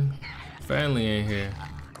nothing. Family in here.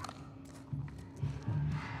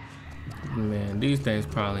 Man, these things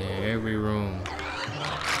probably in every room.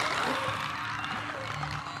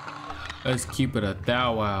 Let's keep it a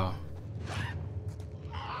thou wow.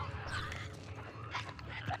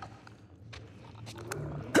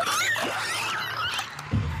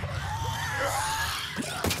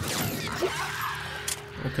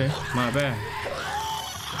 Okay, my bad.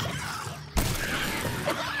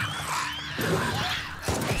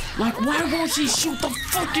 Like, why won't she shoot the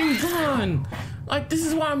fucking gun? Like, this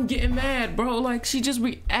is why I'm getting mad, bro. Like, she just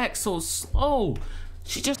reacts so slow.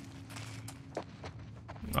 She just...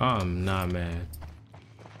 I'm not mad.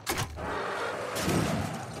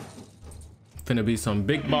 Finna be some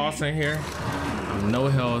big boss in here. I'm no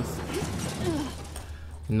health.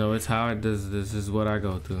 You know, it's how it does. This is what I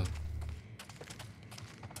go through.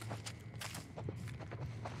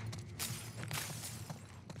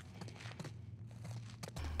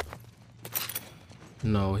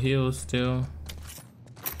 No heals still.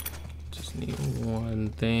 Just need one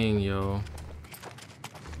thing, yo.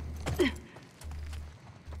 Can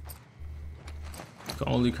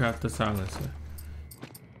only craft the silencer.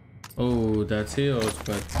 Oh, that's heals,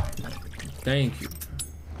 but thank you.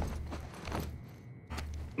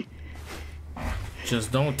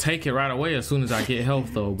 Just don't take it right away as soon as I get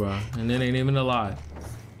health though, bro. And it ain't even a lie.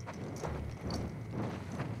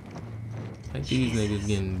 Like these niggas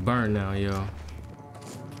getting burned now, yo.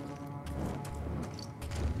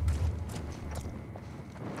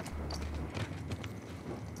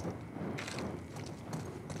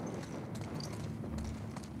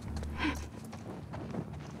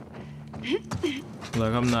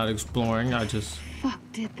 Like I'm not exploring, I just... Fuck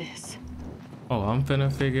did this? Oh, I'm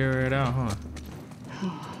finna figure it out, huh?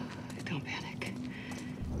 Oh, don't panic.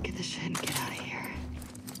 Get the shit and get out of here.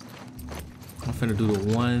 I'm finna do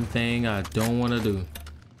the one thing I don't wanna do.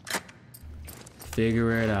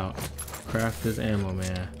 Figure it out. Craft this ammo,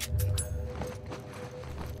 man.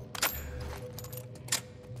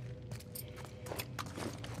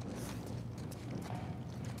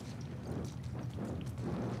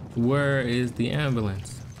 Where is the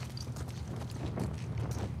ambulance?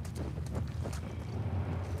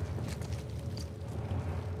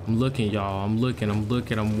 I'm looking, y'all. I'm looking,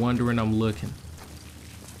 I'm wondering, I'm looking.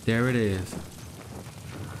 There it is.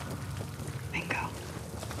 Bingo.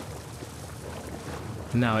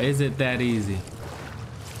 Now, is it that easy?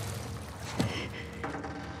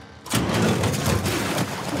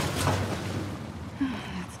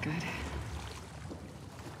 That's good.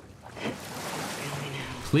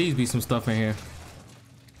 Please be some stuff in here.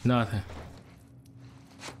 Nothing.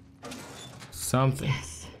 Something.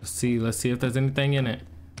 Yes. Let's see if there's anything in it.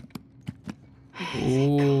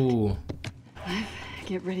 Ooh.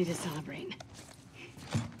 Get ready to celebrate.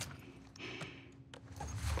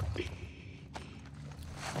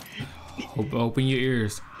 Open your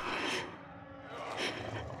ears.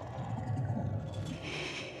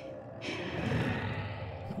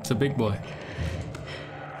 It's a big boy.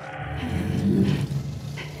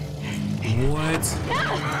 What?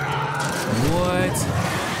 What?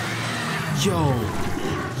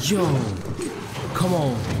 Yo. Come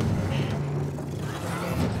on.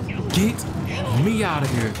 Get me out of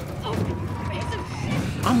here.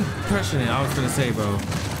 I'm pressuring it. I was gonna say, bro.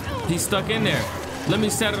 He's stuck in there. Let me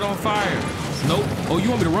set it on fire. Nope. Oh, you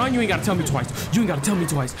want me to run? You ain't gotta tell me twice. You ain't gotta tell me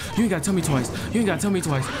twice. You ain't gotta tell me twice. You ain't gotta tell me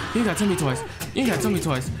twice. You ain't gotta tell me twice. You ain't gotta tell me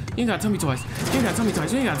twice. You ain't gotta tell me twice. You ain't gotta tell me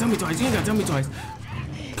twice. You ain't gotta tell me twice. You ain't gotta tell me twice.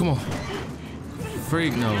 Come on.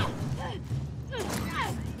 Freak no.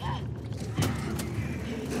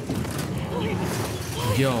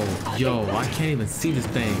 Yo, I can't even see this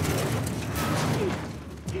thing.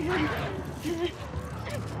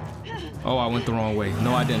 Oh, I went the wrong way.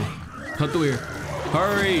 No, I didn't. Cut through here.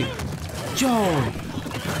 Hurry. Yo.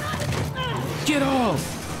 Get off.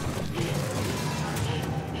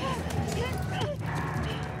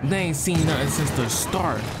 They ain't seen nothing since the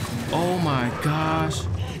start. Oh my gosh.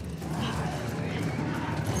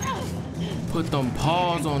 Put them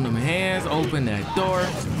paws on them hands. Open that door.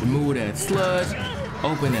 Remove that sludge.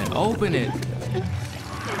 Open it.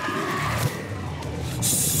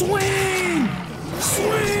 Swing!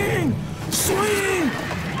 Swing!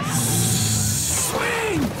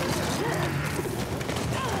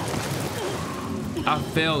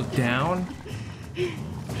 fell down?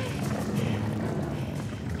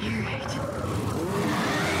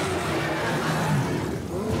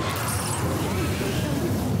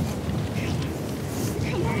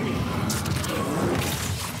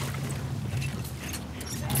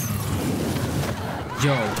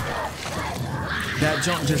 Yo, that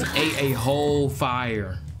junk just ate a whole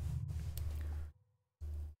fire.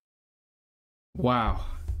 Wow.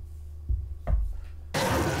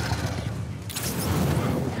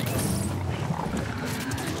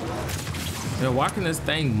 Yo, why can this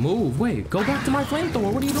thing move? Wait, go back to my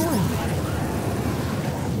flamethrower. What are you doing?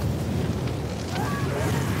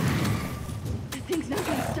 That thing's not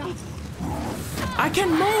gonna stop. I can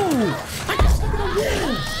move. I can stick it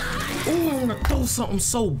again. Oh, I wanna throw something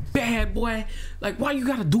so bad, boy. Like, why you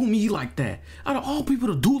gotta do me like that? Out of all people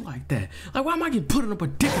to do like that. Like, why am I getting put in a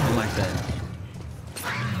predicament like that?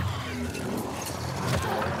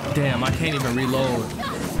 Damn, I can't even reload.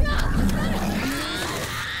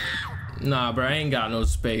 Nah, bro, I ain't got no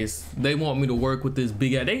space. They want me to work with this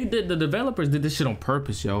big ass. The developers did this shit on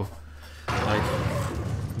purpose, yo. Like,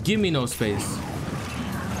 give me no space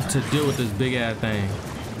to deal with this big ass thing.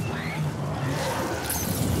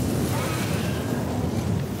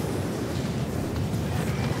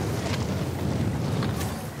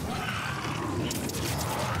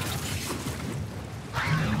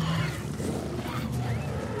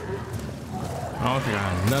 I don't think I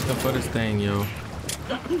have nothing for this thing, yo.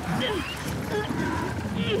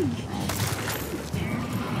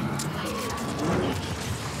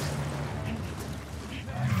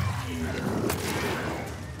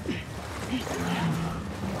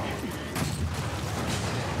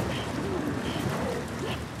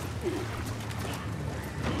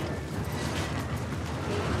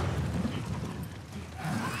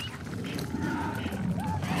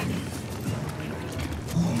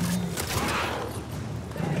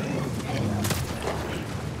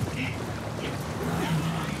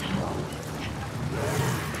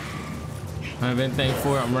 I have anything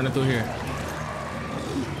for it. I'm running through here.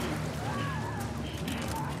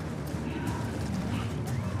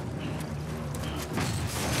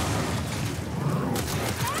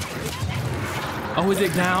 Oh, is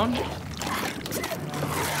it down?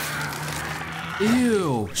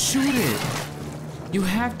 Ew, shoot it. You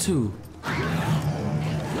have to.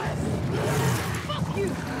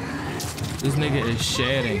 This nigga is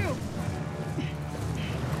shedding.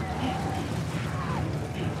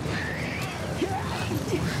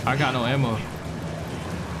 I got no ammo.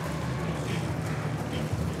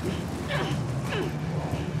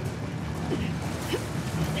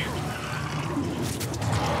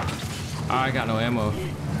 I got no ammo.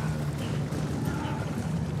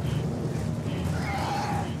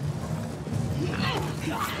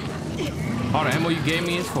 All the ammo you gave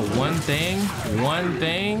me is for one thing? One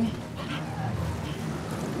thing?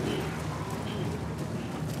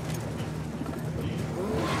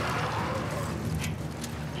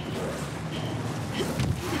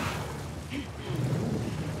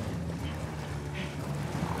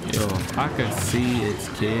 I could see its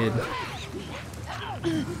kid.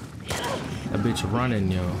 That bitch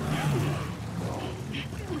running, yo.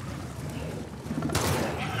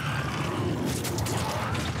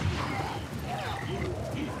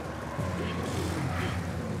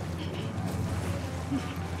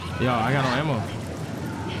 Yo, I got no ammo.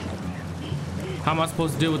 How am I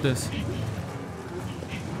supposed to deal with this?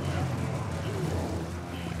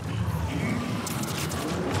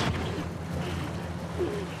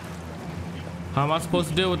 How am I supposed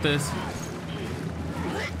to deal with this?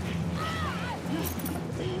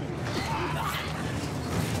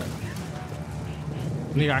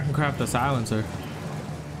 Nigga, I can craft a silencer.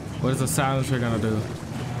 What is the silencer gonna do?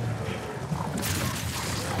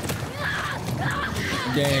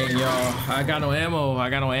 Dang, yo, I got no ammo. I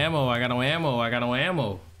got no ammo. I got no ammo. I got no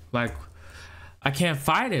ammo. Like, I can't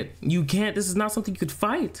fight it. You can't. This is not something you could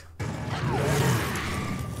fight.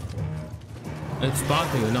 It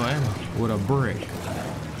spawned me with no ammo. With a brick.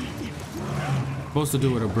 Supposed to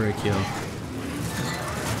do with a brick, yo.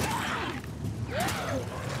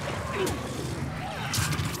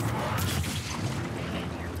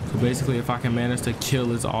 So basically, if I can manage to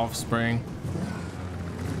kill its offspring,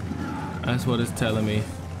 that's what it's telling me.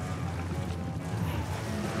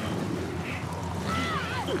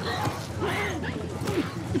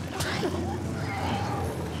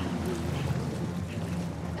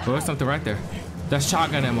 Oh, there's something right there. That's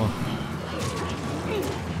shotgun ammo.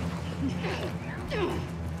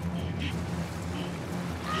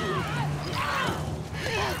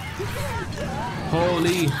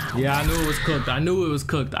 Holy. Yeah, I knew it was cooked. I knew it was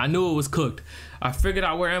cooked. I knew it was cooked. I figured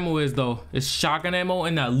out where ammo is though. It's shotgun ammo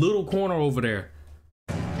in that little corner over there.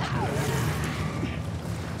 Yo,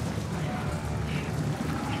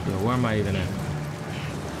 where am I even at?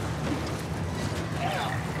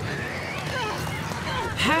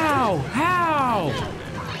 How? How?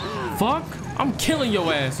 Fuck. I'm killing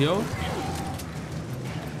your ass, yo.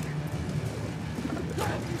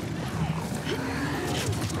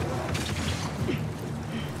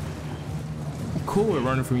 Cool with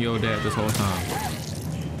running from your dad this whole time.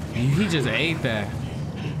 He just ate that.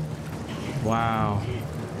 Wow.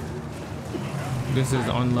 This is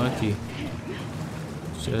unlucky.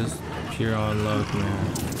 Just pure unluck, man.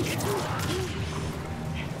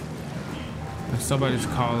 If somebody's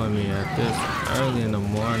calling me at this early in the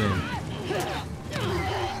morning,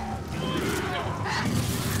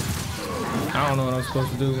 I don't know what I'm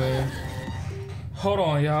supposed to do, man. Hold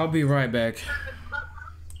on, y'all. I'll be right back.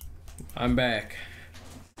 I'm back.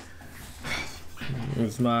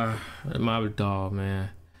 It's my dog, man.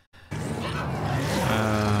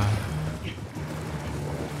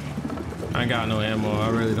 I got no ammo. I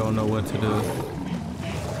really don't know what to do.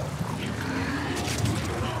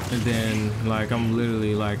 And then, like, I'm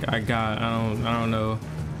literally like, I don't know.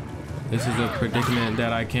 This is a predicament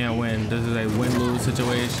that I can't win. This is a win-lose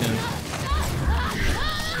situation.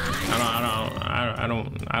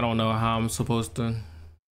 I don't know how I'm supposed to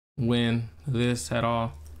win this at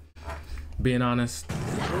all. Being honest,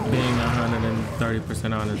 being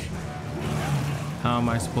 130% honest. How am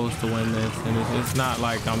I supposed to win this? And it's not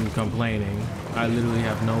like I'm complaining. I literally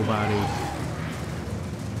have nobody.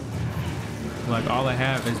 Like, all I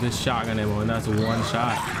have is this shotgun ammo, and that's one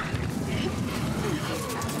shot.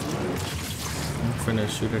 I'm finna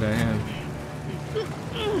shoot it at him.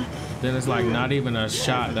 Then it's like not even a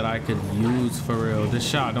shot that I could use for real. This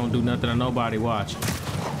shot don't do nothing to nobody. Watch.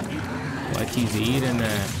 Like, he's eating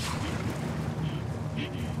that.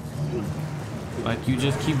 Like, you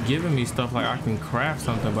just keep giving me stuff like I can craft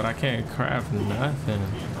something, but I can't craft nothing.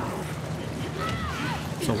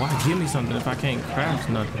 So why give me something if I can't craft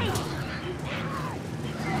nothing?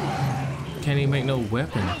 Can't even make no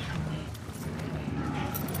weapon.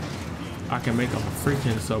 I can make a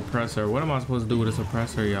freaking suppressor. What am I supposed to do with a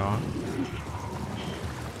suppressor, y'all?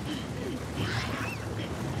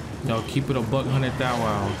 Y'all keep it a buck 100 thou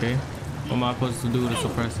wow, okay? What am I supposed to do with a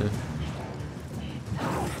suppressor?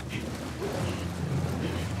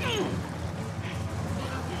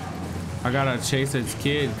 I gotta chase its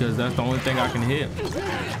kid because that's the only thing I can hit.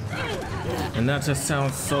 And that just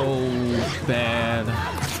sounds so bad.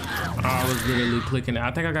 I was literally clicking.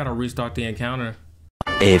 I think I gotta restart the encounter.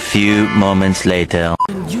 A few moments later.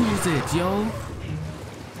 Use it, yo.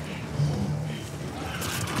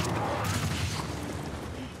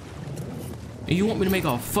 And you want me to make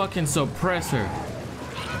a fucking suppressor?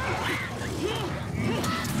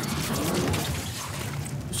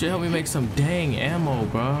 Should help me make some dang ammo,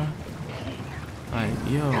 bro. Like,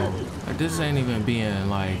 yo, like, this ain't even being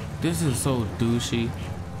like, this is so douchey.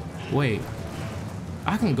 Wait,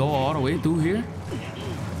 I can go all the way through here?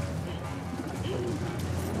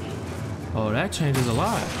 Oh, that changes a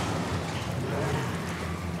lot.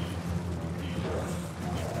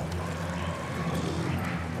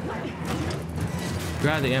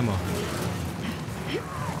 Grab the ammo.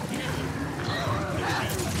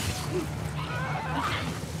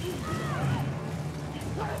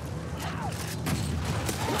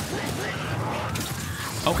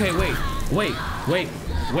 Okay, wait.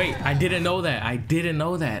 I didn't know that. I didn't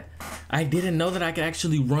know that I could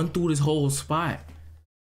actually run through this whole spot.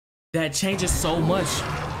 That changes so much.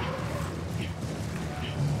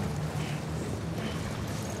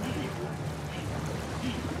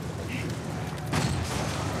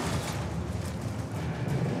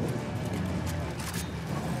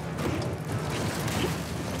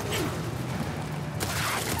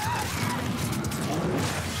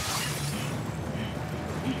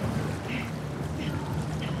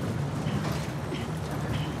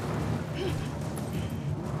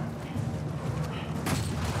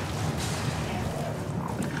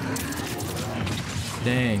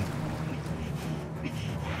 Dang.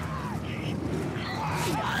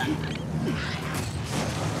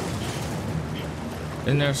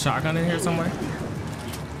 Isn't there a shotgun in here somewhere?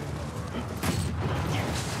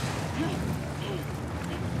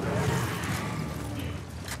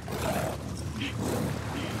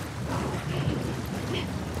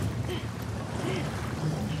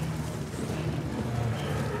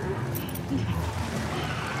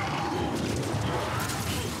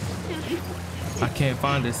 I can't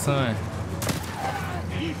find his son.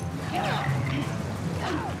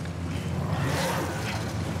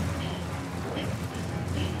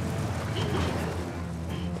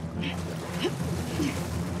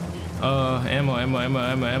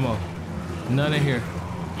 Ammo. None in here.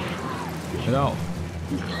 Get out.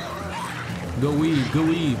 Go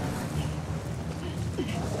weave.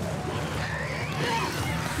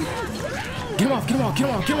 Get him off.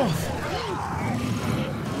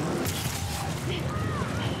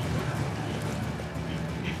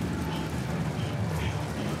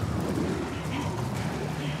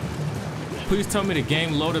 Please tell me the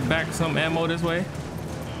game loaded back some ammo this way.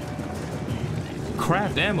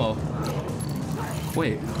 Craft ammo.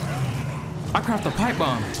 Wait. I craft a pipe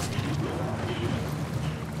bomb.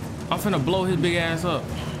 I'm finna blow his big ass up.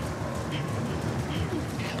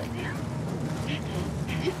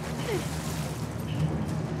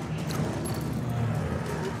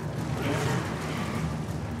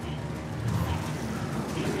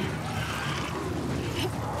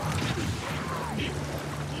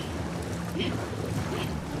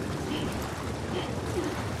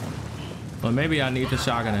 Well, maybe I need the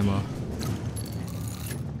shotgun ammo.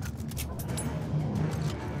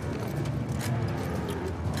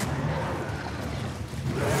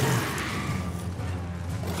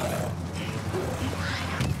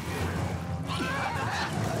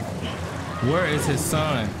 Where is his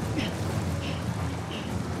son?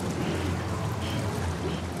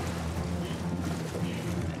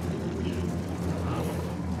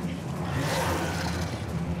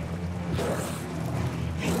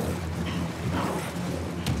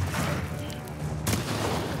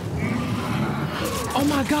 Oh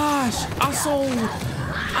my gosh!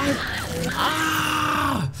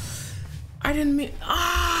 I didn't mean.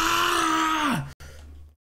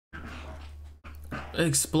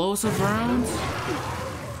 Explosive rounds?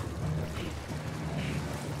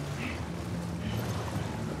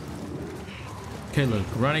 Okay, look,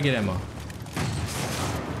 run and get ammo.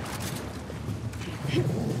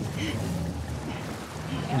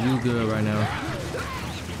 You good right now.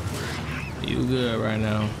 You good right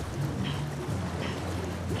now.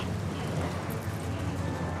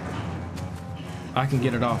 I can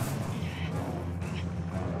get it off.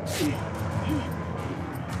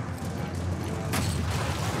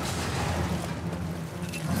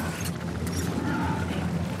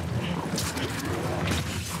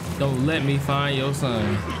 Don't let me find your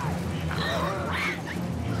son.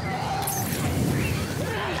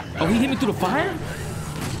 Oh, he hit me through the fire?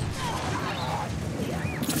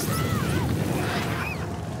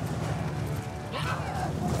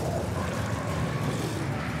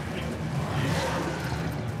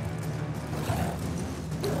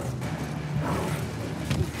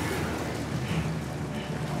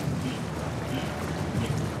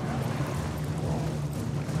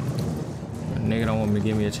 Nigga don't want me to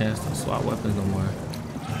give me a chance to swap weapons no more.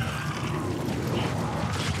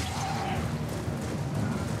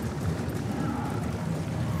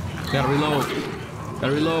 Gotta reload.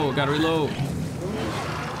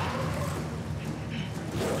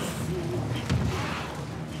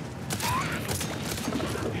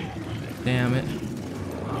 Damn it.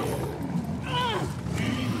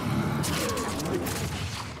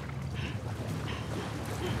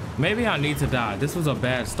 Maybe I need to die. This was a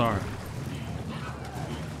bad start.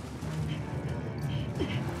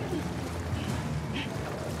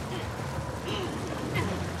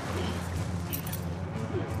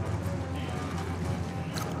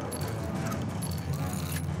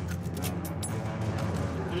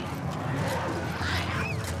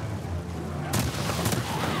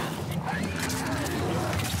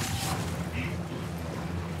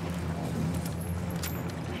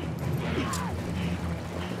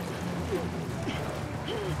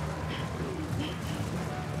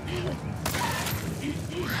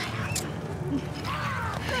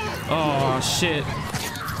 Oh shit.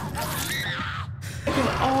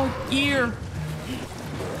 All year.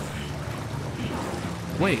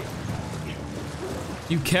 Wait.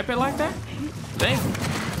 You kept it like that? Thank you.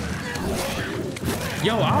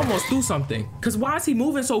 Yo, I almost threw something. Cause why is he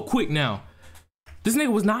moving so quick now? This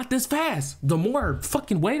nigga was not this fast. The more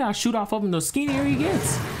fucking weight I shoot off of him, the skinnier he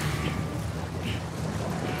gets.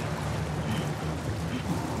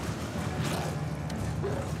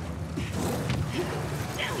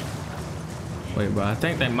 Wait, bro, I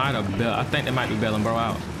think they might be bailing bro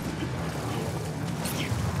out.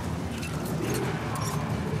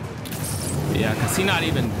 Yeah, cause he not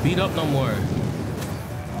even beat up no more.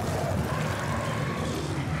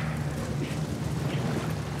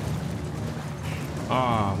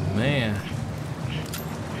 Oh man.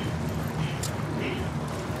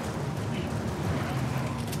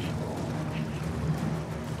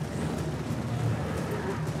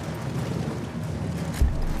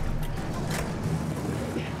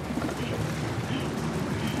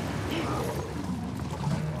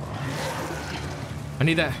 I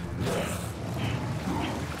need that.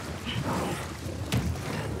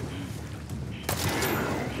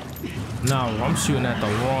 No, I'm shooting at the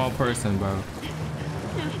wrong person, bro.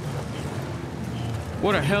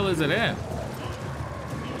 Where the hell is it at?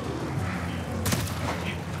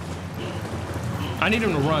 I need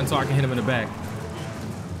him to run so I can hit him in the back.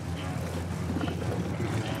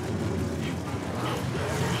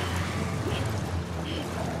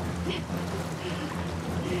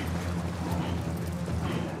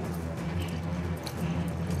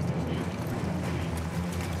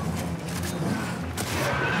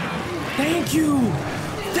 Thank you!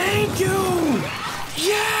 Thank you!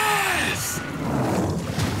 Yes!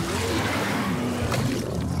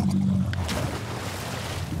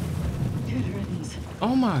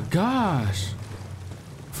 Oh my gosh.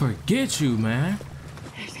 Forget you, man.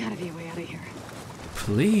 There's gotta be a way out of here.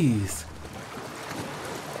 Please.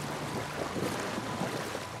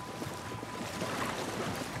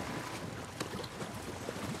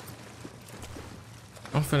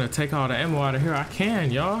 I'm finna take all the ammo out of here I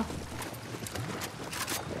can, y'all.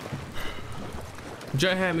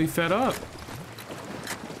 Just had me fed up.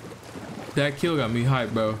 That kill got me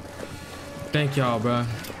hyped, bro. Thank y'all, bro.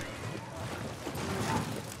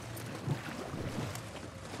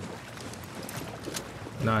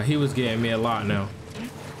 Nah, he was getting me a lot now.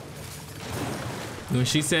 When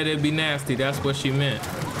she said it'd be nasty, that's what she meant.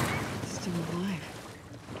 Still alive.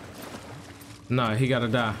 Nah, he gotta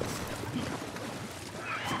die.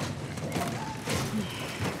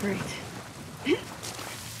 Great.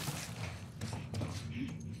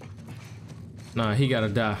 Nah, he gotta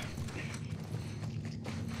die.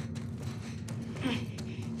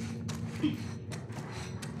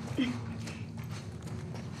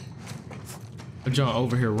 John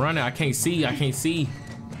over here running. I can't see. I can't see.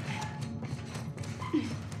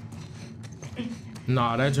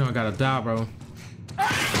 Nah, that John gotta die, bro.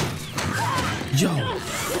 Yo,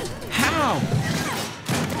 how?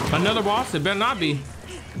 Another boss? It better not be.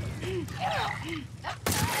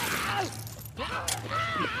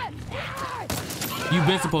 You've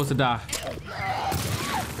been supposed to die.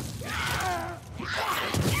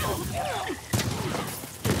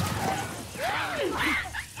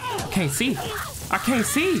 Can't see. I can't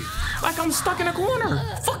see. Like I'm stuck in a corner.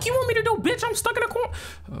 Fuck you want me to do, bitch? I'm stuck in a corner.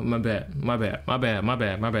 Oh, my bad. My bad. My bad. My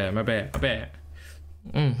bad. My bad. My bad. My bad.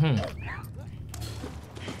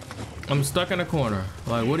 I'm stuck in a corner.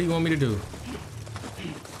 Like, what do you want me to do?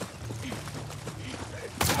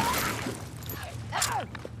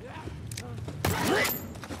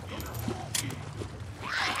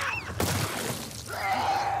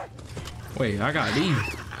 Wait, I got these.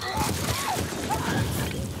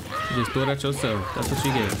 You just throw it at yourself. That's what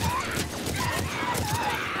you get.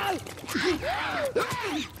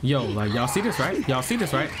 Yo, like, y'all see this, right? Y'all see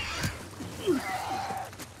this, right?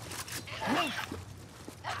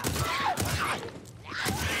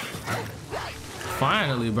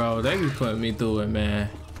 Finally, bro. They be putting me through it, man.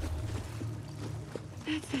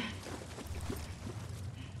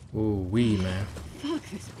 Ooh, wee, man. Fuck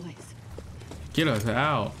this place. Get us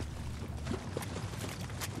out.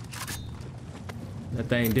 That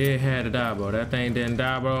thing did have to die, bro. That thing didn't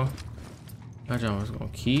die, bro. That John was gonna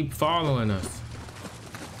keep following us.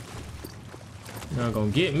 You're not gonna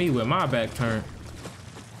get me with my back turned.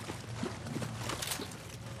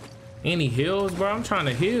 Any heals, bro? I'm trying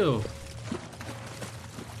to heal.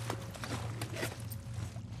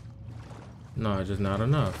 No, just not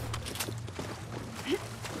enough.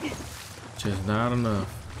 Just not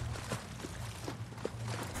enough.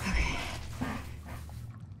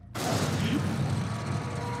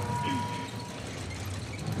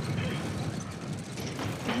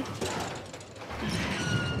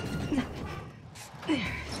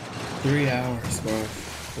 3 hours, bro.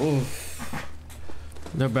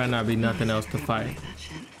 Oof. There better not be nothing else to fight.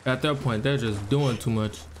 At that point, they're just doing too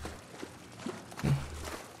much.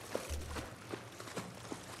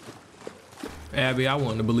 Abby, I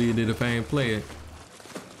want to believe that if I ain't play it.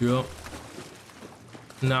 Yup.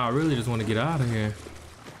 Nah, I really just want to get out of here.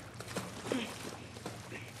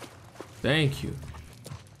 Thank you.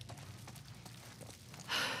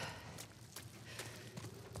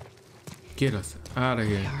 Get us out of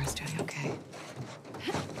here. Yara's doing okay.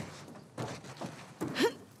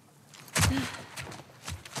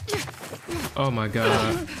 Oh my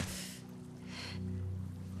God.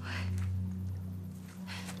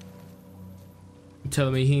 You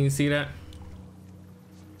telling me he didn't see that?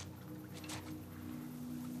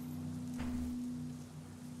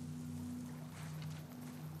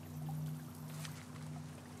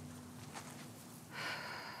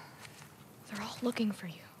 They're all looking for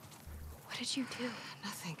you. What did you do?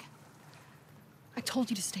 Nothing. I told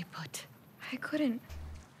you to stay put. I couldn't.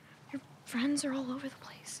 Your friends are all over the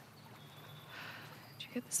place. Did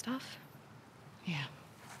you get the stuff? Yeah.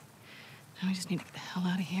 Now we just need to get the hell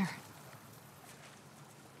out of here.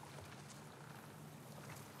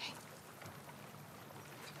 Hey.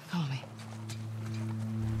 Follow me.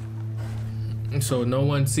 So no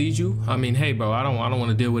one sees you? I mean, hey, bro, I don't want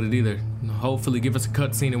to deal with it either. Hopefully, give us a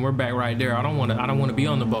cutscene and we're back right there. I don't want to be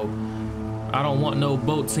on the boat. I don't want no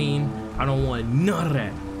boat scene. I don't want none of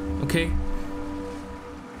that. Okay?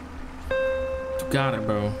 You got it,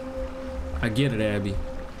 bro. I get it, Abby.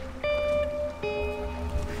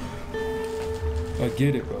 I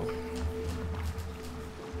get it, bro.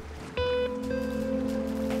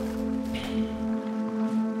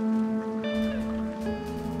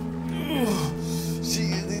 She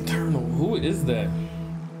is eternal. Who is that?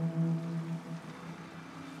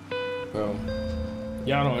 Bro.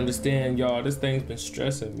 Y'all don't understand, y'all. This thing's been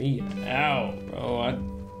stressing me out, bro.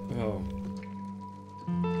 Oh.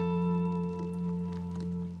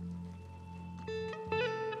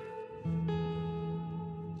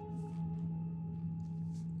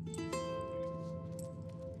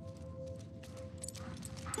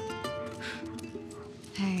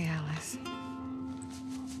 Hey, Alice.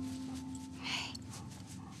 Hey.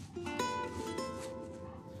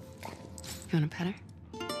 You want to pet her?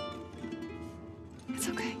 It's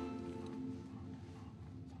okay.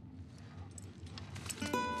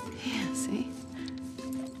 Yeah, see?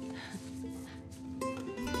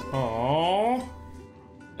 Aww.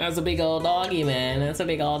 That's a big old doggy, man. That's a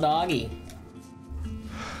big old doggy.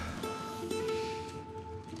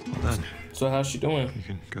 Well done. So how's she doing? You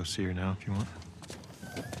can go see her now if you want.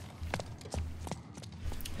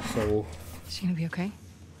 So. Is she gonna be okay?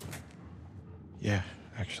 Yeah,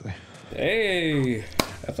 actually. Hey,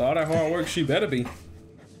 after all that hard work, she better be.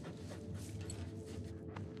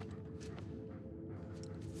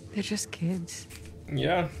 They're just kids.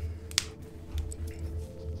 Yeah.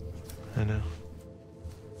 I know.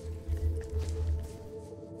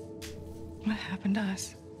 What happened to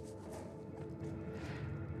us?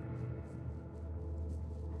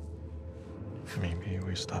 Maybe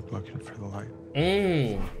we stopped looking for the light.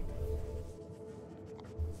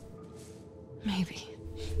 Maybe.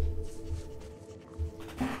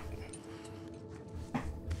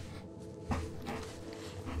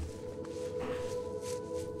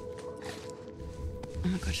 I'm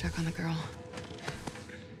gonna go check on the girl.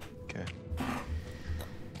 Okay.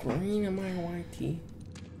 Green and my white tea.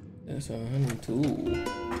 That's a honey too.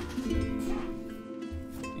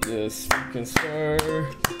 Yes, fucking sir.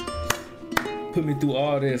 Put me through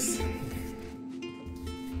all this.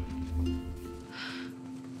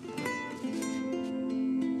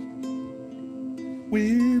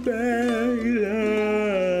 We back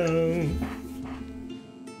down.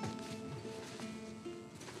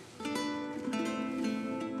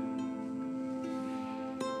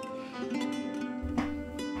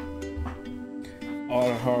 All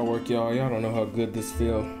the hard work, y'all. Y'all don't know how good this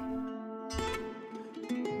feels.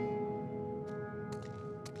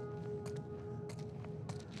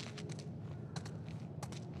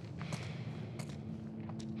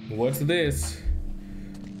 What's this?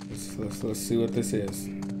 Let's see what this is.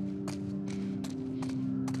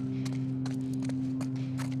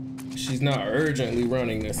 She's not urgently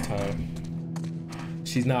running this time.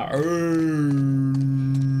 She's not urgently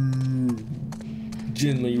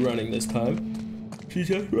running this time. She's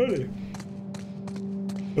just running.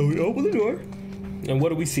 And we open the door. And what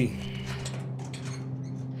do we see?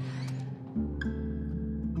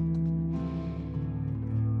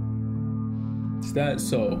 Is that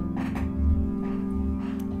so?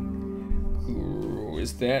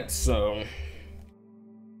 Is that so?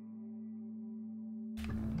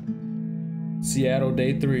 Seattle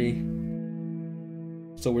day 3.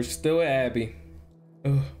 So we're still at Abby.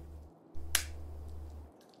 Ugh.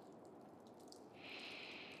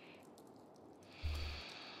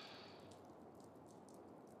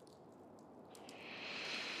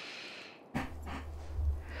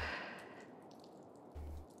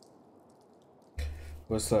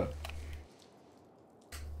 What's up?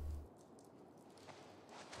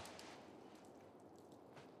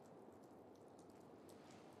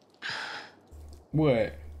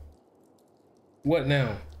 What? What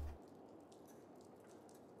now?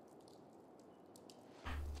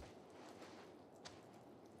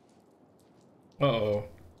 Uh-oh.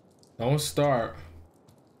 Don't start.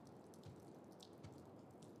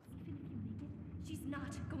 She's not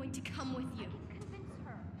going to come with you. Convince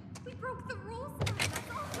her. We broke the rules tonight. That's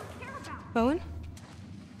all you care about. Bowen?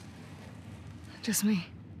 Just me.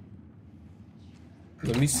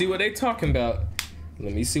 Let me see what they talking about.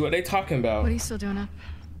 Let me see what they talking about. What are you still doing up?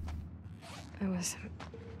 I was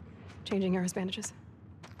changing Yara's bandages.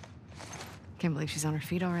 Can't believe she's on her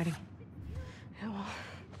feet already. Yeah, well,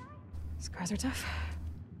 scars are tough.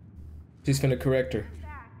 She's finna correct her.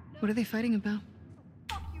 What are they fighting about?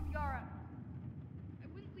 Fuck you, Yara. I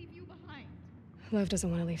wouldn't leave you behind. Lev doesn't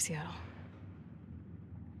want to leave Seattle.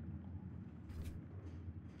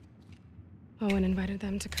 Owen invited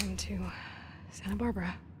them to come to Santa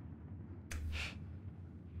Barbara.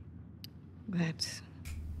 That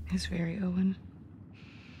is very Owen.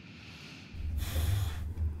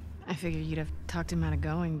 I figured you'd have talked him out of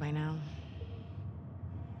going by now.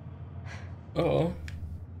 Uh-oh.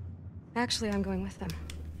 Actually, I'm going with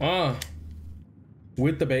them.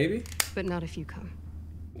 With the baby? But not if you come.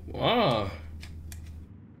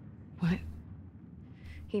 What?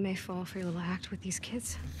 He may fall for your little act with these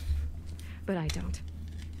kids, but I don't.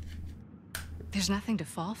 There's nothing to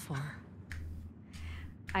fall for.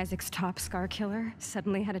 Isaac's top scar killer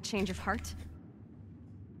suddenly had a change of heart.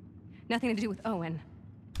 Nothing to do with Owen,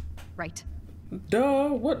 right? Duh,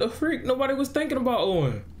 what the freak? Nobody was thinking about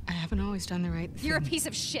Owen. I haven't always done the right thing. You're a piece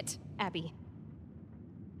of shit, Abby.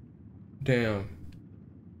 Damn.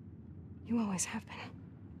 You always have been.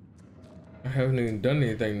 I haven't even done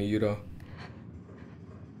anything to you, though.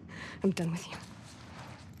 I'm done with you.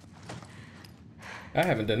 I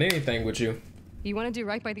haven't done anything with you. You want to do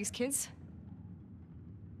right by these kids?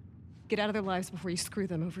 Get out of their lives before you screw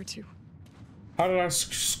them over, too. How did I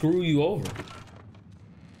screw you over?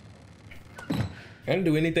 I didn't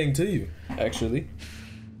do anything to you, actually.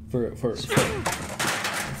 For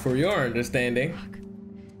your understanding.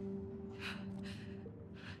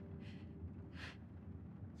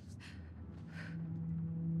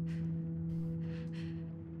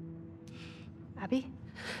 Abby?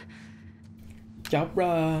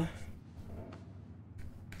 Jabra.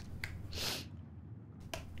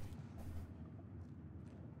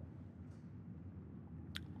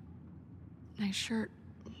 Nice shirt.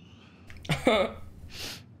 Are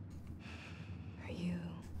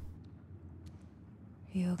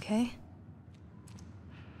you okay?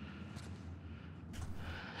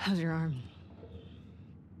 How's your arm?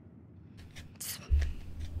 It's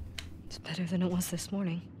better than it was this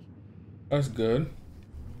morning. That's good.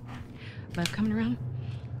 Lev coming around?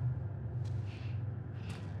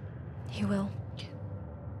 He will.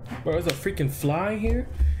 Bro, there's a freaking fly here,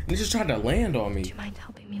 and it just tried to land on me. Do you mind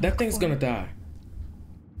helping me? That thing's gonna die.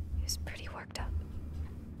 He was pretty worked up.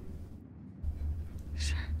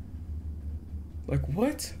 Sure. Like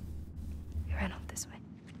what? He ran off this way.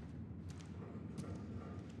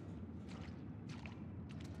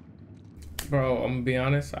 Bro, I'm gonna be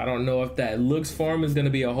honest. I don't know if that looks farm is gonna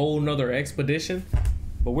be a whole nother expedition,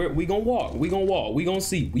 but we gonna walk. We gonna walk. We gonna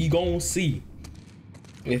see. We gonna see.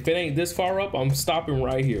 If it ain't this far up, I'm stopping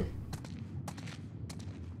right here.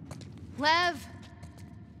 Lev!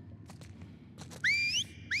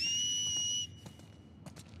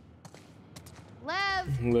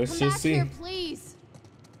 Lev! Let's come just back see. here, please.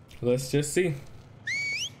 Let's just see.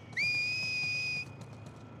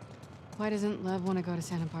 Why doesn't Lev want to go to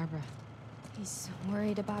Santa Barbara? He's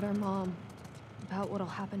worried about our mom. About what'll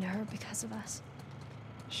happen to her because of us.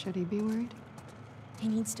 Should he be worried? He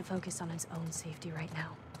needs to focus on his own safety right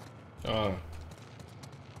now.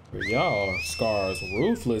 For y'all, Scar's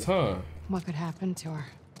ruthless, huh? What could happen to her?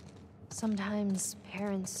 Sometimes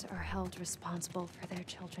parents are held responsible for their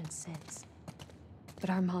children's sins. But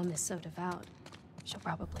our mom is so devout, she'll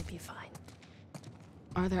probably be fine.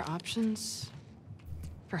 Are there options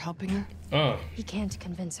for helping her? He can't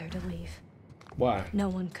convince her to leave. Why? No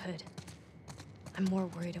one could. I'm more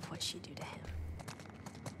worried of what she'd do to him.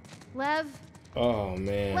 Lev! Oh,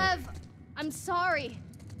 man. Lev! I'm sorry!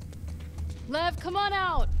 Lev, come on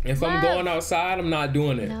out! If Lev! I'm going outside, I'm not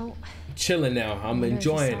doing it. No. Chilling now. I'm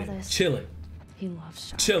enjoying it. This. Chilling. He loves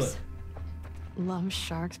sharks. Chilling. Loves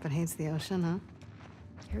sharks but hates the ocean, huh?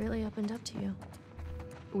 He really opened up to you.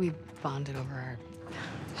 We bonded over our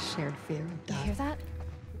shared fear of death. You hear that?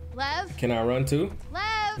 Lev? Can I run too?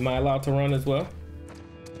 Lev! Am I allowed to run as well?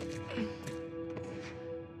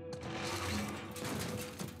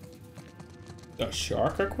 A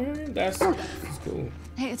shark aquarium? That's cool.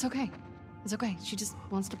 Hey, it's okay. It's okay. She just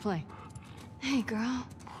wants to play. Hey, girl.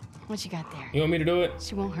 What you got there? You want me to do it?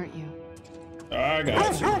 She won't hurt you. I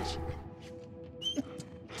got you.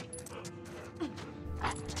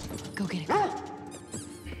 Go get it, girl.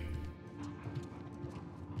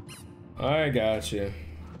 I got you.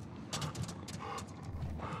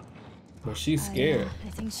 But she's scared. I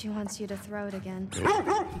think she wants you to throw it again.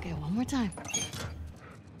 Okay, one more time.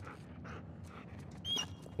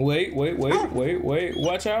 Wait.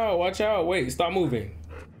 Watch out. Wait, stop moving.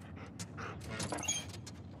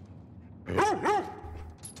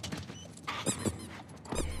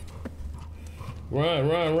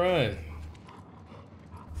 Run.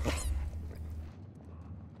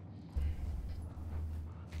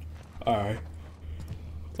 All right.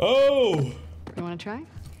 Oh! You want to try?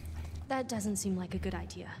 That doesn't seem like a good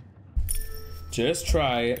idea. Just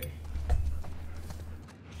try it.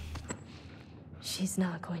 She's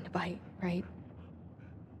not going to bite, right?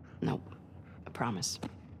 Nope. I promise.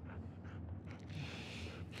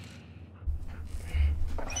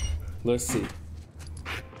 Let's see.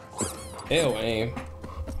 Ew, aim.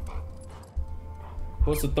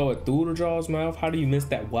 Supposed to throw it through the jaw's mouth? How do you miss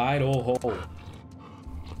that wide old hole?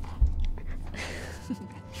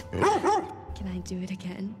 Can I do it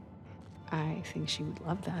again? I think she would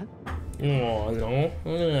love that. Oh,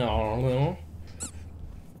 no.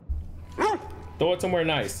 Throw it somewhere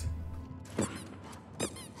nice.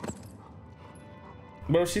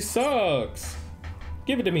 Bro, she sucks.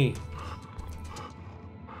 Give it to me.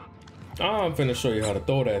 I'm finna show you how to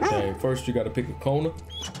throw that thing. First, you gotta pick a corner.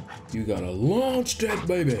 You gotta launch that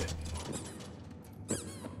baby.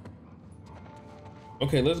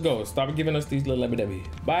 Okay, let's go. Stop giving us these little lebby.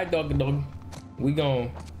 Bye, dog. We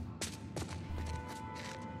gone.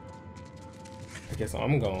 I guess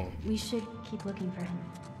I'm gone. We should keep looking for him.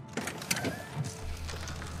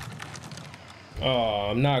 Oh,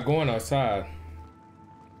 I'm not going outside.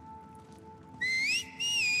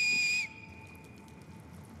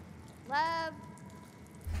 Love.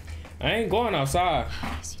 I ain't going outside.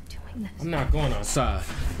 Why is he doing this? I'm not going outside.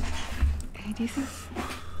 Hey, do you think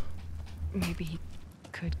maybe he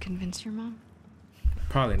could convince your mom?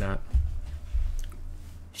 Probably not.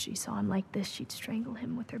 If she saw him like this, she'd strangle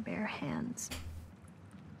him with her bare hands.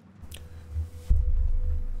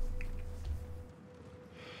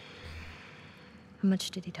 How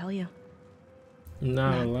much did he tell you?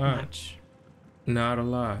 Not a lot. Much. Not a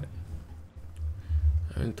lot.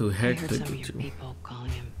 I'm too I hectic. heard some of your people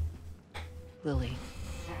calling him Lily.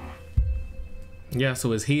 Yeah,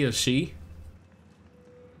 so is he or she?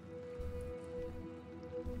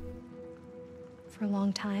 For a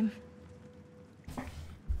long time,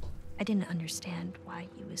 I didn't understand why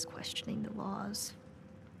he was questioning the laws,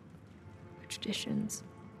 the traditions.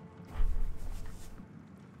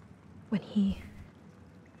 When he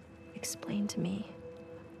explained to me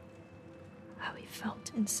how he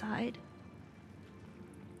felt inside,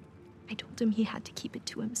 I told him he had to keep it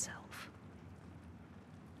to himself.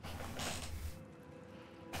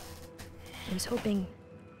 I was hoping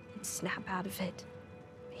he'd snap out of it.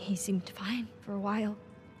 He seemed fine for a while.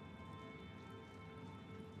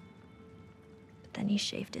 But then he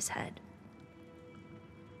shaved his head.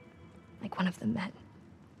 Like one of the men.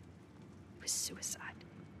 It was suicide.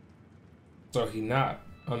 So he not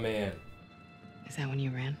a man. Is that when you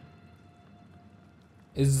ran?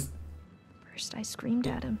 First I screamed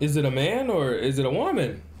at him. Is it a man or is it a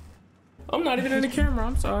woman? I'm not even in the camera,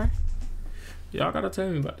 I'm sorry. Y'all gotta tell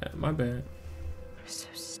me about that, my bad. So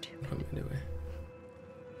stupid. Anyway.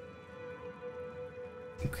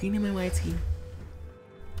 I'm cleaning my white teeth.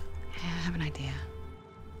 Yeah, I have an idea.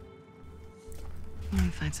 Let me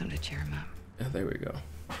find something to cheer him up. Yeah, there we go.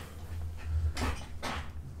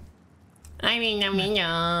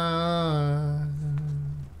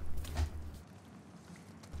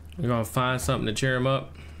 We're gonna find something to cheer him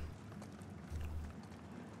up.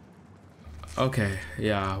 Okay,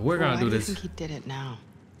 yeah, we're gonna do this. I think he did it now.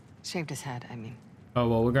 Shaved his head, I mean. Oh,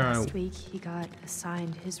 well, we're gonna... Last week, he got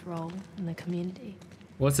assigned his role in the community.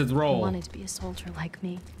 What's his role? He wanted to be a soldier like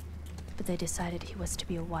me, but they decided he was to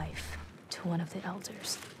be a wife to one of the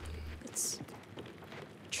elders. It's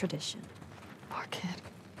tradition. Poor kid.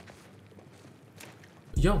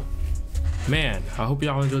 Yo, man, I hope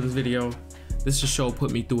y'all enjoyed this video. This show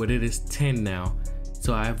put me through it. It is 10 now.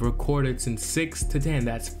 So I've recorded since 6 to 10.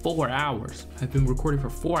 That's 4 hours. I've been recording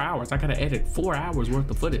for 4 hours. I gotta edit 4 hours worth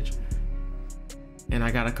of footage. And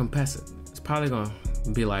I gotta compress it. It's probably gonna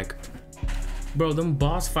be like, bro, them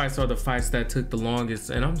boss fights are the fights that took the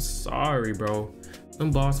longest. And I'm sorry, bro.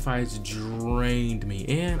 Them boss fights drained me.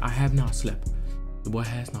 And I have not slept. The boy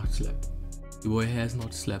has not slept. The boy has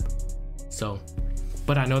not slept. So,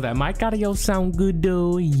 but I know that mic audio sound good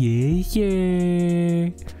though. Yeah.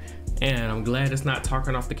 And I'm glad it's not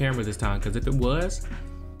talking off the camera this time, because if it was,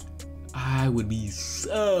 I would be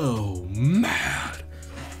so mad.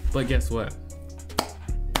 But guess what?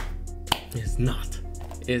 It's not.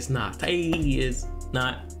 It's not. Hey, it's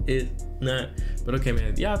not. It's not. But okay,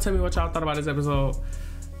 man. Y'all tell me what y'all thought about this episode.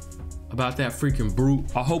 About that freaking brute.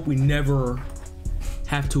 I hope we never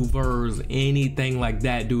have to verse anything like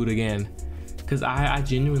that dude again. Cause I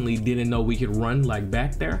genuinely didn't know we could run like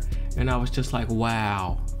back there. And I was just like,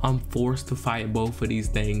 wow, I'm forced to fight both of these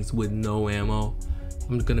things with no ammo.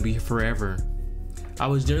 I'm gonna be here forever. I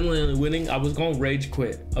was genuinely winning. I was gonna rage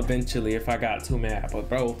quit eventually if I got too mad. But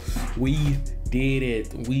bro, we did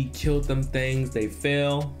it. We killed them things. They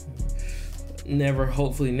fell.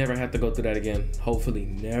 Hopefully never have to go through that again. Hopefully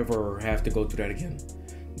never have to go through that again.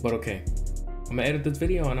 But okay, I'm gonna edit this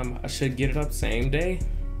video and I should get it up same day.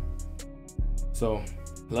 So,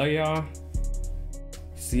 love y'all.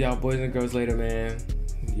 See y'all boys and girls later, man.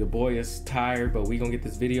 Your boy is tired, but we gonna get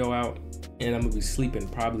this video out. And I'm gonna be sleeping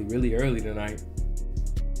probably really early tonight.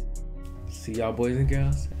 See y'all boys and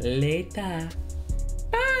girls later.